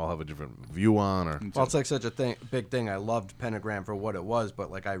now I'll have a different view on. Or Well, it's like such a big thing. I loved Pentagram for what it was,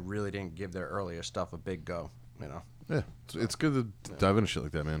 but like I really didn't give their earlier stuff a big go. You know. Yeah, it's good to dive into shit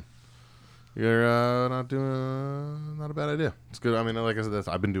like that, man. You're not a bad idea. It's good. I mean, like I said,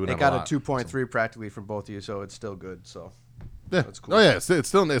 I've been doing It that got a lot. a 2.3 practically from both of you, so it's still good. So Yeah, that's cool. Oh yeah, it's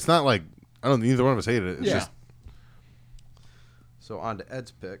still. It's not like I don't. Neither one of us hated it. It's Yeah. just So on to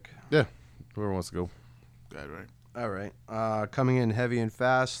Ed's pick. yeah. Whoever wants to go. Right, right. All right. Coming in heavy and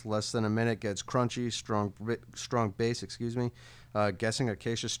fast, less than a minute, gets crunchy, strong bass, excuse me. Guessing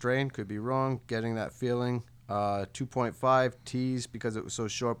Acacia Strain, could be wrong. Getting that feeling. 2.5 tease because it was so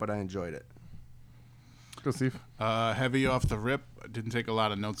short, but I enjoyed it. Go, Steve. Heavy off the rip. Didn't take a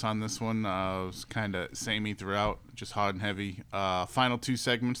lot of notes on this one. It was kind of samey throughout, just hard and heavy. Final 2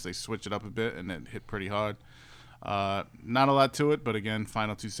 segments, they switch it up a bit, and it hit pretty hard. Not a lot to it, but again,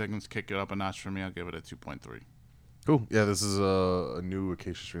 final 2 segments kick it up a notch for me. I'll give it a 2.3. Cool. Yeah, this is a new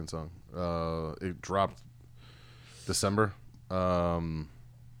Acacia Strain song. It dropped December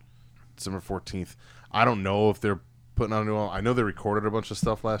 14th. I don't know if they're putting out a new album. I know they recorded a bunch of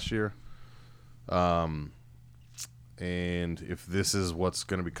stuff last year. And if this is what's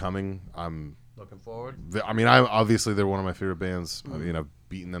going to be coming, I'm Looking forward. I mean, obviously they're one of my favorite bands. I mean, I've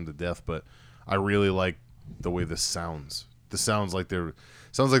beaten them to death, but I really like the way this sounds. This sounds like they're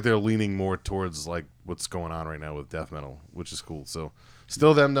leaning more towards like what's going on right now with death metal, which is cool. So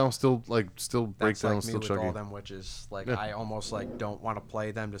still them though, still That's breakdown, like me still with chuggy. all them witches. Like Yeah. I almost like don't want to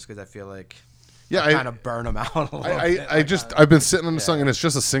play them just because I feel like Yeah, kind of burn them out a little bit. I've been sitting on the song, and it's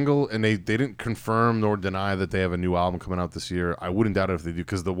just a single, and they didn't confirm nor deny that they have a new album coming out this year. I wouldn't doubt it if they do,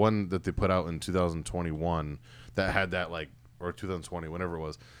 because the one that they put out in 2021 that had that like, or 2020, whenever it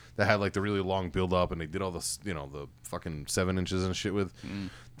was, that had like the really long build up, and they did all this, you know, the fucking 7 inches and shit with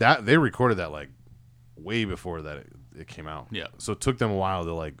that. They recorded that like way before that it came out. Yeah. So it took them a while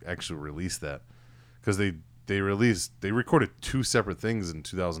to like actually release that, because they recorded 2 separate things in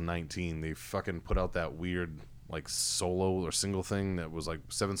 2019. They fucking put out that weird like solo or single thing that was like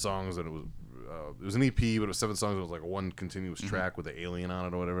 7 songs, and it was an EP, but it was 7 songs. It was like one continuous track with the alien on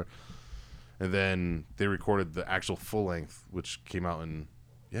it or whatever. And then they recorded the actual full length, which came out in,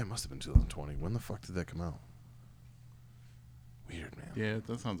 it must have been 2020. When the fuck did that come out? Weird, man. Yeah,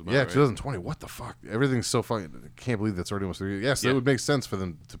 that sounds about Yeah, right. 2020. What the fuck? Everything's so fucking. I can't believe that's already almost 3 years. Yes, Yeah. it would make sense for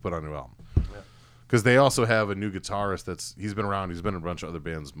them to put out a new album. Because they also have a new guitarist he's been around. He's been in a bunch of other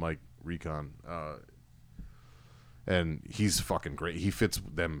bands, Mike Recon, and he's fucking great. He fits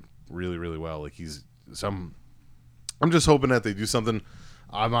them really, really well. Like I'm just hoping that they do something.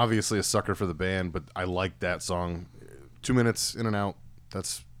 I'm obviously a sucker for the band, but I like that song. 2 minutes in and out.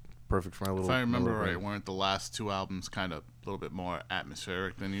 That's perfect for my little. If I remember my little right, brain. weren't the last 2 albums kind of a little bit more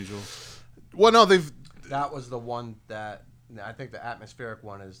atmospheric than usual? Well, no, they've. That was the one that I think the atmospheric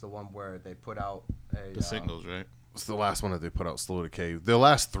one is the one where they put out The singles, right? It's the last one that they put out, Slow Decay. The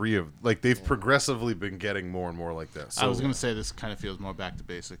last 3 of they've progressively been getting more and more like that. So, I was gonna say this kind of feels more back to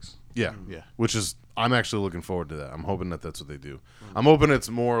basics. yeah, Yeah. Which is, I'm actually looking forward to that. I'm hoping that that's what they do. I'm hoping it's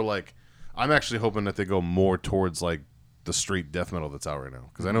more like, I'm actually hoping that they go more towards like the straight death metal that's out right now,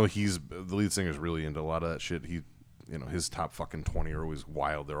 because I know the lead singer's really into a lot of that shit. He, his top fucking 20 are always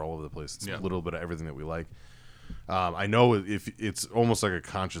wild. They're all over the place. It's a little bit of everything that we like. I know if it's almost like a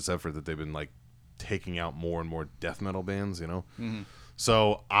conscious effort that they've been like taking out more and more death metal bands,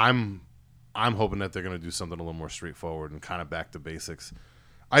 So I'm hoping that they're gonna do something a little more straightforward and kind of back to basics.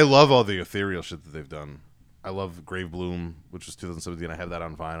 I love all the ethereal shit that they've done. I love Grave Bloom, which was 2017. I have that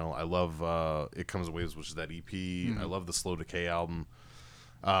on vinyl. I love It Comes Waves, which is that EP. I love the Slow Decay album.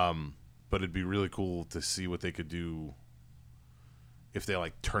 But it'd be really cool to see what they could do if they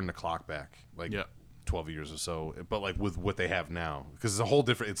like turn the clock back, like 12 years or so, but like with what they have now, because it's a whole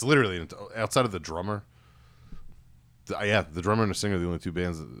different. It's literally outside of the drummer. The drummer and the singer are the only 2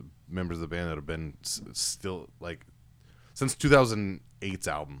 members of the band that have been still like since 2008's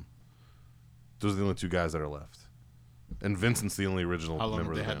album. Those are the only 2 guys that are left, and Vincent's the only original How long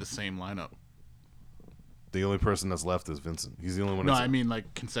member have they of the had band. the same lineup? The only person that's left is Vincent. He's the only one. No, that's, I mean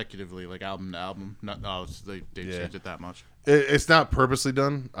like consecutively, like album to album. They changed it that much. It's not purposely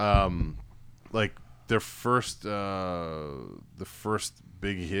done. Like their first, the first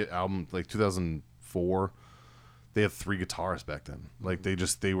big hit album, like 2004, they had 3 guitarists back then. Like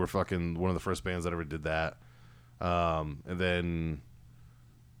they were fucking one of the first bands that ever did that. And then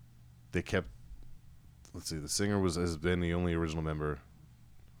they kept. Let's see, the singer has been the only original member.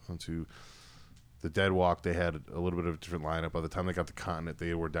 1, 2. The Dead Walk, they had a little bit of a different lineup. By the time they got to Continent,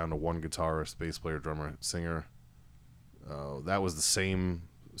 they were down to 1 guitarist, bass player, drummer, singer. That was the same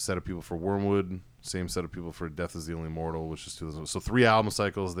set of people for Wormwood, same set of people for Death is the Only Mortal, which is 2000. So 3 album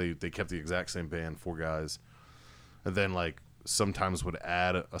cycles, they kept the exact same band, 4 guys. And then like sometimes would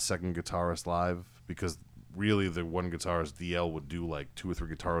add a second guitarist live, because really the one guitarist, DL, would do like 2 or 3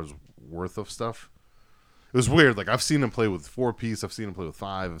 guitars worth of stuff. It was weird. Like, I've seen him play with 4-piece. I've seen him play with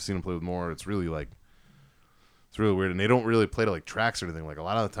 5. I've seen him play with more. It's really like, it's really weird. And they don't really play to like tracks or anything. Like, a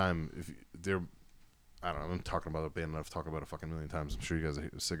lot of the time, if they're, I don't know, I'm talking about a band that I've talked about a fucking million times. I'm sure you guys are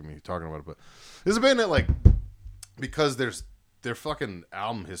sick of me talking about it. But there's a band that, like, because there's their fucking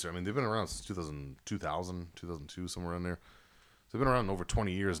album history. I mean, they've been around since 2000, 2002, somewhere around there. So they've been around over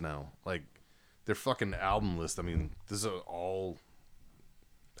 20 years now. Like, their fucking album list, I mean, this is all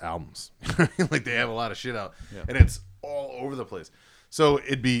albums. Like, they have a lot of shit out. Yeah. And it's all over the place. So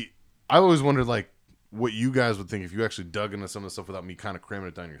it'd be, I always wondered, like, what you guys would think if you actually dug into some of the stuff without me kind of cramming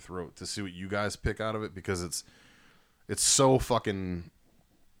it down your throat, to see what you guys pick out of it, because it's so fucking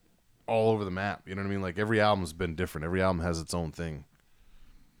all over the map. You know what I mean? Like, every album's been different. Every album has its own thing.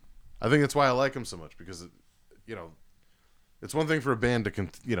 I think that's why I like them so much, because it's one thing for a band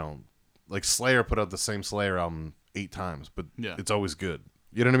to like Slayer put out the same Slayer album 8 times, but it's always good.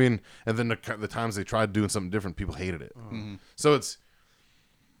 You know what I mean? And then the times they tried doing something different, people hated it. Mm-hmm. So it's,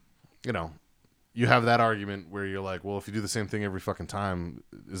 you have that argument where you're like, well, if you do the same thing every fucking time,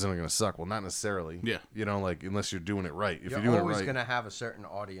 isn't it going to suck? Well, not necessarily. Yeah. Like, unless you're doing it right. If you're doing it right, you're always going to have a certain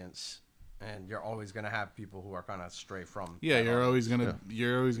audience, and you're always going to have people who are going to stray from. Yeah, you're always going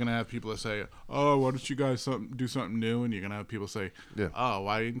to have people that say, "Oh, why don't you guys do something new?" And you're going to have people say, "Oh,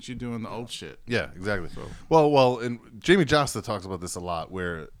 why didn't you doing the old shit?" Yeah, exactly. So. Well, and Jamie Josta talks about this a lot,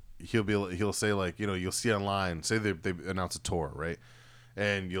 where he'll say, like, you'll see online, say they announce a tour, right?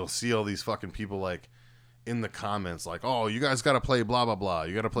 And you'll see all these fucking people, like, in the comments, like, "Oh, you guys got to play blah blah blah.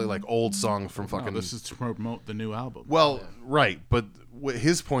 You got to play like old songs from fucking." No, this is to promote the new album. Well, right, but what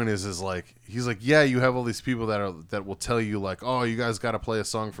his point is like, he's like, yeah, you have all these people that will tell you, like, "Oh, you guys got to play a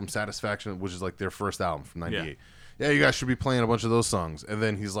song from Satisfaction," which is like their first album from '98. Yeah, you guys should be playing a bunch of those songs. And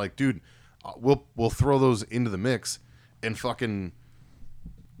then he's like, "Dude, we'll throw those into the mix, and fucking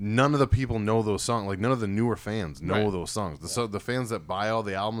none of the people know those songs. Like, none of the newer fans know those songs. The fans that buy all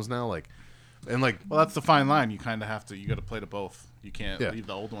the albums now, like." And like, well, that's the fine line. You kind of have to. You got to play to both. You can't leave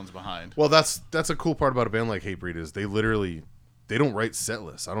the old ones behind. Well, that's a cool part about a band like Hatebreed is they don't write set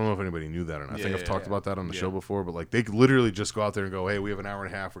lists. I don't know if anybody knew that or not. I think I've talked about that on the show before, but like, they literally just go out there and go, "Hey, we have an hour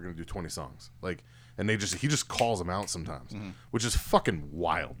and a half. We're gonna do 20 songs." Like, and he just calls them out sometimes, which is fucking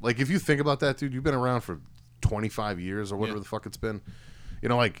wild. Like, if you think about that, dude, you've been around for 25 years or whatever the fuck it's been.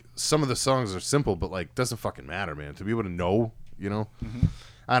 Like, some of the songs are simple, but like, doesn't fucking matter, man. To be able to know,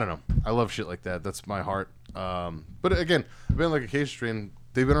 I don't know. I love shit like that. That's my heart. But again, a band like Acacia Strain,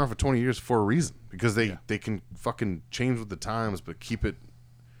 they've been around for 20 years for a reason, because they can fucking change with the times, but keep it.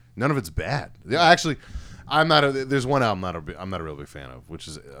 None of it's bad. Yeah, actually, there's one album I'm not a real big fan of, which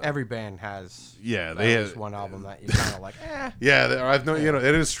is every band has. Yeah, they have one album that you kind of like. Yeah, I've known. It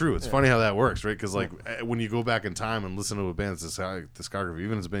is true. It's funny how that works, right? Because like, when you go back in time and listen to a band's discography,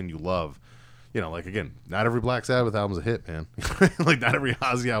 even as a band you love. Like, again, not every Black Sabbath album's a hit, man. Like, not every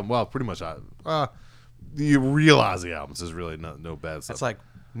Ozzy album. Well, pretty much. The real Ozzy albums is really no bad stuff. It's like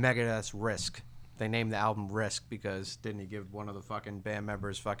Megadeth's Risk. They named the album Risk because didn't he give one of the fucking band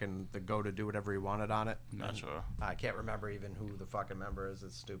members fucking the go to do whatever he wanted on it? Not sure. I can't remember even who the fucking member is.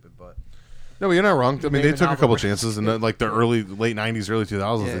 It's stupid, but. No, but you're not wrong. I mean, they took a couple chances in like the late 90s, early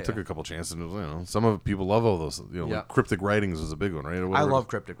 2000s. They took a couple chances. And some of people love all those. Like Cryptic Writings was a big one, right? I love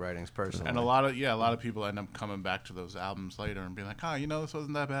Cryptic Writings personally. And a lot of people end up coming back to those albums later and being like, "Oh, this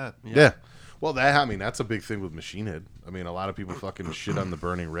wasn't that bad." Yeah. Well, that's a big thing with Machine Head. I mean, a lot of people fucking shit on the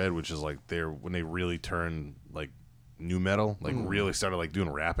Burning Red, which is like when they really turned like new metal, like really started like doing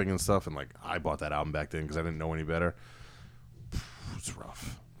rapping and stuff. And like, I bought that album back then because I didn't know any better. It's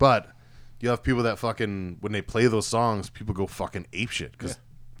rough, but. You have people that fucking, when they play those songs, people go fucking apeshit because,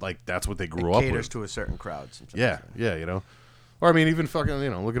 like, that's what they grew up with. It caters to a certain crowd sometimes. Yeah. Or, I mean, even fucking,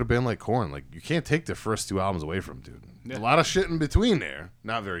 look at a band like Korn. Like, you can't take their first 2 albums away from them, dude. Yeah. A lot of shit in between there.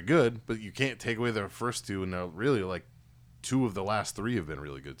 Not very good, but you can't take away their first 2, and now really, like, 2 of the last 3 have been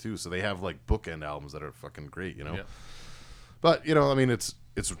really good, too. So they have, like, bookend albums that are fucking great, Yeah. But, I mean, it's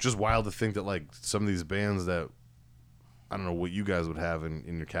just wild to think that, like, some of these bands that, I don't know what you guys would have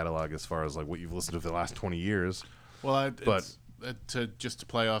in your catalog as far as like what you've listened to for the last 20 years. Well, to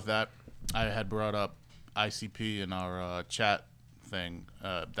play off that, I had brought up ICP in our chat thing,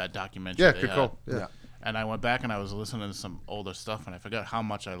 that documentary. Yeah, good call. Yeah. And I went back and I was listening to some older stuff, and I forgot how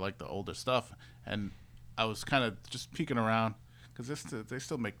much I liked the older stuff. And I was kind of just peeking around because they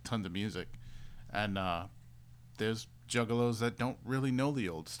still make tons of music. And there's juggalos that don't really know the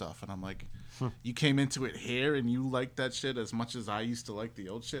old stuff, and I'm like, you came into it here and you like that shit as much as I used to like the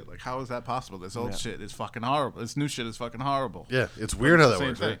old shit. Like, how is that possible? This old shit is fucking horrible. This new shit is fucking horrible. Yeah, it's weird how that Same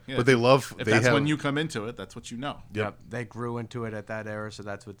works, thing. right? Yeah. But they love. If they that's have, when you come into it, that's what you know. Yep. They grew into it at that era, so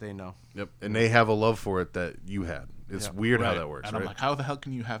that's what they know. Yep. And they have a love for it that you had. It's weird how Right. that works, And right? I'm like, how the hell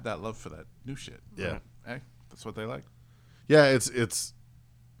can you have that love for that new shit? Yeah. Hey, that's what they like. Yeah, it's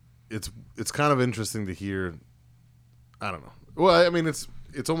kind of interesting to hear. I don't know. Well, I mean, it's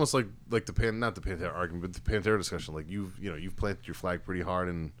almost like the not the Pantera argument, but the Pantera discussion. Like you've planted your flag pretty hard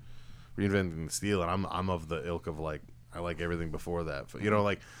in reinventing the steel, and I'm of the ilk of like I like everything before that. You know,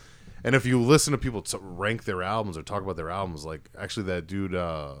 like, and if you listen to people rank their albums or talk about their albums, like actually that dude,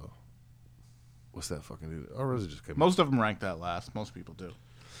 what's that fucking dude? Oh, Rosie just came. Most of them rank that last. Most people do.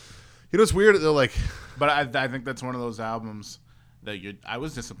 You know, it's weird. They're like, but I think that's one of those albums that I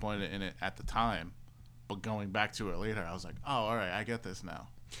was disappointed in it at the time, but going back to it later, I was like, oh, all right, I get this now.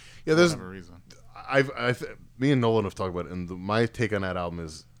 Yeah, there's whatever reason. Me and Nolan have talked about it, and my take on that album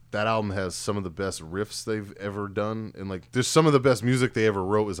is that album has some of the best riffs they've ever done, and like there's some of the best music they ever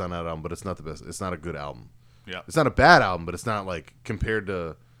wrote is on that album, but it's not the best. It's not a good album. Yeah, it's not a bad album, but it's not like compared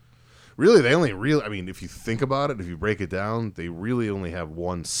to. Really, they only really. I mean, if you think about it, if you break it down, they really only have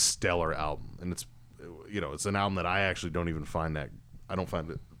one stellar album, and it's it's an album that I actually don't even find that. I don't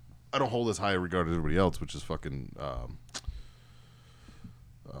find it. I don't hold as high a regard as everybody else, which is fucking. Oh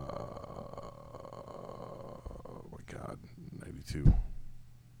my god, 92.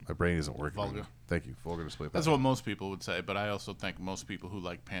 My brain isn't working. Vulgar. Thank you, Vulgar Display. That's what most people would say, but I also think most people who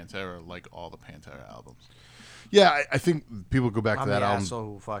like Pantera like all the Pantera albums. Yeah, I think people go back to that album.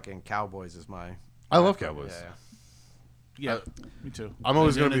 So fucking Cowboys is my. I love Cowboys. Yeah, me too. I'm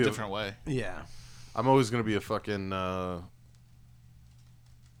always going to be a different way. Yeah, I'm always going to be a fucking Far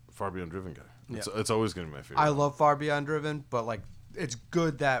Beyond Driven guy. It's always going to be my favorite. I love Far Beyond Driven, but like it's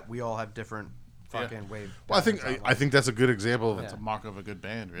good that we all have different fucking wave. Well, I think that's a good example of It's a mark of a good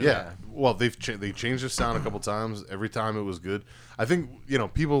band, really. Yeah. Well, they changed their sound a couple times. Every time it was good. I think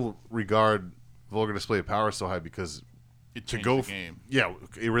people regard Vulgar Display of Power so high because it changed the game. Yeah,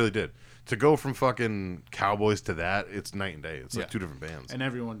 it really did. To go from fucking Cowboys to that, it's night and day. It's like two different bands. And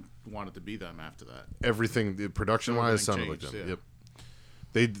everyone wanted to be them after that. Everything, production-wise, sounded changed, like them. yeah.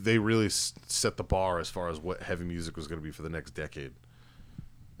 Yep. They really set the bar as far as what heavy music was going to be for the next decade.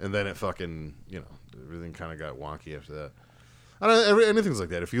 And then it fucking, everything kind of got wonky after that. I don't know, anything's like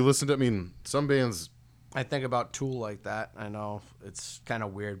that. If you listen to, some bands... I think about Tool like that. I know it's kind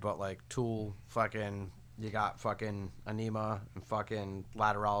of weird, but like Tool, fucking, you got fucking Anima and fucking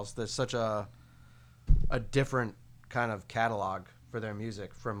Laterals. There's such a different kind of catalog for their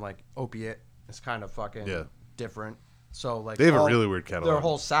music from like Opiate. It's kind of fucking different. So like they have a really weird catalog. Their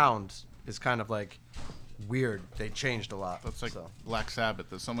whole sound is kind of like weird. They changed a lot. That's like Black Sabbath.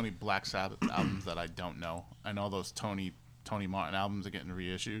 There's so many Black Sabbath albums that I don't know. I know those Tony Martin albums are getting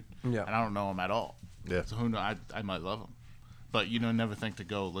reissued. Yeah. And I don't know them at all. Yeah. So who knows? I might love them. But never think to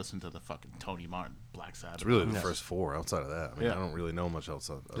go listen to the fucking Tony Martin Black Sabbath. It's really the first four. Outside of that, I don't really know much else.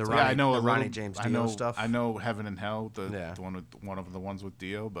 I know the Ronnie James Dio stuff. I know Heaven and Hell, the one of the ones with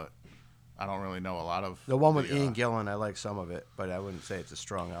Dio, but I don't really know a lot of the one with Ian Gillan. I like some of it, but I wouldn't say it's a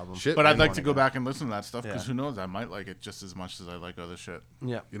strong album. But I'd like to go back and listen to that stuff because who knows? I might like it just as much as I like other shit.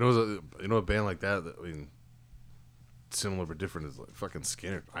 Yeah. A band like that. Similar but different is like fucking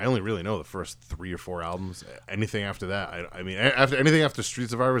Skinner. I only really know the first 3 or 4 albums. Anything after that, after anything after Street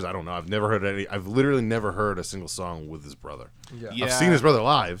Survivors, I don't know. I've never heard any. I've literally never heard a single song with his brother. Yeah. I've seen his brother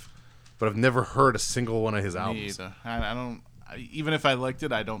live, but I've never heard a single one of his albums. Me either. I don't. Even if I liked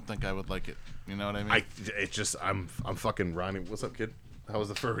it, I don't think I would like it. You know what I mean? I'm fucking Ronnie. What's up, kid? How was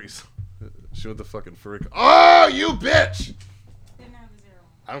the furries? She with the fucking furry. Oh, you bitch! Didn't have the 0.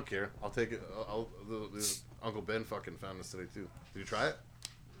 I don't care. I'll take it. Uncle Ben fucking found this today too. Did you try it?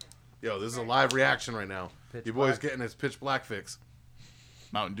 Yo, this is a live reaction right now. Your boy's getting his Pitch Black fix.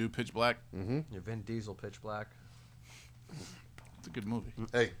 Mountain Dew Pitch Black. Mm-hmm. Your Vin Diesel Pitch Black. It's a good movie.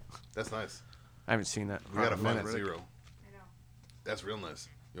 Hey, that's nice. I haven't seen that. We got to find I know. That's real nice.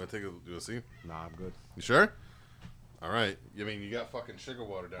 You want to take a do a see? Nah, I'm good. You sure? All right. You got fucking sugar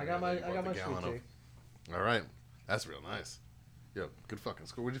water down I there. got my that you bought the sweet gallon tea. of. All right. That's real nice. Yo, good fucking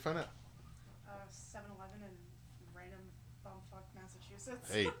score. Where'd you find that? 7-Eleven in random bumfuck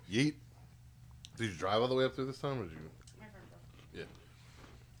Massachusetts. Hey, yeet. Did you drive all the way up there this time, or did you? My friend drove. Yeah.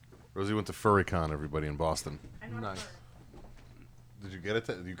 Rosie went to FurryCon, everybody, in Boston. I'm not Nice. sure. Did you get it?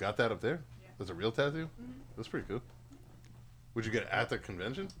 You got that up there? Yeah. That's a real tattoo? Mm-hmm. That's pretty cool. Would you get it at the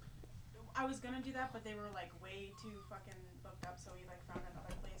convention? I was gonna do that, but they were like way too fucking booked up, so we like found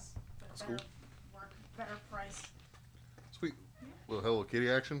another place with better better price. Sweet. Little Hello Kitty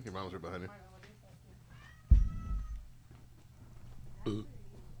action. Your mom's right behind you.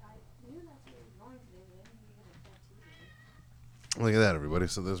 Look at that, everybody.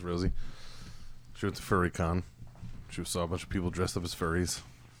 So there's Rosie. She went to Furry Con. She saw a bunch of people dressed up as furries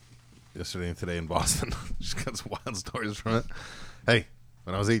yesterday and today in Boston. She's got some wild stories from it. Hey,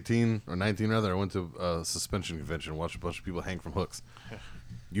 when I was 18 or 19 rather, I went to a suspension convention and watched a bunch of people hang from hooks.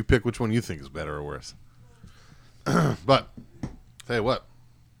 You pick which one you think is better or worse. But tell you what,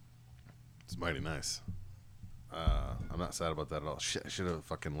 it's mighty nice. I'm not sad about that at all. Shit, I should have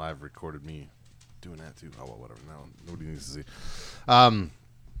fucking live recorded me doing that too. Oh well, whatever. Now nobody needs to see.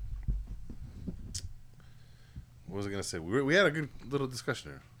 What was I gonna say? We had a good little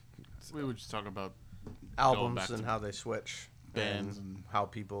discussion here. We were just talking about Albums and how they switch. bands And how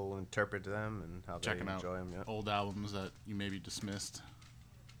people interpret them and how they checking out enjoy them. Yeah. old albums that you maybe dismissed.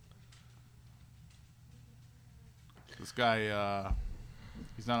 This guy,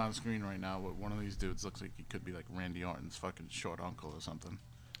 he's not on screen right now, but one of these dudes looks like he could be like Randy Orton's fucking short uncle or something.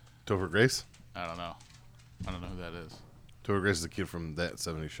 Topher Grace. I don't know who that is. Topher Grace is the kid from that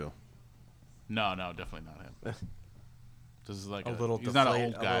 '70s show. No, definitely not him. This is like A little he's not an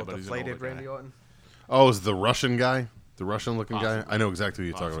deflated, old guy, but he's an older deflated Randy guy. Orton. Oh, is the Russian guy? The Russian-looking guy? Possibly. I know exactly who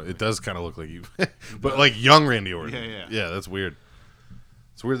you're talking about. Possibly. It does kind of look like you, but like young Randy Orton. Yeah. Yeah, that's weird.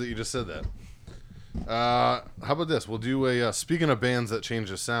 It's weird that you just said that. How about this? We'll do a. Speaking of bands that change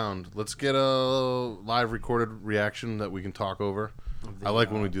the sound, let's get a live recorded reaction that we can talk over. I like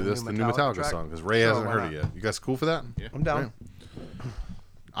when we do this. The new Metallica track? song because Ray Sure, hasn't why heard not? it yet. You guys cool for that? Yeah. I'm down.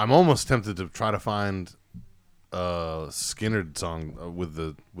 I'm almost tempted to try to find a Skinner song with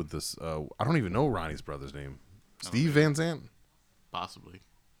this. I don't even know Ronnie's brother's name. Steve Van Zandt. Possibly.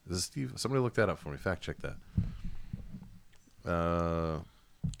 Is it Steve? Somebody look that up for me. Fact check that.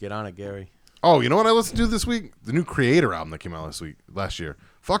 Get on it, Gary. Oh, you know what I listened to this week? The new Creator album that came out last year.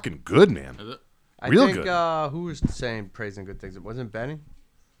 Fucking good, man. Is it? I Real think, good. Who was saying praising good things? It wasn't Benny?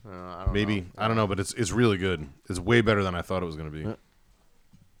 I don't Maybe. know. I don't know, but it's really good. It's way better than I thought it was going to be.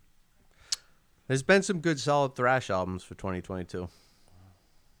 There's been some good, solid thrash albums for 2022.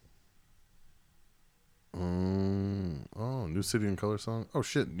 Oh, New City and Color song. Oh,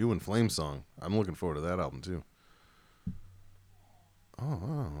 shit. New In Flames song. I'm looking forward to that album, too. Oh,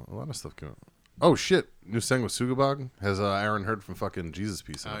 wow. A lot of stuff came out. Oh, shit. New song with Sugabog. Has Aaron heard from fucking Jesus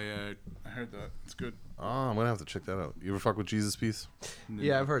Piece? Oh yeah, I heard that. It's good. Oh, I'm going to have to check that out. You ever fuck with Jesus Piece?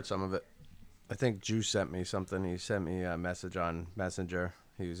 Yeah, I've heard some of it. I think Juice sent me something. He sent me a message on Messenger.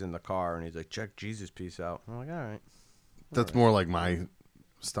 He was in the car, and he's like, check Jesus Piece out. I'm like, all right. That's more like my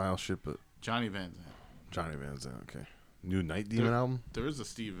style shit, but Johnny Van Zandt. Johnny Van Zandt, okay. New Night Demon album? There is a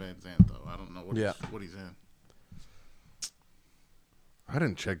Steve Van Zandt though. I don't know what he's in. I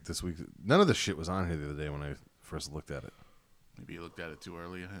didn't check this week. None of the shit was on here the other day when I first looked at it. Maybe you looked at it too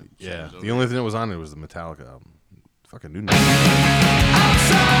early. Yeah, the only thing that was on there was the Metallica album. Fucking New Night.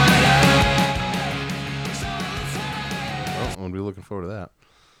 Oh, I'm gonna be looking forward to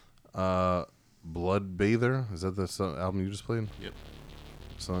that. Blood Bather, is that the album you just played? Yep.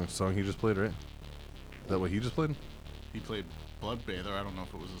 Song he just played, right? Is that what he just played? He played Blood Bather. I don't know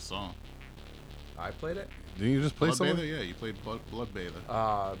if it was a song. I played it? Didn't you just play Blood something? Bather? Yeah, you played Blood Bather.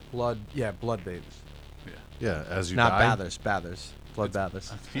 Blood Bathers. Yeah. Yeah, As You Not Die. Bathers. Blood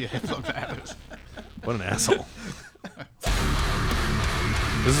Bathers. Yeah, Blood Bathers. What an asshole.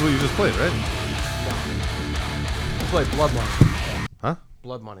 This is what you just played, right? I played Blood Money. Huh?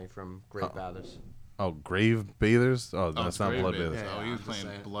 Blood Money from Great Bathers. Oh, Grave Bathers? Oh, that's it's not Grave Blood Bathers. Bathers. Oh, he was I'm just playing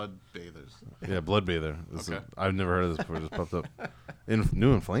saying. Blood Bathers. Yeah, Blood Bather. Okay. I've never heard of this before. It just popped up.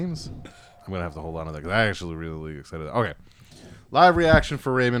 New In Flames? I'm going to have to hold on to that because I actually really excited. Okay. Live reaction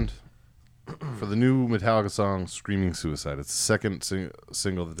for Raymond for the new Metallica song, Screaming Suicide. It's the second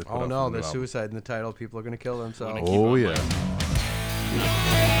single that they put out. Oh, no, from the there's new album. suicide in the title. People are going to kill themselves. Keep Oh, on yeah. playing.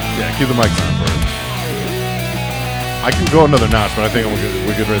 Yeah, keep the mics on for it. I can go another notch, but I think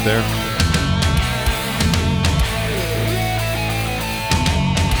we're good right there.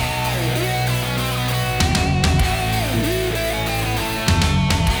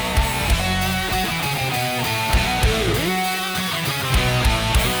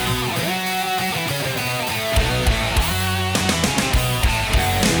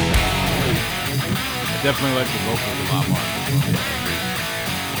 I definitely like the vocals a lot more.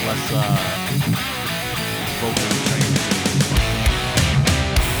 Less vocal training.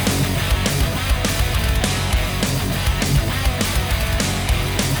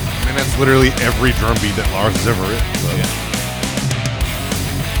 I mean, that's literally every drum beat that Lars has ever written. So. Yeah.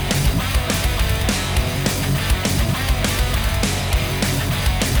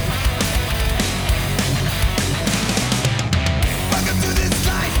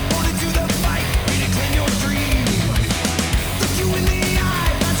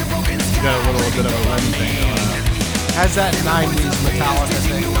 Has that 90s Metallica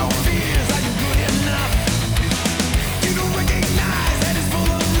thing going.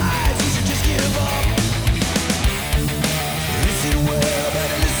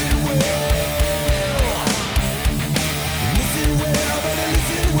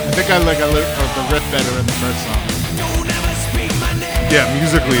 I think I like the riff better in the first song. Yeah,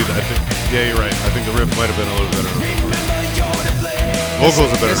 musically, I think. Yeah, you're right. I think the riff might have been a little better.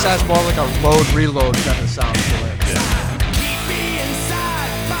 Vocals are better. This has more like a load reload kind of sound to it.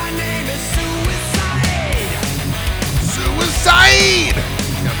 Suicide!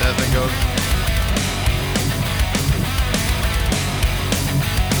 Got that thing going.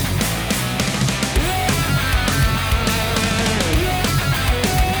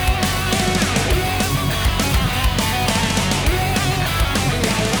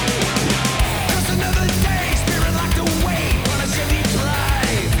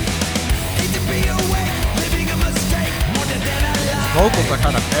 Vocals are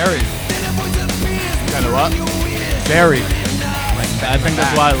kind of buried. Kind of what? Buried. I think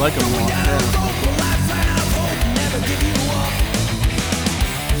that's why I like them more.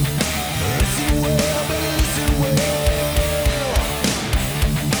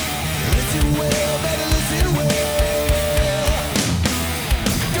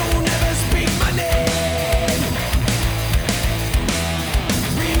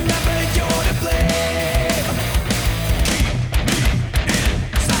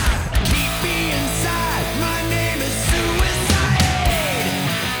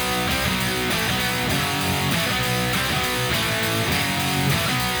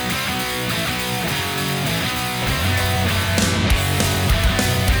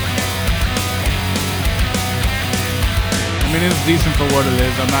 I mean, it's decent for what it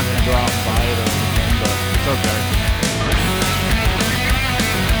is. I'm not gonna go out and buy it or anything, but it's okay.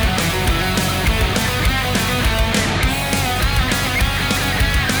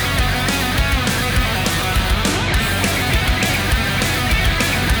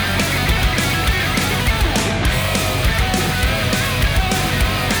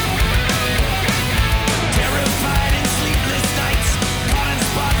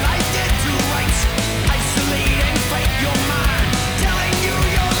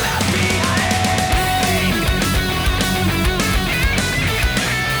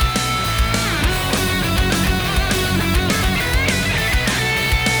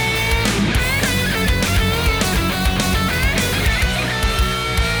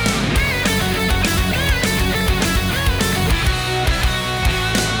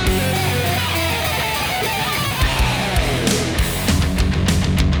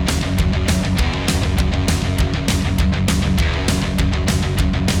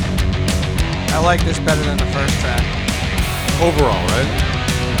 I like this better than the first track. Overall, right?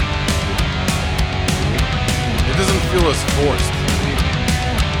 It doesn't feel as forced.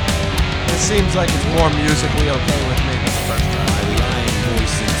 It seems like it's more musically okay with me than the first track.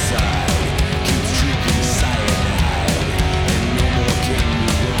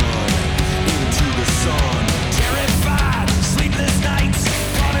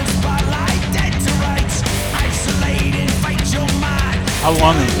 How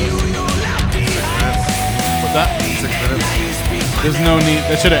long is this? What's that? 6 minutes. There's no need.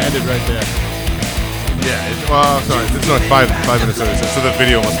 That should have ended right there. Yeah, sorry. It's not 5 minutes. So the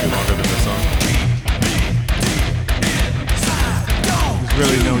video must be longer than this song. There's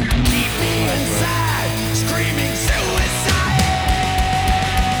really no need.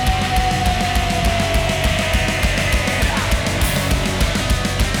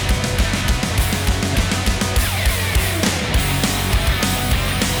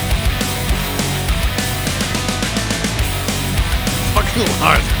 Fucking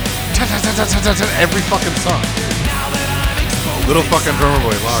Lars. Every fucking song. Little fucking drummer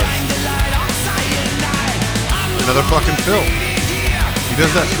boy, Lars. Another fucking Phil. He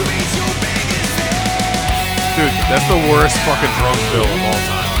does that. Dude, that's the worst fucking drum fill of all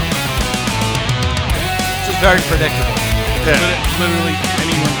time. It's just very predictable. Yeah. Literally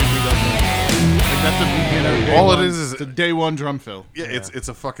anyone can do that. Like that's a beginner. All one. it is It's a day one drum fill. Yeah, it's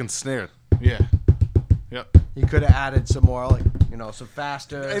a fucking snare. Yeah. Yep. He could have added some more, like, some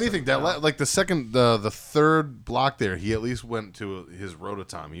faster. Anything that like the second, the third block there, he at least went to his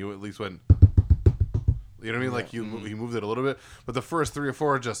rototom. He at least went. You know what I mean? Like he moved it a little bit, but the first 3 or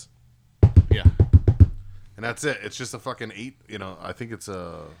 4 are just. Yeah. And that's it. It's just a fucking 8. I think it's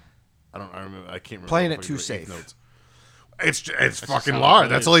a. I remember. I can't remember. Playing it too safe. Notes. It's fucking how Lars. it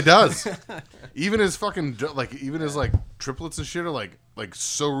That's is. all he does. Even his fucking his triplets and shit are like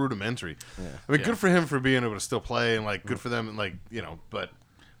so rudimentary. Yeah. I mean, good for him for being able to still play and good for them and but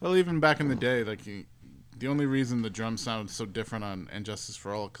Well, even back in the day, The only reason the drums sound so different on And Justice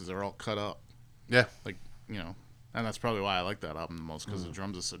for All because they're all cut up. Yeah. Like, you know, and that's probably why I like that album the most because the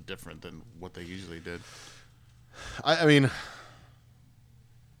drums are so different than what they usually did. I mean,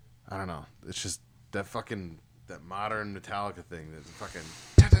 I don't know. It's just that modern Metallica thing. That's fucking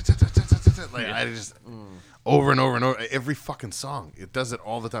like I just over and over and over every fucking song. It does it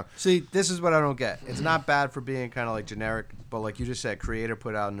all the time. See, this is what I don't get. It's not bad for being kind of like generic, but like you just said, Creator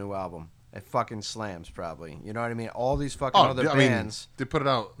put out a new album. It fucking slams probably. You know what I mean? All these fucking other bands, they put it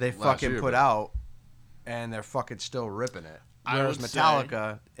out. They fucking put out, and they're fucking still ripping it. Whereas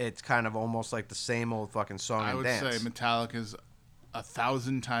Metallica, it's kind of almost like the same old fucking song and dance. I would say Metallica's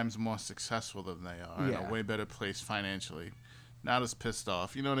 1,000 times more successful than they are, in a way better place financially. Not as pissed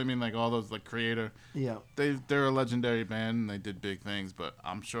off. You know what I mean? Like all those like Creator. Yeah. They're a legendary band and they did big things, but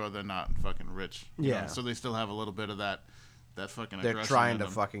I'm sure they're not fucking rich. You know? So they still have a little bit of that fucking aggression. They're trying to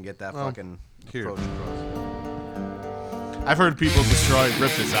fucking get that fucking approach across. I've heard people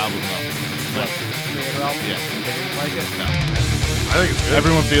rip this album though. What? Creator album? Yeah. They didn't like it? No. I think it's good.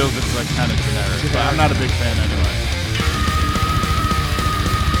 Everyone feels it's like kind of generic, but I'm not a big fan anyway.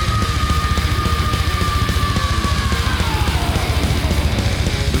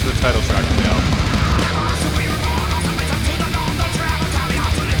 This is the title track of the album.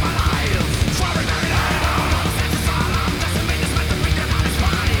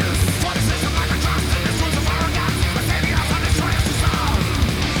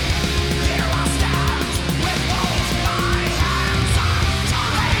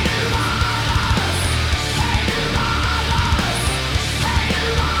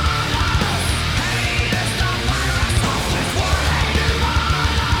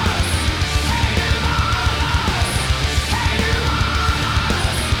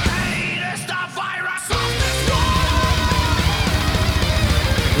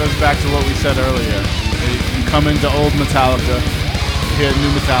 Goes back to what we said earlier. You come into old Metallica, you hear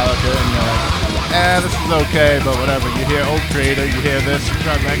new Metallica, and you're like, this is okay, but whatever. You hear old Creator, you hear this, you're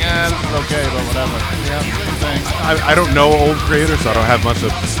kind of like, this is okay, but whatever. Yeah, same thing. I don't know old Creator, so I don't have much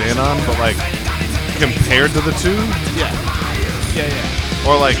to stand on, but like compared to the two, yeah.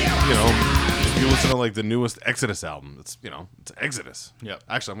 Or like, you know, if you listen to like the newest Exodus album, it's Exodus. Yeah.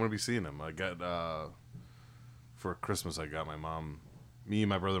 Actually, I'm gonna be seeing them. I got for Christmas, I got me,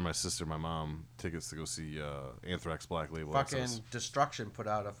 my brother, my sister, my mom tickets to go see Anthrax Black Label. Fucking Exodus. Destruction put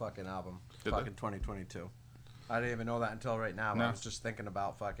out a fucking album. Did fucking 2022. I didn't even know that until right now. No. I was just thinking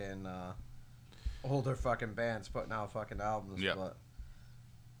about fucking older fucking bands putting out fucking albums. Yeah. But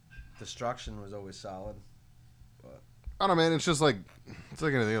Destruction was always solid. But I don't know, man. It's just like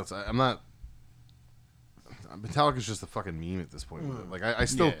anything else. I'm not. Metallica's just a fucking meme at this point. Like I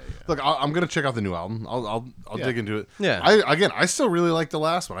still look. I'm gonna check out the new album. I'll dig into it. Yeah. I still really like the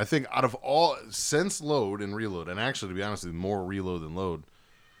last one. I think out of all since Load and Reload, and actually to be honest with you, more Reload than Load.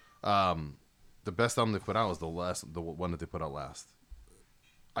 The best album they put out was the one that they put out last.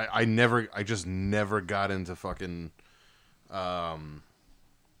 I just never got into fucking what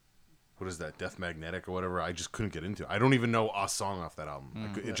is that, Death Magnetic or whatever. I just couldn't get into it. I don't even know a song off that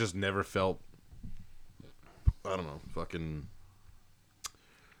album. It just never felt, I don't know, fucking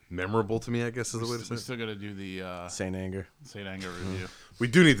memorable to me, I guess is the way to say it. We still got to do the Saint Anger review. We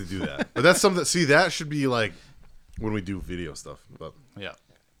do need to do that. But that's something, see, that should be like when we do video stuff. But Yeah.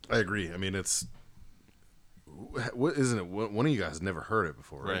 I agree. I mean, it's, what isn't it? One of you guys never heard it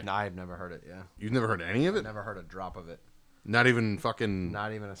before, right? No, I've never heard it. Yeah, You've never heard any of it? I've never heard a drop of it. Not even fucking.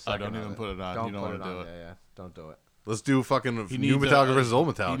 Not even a second. don't even put it on. Don't You don't put it wanna do on. it. Yeah, don't do it. Let's do fucking He new needs Metallica versus old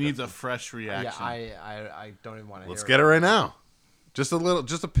Metallica. He needs a fresh reaction. Yeah, I don't even want to. Let's get it right now. Just a little,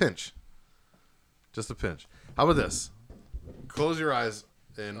 just a pinch. Just a pinch. How about this? Close your eyes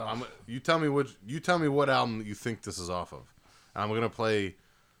and you tell me what album you think this is off of. I'm gonna play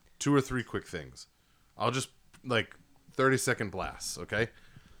 2 or 3 quick things. I'll just like 30-second blasts, okay?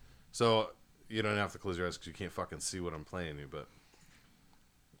 So you don't have to close your eyes because you can't fucking see what I'm playing you, but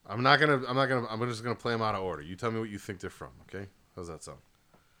I'm just gonna play them out of order. You tell me what you think they're from, okay? How's that sound?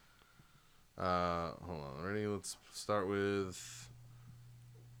 Hold on, ready? Let's start with.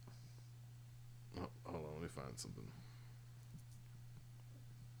 Oh, hold on, let me find something.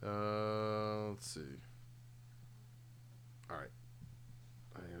 Let's see. All right.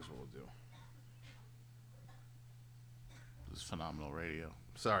 Here's what we'll do. This is phenomenal radio.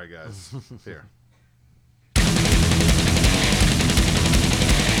 Sorry, guys. Here.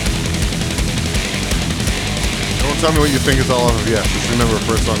 Don't tell me what you think it's all of. Yeah, just remember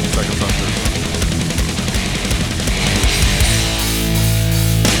first song, second song, third song.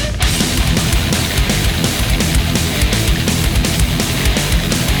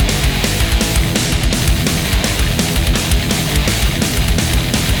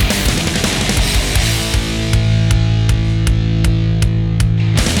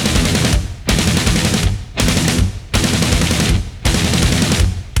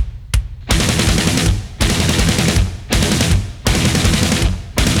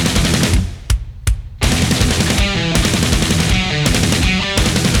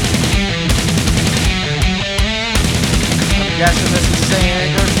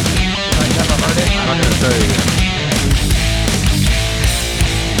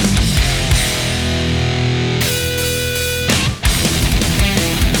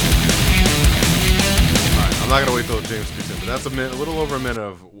 not gonna wait till James speaks in, but that's a little over a minute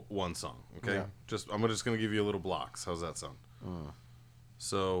of one song. Okay, Yeah. I'm just gonna give you a little blocks. How's that sound?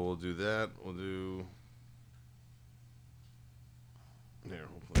 So we'll do that. We'll do. There.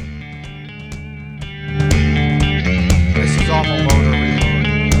 We'll play. This is off a loader reload.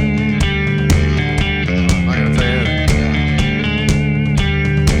 I'm not gonna tell you anything.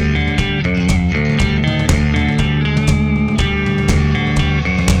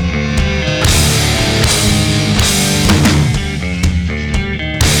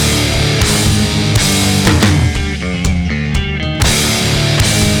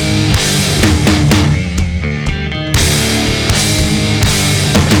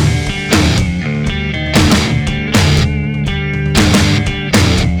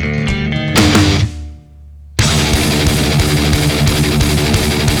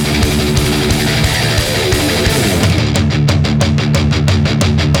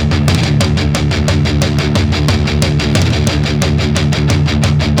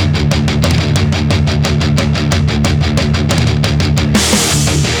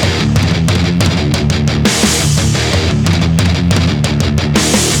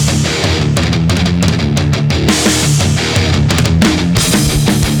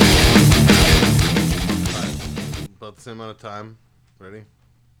 About the same amount of time. Ready?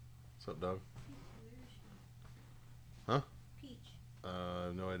 What's up, dog? Huh? Peach.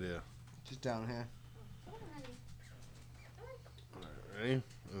 No idea. Just down here. All right, ready?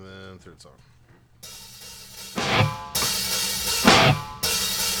 And then third song.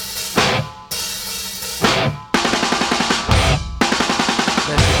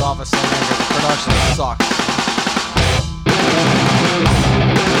 This is off a cylinder. The production sucks.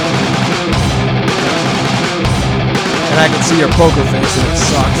 And I can see your poker face and it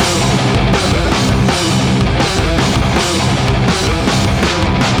sucks.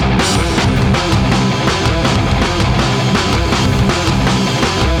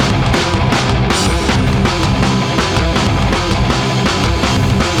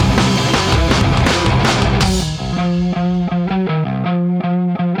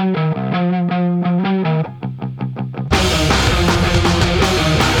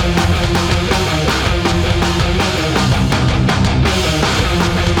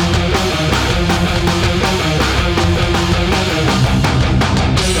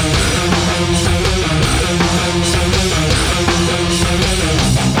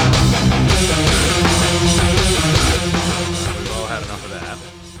 We've all had enough of that.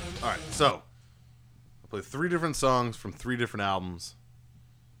 All right, so I'll play 3 different songs from 3 different albums.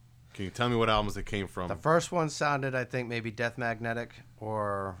 Can you tell me what albums they came from? The first one sounded, I think, maybe Death Magnetic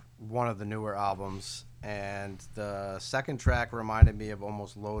or one of the newer albums. And the second track reminded me of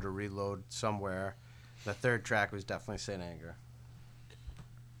almost Load or Reload somewhere. The third track was definitely Saint Anger.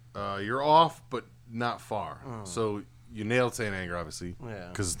 You're off, but not far. So you nailed Saint Anger, obviously. Yeah.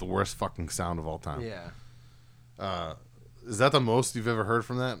 Because it's the worst fucking sound of all time. Yeah. Is that the most you've ever heard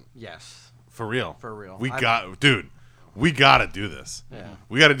from that? Yes. For real? For real. We got to do this. Yeah.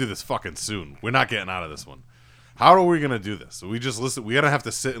 We got to do this fucking soon. We're not getting out of this one. How are we going to do this? So we just listen. We got to have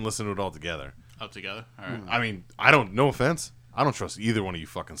to sit and listen to it all together. All together? All right. I mean, I don't, no offense. I don't trust either one of you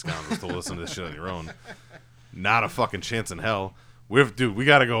fucking scoundrels to listen to this shit on your own. Not a fucking chance in hell. We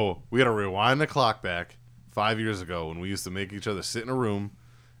got to rewind the clock back 5 years ago when we used to make each other sit in a room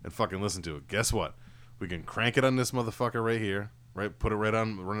and fucking listen to it. Guess what? We can crank it on this motherfucker right here, right? Put it right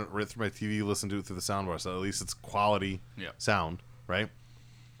on, run it right through my TV, listen to it through the soundbar, so at least it's quality sound, right?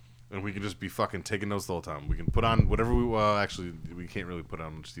 And we can just be fucking taking notes the whole time. We can put on whatever we, actually, we can't really put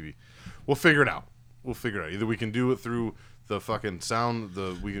on much TV. We'll figure it out. Either we can do it through the fucking sound,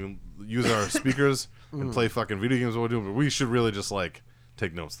 we can use our speakers and play fucking video games while we're doing it, but we should really just, like,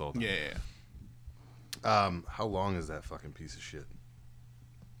 take notes the whole time. Yeah. How long is that fucking piece of shit?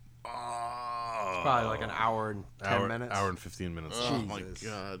 It's probably like an hour and 10 minutes. Hour and 15 minutes. Oh, my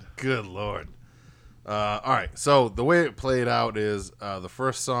God. Good Lord. All right, so the way it played out is the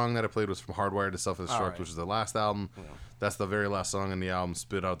first song that I played was from Hardwired to Self-Destruct, right. which is the last album. Yeah. That's the very last song in the album,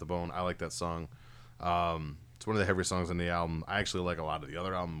 Spit Out the Bone. I like that song. It's one of the heavier songs on the album. I actually like a lot of the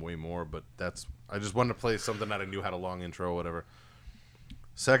other album way more, but I just wanted to play something that I knew had a long intro or whatever.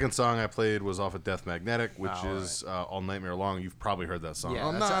 Second song I played was off of Death Magnetic, which is All Nightmare Long. You've probably heard that song. Yeah,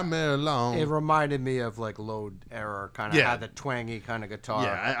 All Nightmare Long. It reminded me of like Load Error, kind of had the twangy kind of guitar.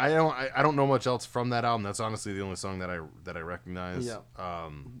 Yeah, I don't know much else from that album. That's honestly the only song that I recognize. Yeah.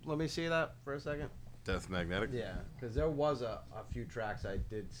 Let me see that for a second. Death Magnetic. Yeah, because there was a few tracks I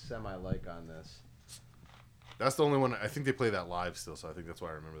did semi-like on this. That's the only one. I think they play that live still, so I think that's why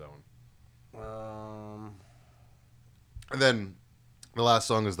I remember that one. Um, And then The last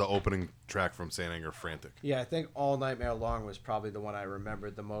song is the opening track from Saint Anger, Frantic. Yeah, I think All Nightmare Long was probably the one I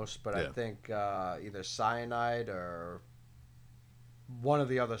remembered the most, but I think either Cyanide or one of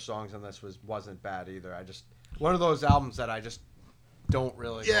the other songs on this wasn't bad either. I just one of those albums that I just don't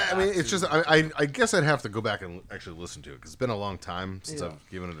really. Yeah, I mean, it's just I guess I'd have to go back and actually listen to it because it's been a long time since I've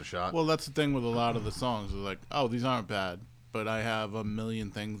given it a shot. Well, that's the thing with a lot of the songs. They're like, oh, these aren't bad, but I have a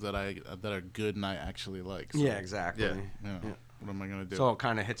million things that are good and I actually like. So, yeah, exactly. Yeah. What am I gonna do? So it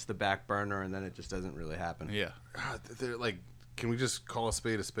kind of hits the back burner, and then it just doesn't really happen. Yeah. God, they're like, can we just call a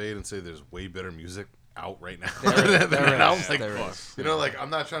spade and say there's way better music out right now? There is. You know, like I'm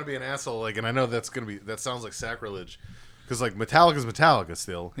not trying to be an asshole, like, and I know that sounds like sacrilege, because like Metallica's Metallica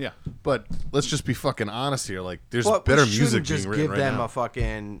still. Yeah. But let's just be fucking honest here. Like, there's But better we shouldn't music just being written give right them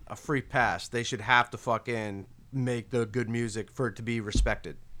now. a free pass. They should have to fucking make the good music for it to be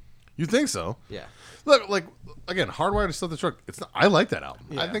respected. You think so? Yeah. Look, like again, Hardwired to Stop the Truck. It's not, I like that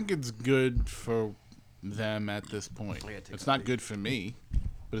album. I think it's good for them at this point. It's not good for me,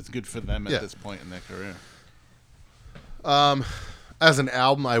 but it's good for them at this point in their career. As an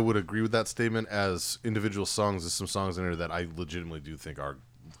album, I would agree with that statement. As individual songs, there's some songs in there that I legitimately do think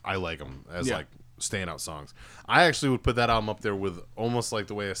I like them as like standout songs. I actually would put that album up there with almost like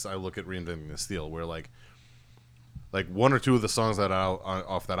the way I look at Reinventing the Steel, where like one or two of the songs that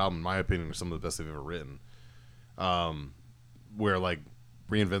off that album, in my opinion, are some of the best they've ever written. Where like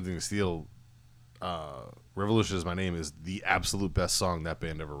Reinventing the Steel, Revolution Is My Name is the absolute best song that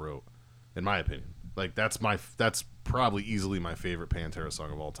band ever wrote, in my opinion. Like that's probably easily my favorite Pantera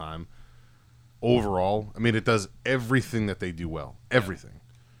song of all time. Overall, I mean, it does everything that they do well. Everything,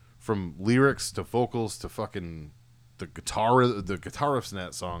 from lyrics to vocals to fucking the guitar riffs in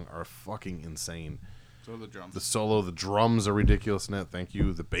that song are fucking insane. So the drums. The solo, the drums are ridiculous in that. Thank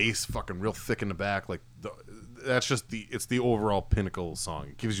you. The bass, fucking real thick in the back. Like that's just it's the overall pinnacle song.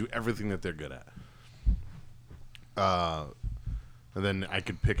 It gives you everything that they're good at. And then I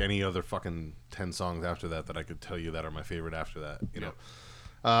could pick any other fucking 10 songs after that I could tell you that are my favorite after that. You know,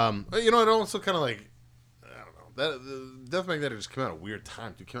 you know, it also kind of like, I don't know, that Death Magnetic just came out at a weird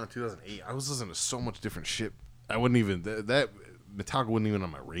time. It came out in 2008. I was listening to so much different shit. I wouldn't even that Metallica wasn't even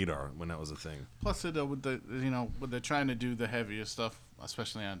on my radar when that was a thing. Plus, with the when they're trying to do the heavier stuff,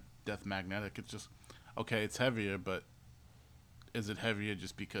 especially on Death Magnetic, it's just okay. It's heavier, but is it heavier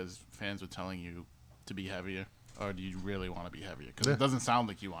just because fans were telling you to be heavier, or do you really want to be heavier? Because it doesn't sound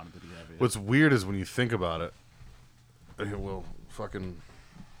like you wanted to be heavier. What's weird is when you think about it. Okay, well, fucking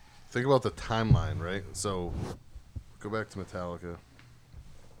think about the timeline, right? So go back to Metallica.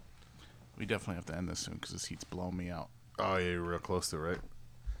 We definitely have to end this soon because this heat's blowing me out. Oh, yeah, you're real close to it, right?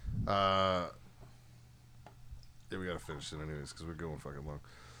 Yeah, we got to finish it anyways because we're going fucking long.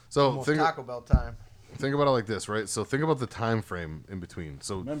 So Almost Taco Bell time. Think about it like this, right? So think about the time frame in between.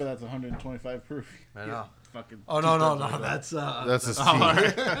 So remember, that's 125 proof. I know. Fucking no, that's his team. I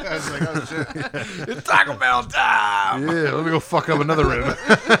was like, oh shit. it's Taco Bell time. Yeah, let me go fuck up another rim.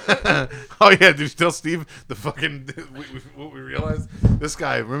 Oh yeah, did you tell Steve the fucking what we realized? This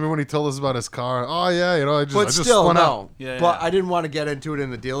guy, remember when he told us about his car? Oh yeah, you know, I just spun out. Yeah, but I didn't want to get into it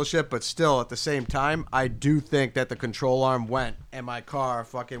in the dealership, but still at the same time, I do think that the control arm went and my car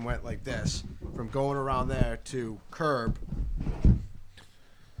fucking went like this from going around there to curb.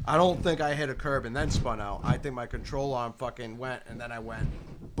 I don't think I hit a curb and then spun out. I think my control arm fucking went and then I went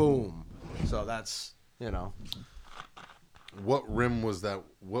boom. So that's, you know. What rim was that?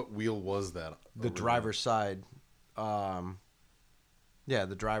 What wheel was that? The driver's side. Yeah,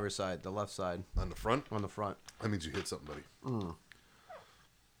 the driver's side, the left side. On the front? On the front. That means you hit something, buddy.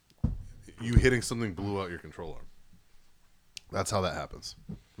 You hitting something blew out your control arm. That's how that happens.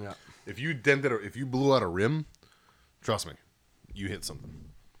 Yeah. If you dented or if you blew out a rim, trust me, you hit something.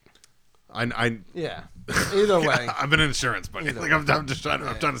 Yeah. Either way. I'm in insurance, buddy. Like I'm just trying to.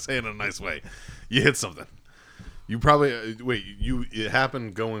 I'm trying to say it in a nice way. You hit something. You probably it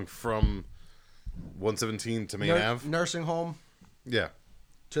happened going from 117 to Main Ave. Nursing home. Yeah.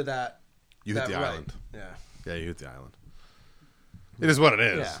 To that. You hit the island. Yeah. Yeah, you hit the island. It is what it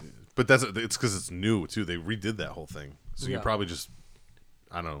is. Yeah. But it's because it's new too. They redid that whole thing, so you probably just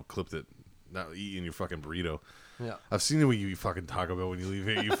I don't know, clipped it. Not eating your fucking burrito. Yeah. I've seen the way you fucking talk about when you leave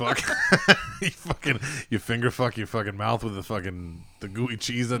here. You fuck, you finger fuck your fucking mouth with the gooey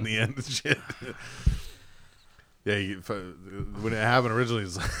cheese on the end and shit. Yeah, when it happened originally,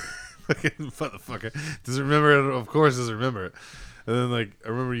 it's like, fucking motherfucker. Doesn't remember it, of course doesn't remember it. And then like, I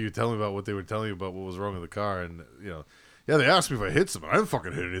remember you telling me about what they were telling you about what was wrong with the car. And you know, yeah, they asked me if I hit something. I didn't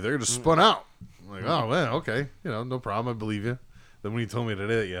fucking hit anything. I just spun out. I'm like, oh, man, okay. You know, no problem. I believe you. Then when you told me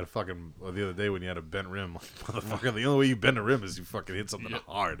today that you had the other day when you had a bent rim, like, motherfucker, the only way you bend a rim is you fucking hit something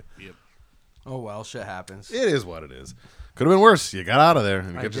hard. Yep. Oh well, shit happens. It is what it is. Could have been worse. You got out of there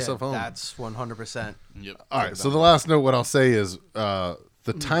and you get yourself home. That's 100%. Yep. All right. So the last note, what I'll say is the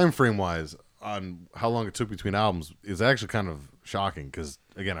time frame wise on how long it took between albums is actually kind of shocking because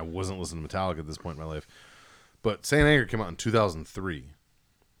again, I wasn't listening to Metallica at this point in my life. But Saint Anger came out in 2003.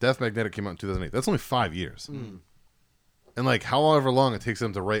 Death Magnetic came out in 2008. That's only 5 years. And like however long it takes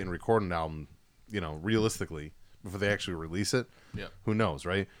them to write and record an album, realistically, before they actually release it, who knows,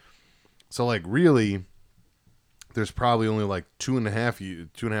 right? So like really, there's probably only like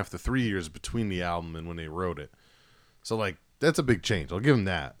 2.5 to 3 years between the album and when they wrote it. So like that's a big change. I'll give them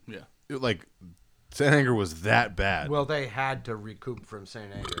that. Yeah. Like Saint Anger was that bad. Well, they had to recoup from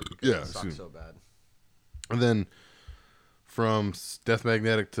Saint Anger because it sucked so bad. And then from Death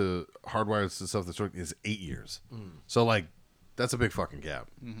Magnetic to Hardwired to Self-Destruct is 8 years. So like that's a big fucking gap.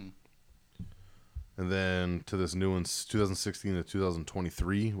 Mm-hmm. And then to this new one, 2016 to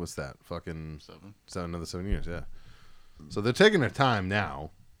 2023. What's that? Fucking 7 years. Yeah. So they're taking their time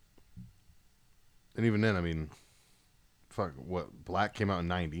now. And even then, I mean, Black came out in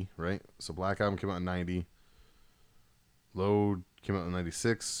 90, right? So Black Album came out in 90. Load came out in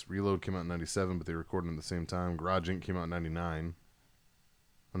 96. Reload came out in 97, but they recorded at the same time. Garage Inc. came out in 99.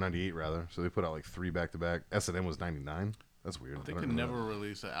 Or 98, rather. So they put out like 3 back-to-back. S&M was 99. That's weird. They could never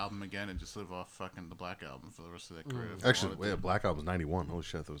release an album again and just live off fucking the Black Album for the rest of their career. Actually, Black Album was 91. Holy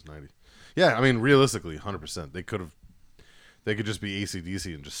shit, that was 90. Yeah, I mean, realistically, 100%. They could just be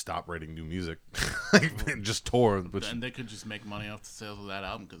AC/DC and just stop writing new music. Like, just tour. And they could just make money off the sales of that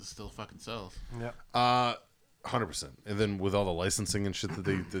album because it still fucking sells. Yeah. 100%. And then with all the licensing and shit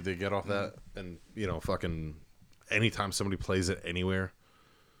that they get off that, and, fucking anytime somebody plays it anywhere,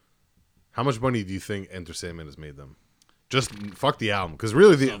 how much money do you think Enter Sandman has made them? Just fuck the album, because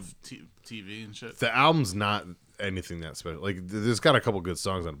really TV and shit. The album's not anything that special. Like there's got a couple good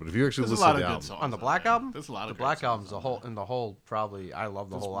songs on it, but if you actually listen to the album on the Black album, there's a lot of the Black album's the whole probably I love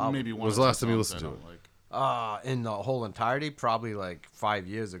the whole album. Maybe when was the last time you listened to it? In the whole entirety, probably like 5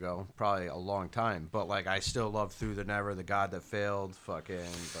 years ago, probably a long time. But like I still love Through the Never, The God That Failed, fucking.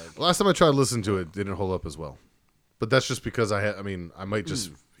 Like, last time I tried listening to it, didn't hold up as well. But that's just because I might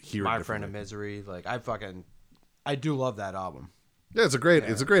just hear My it Friend of Misery. Like I do love that album. Yeah, it's a great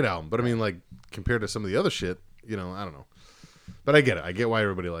album. But I mean, like compared to some of the other shit, I don't know. But I get it. I get why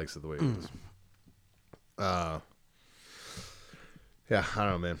everybody likes it the way it is. Yeah, I don't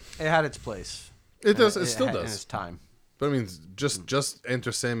know, man. It had its place. It does. It still does. In its time. But I mean, just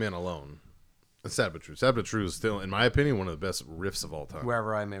Enter Sandman alone. It's Sad But True. Sad But True is still, in my opinion, one of the best riffs of all time.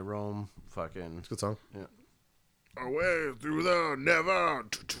 Wherever I May Roam. Fucking. It's a good song. Yeah. Away through the never.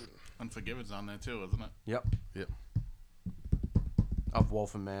 Unforgiven's on there too, isn't it? Yep. Yep. Of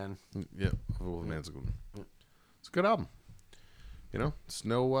Wolf and Man. Yep. Wolf and Man's a good one. Yeah. It's a good album. It's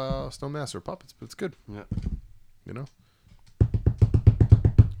no Master of Puppets, but it's good. Yeah.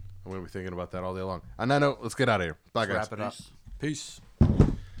 I'm going to be thinking about that all day long. On that note, let's get out of here. Bye, guys. Wrap it up. Peace.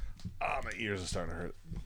 My ears are starting to hurt.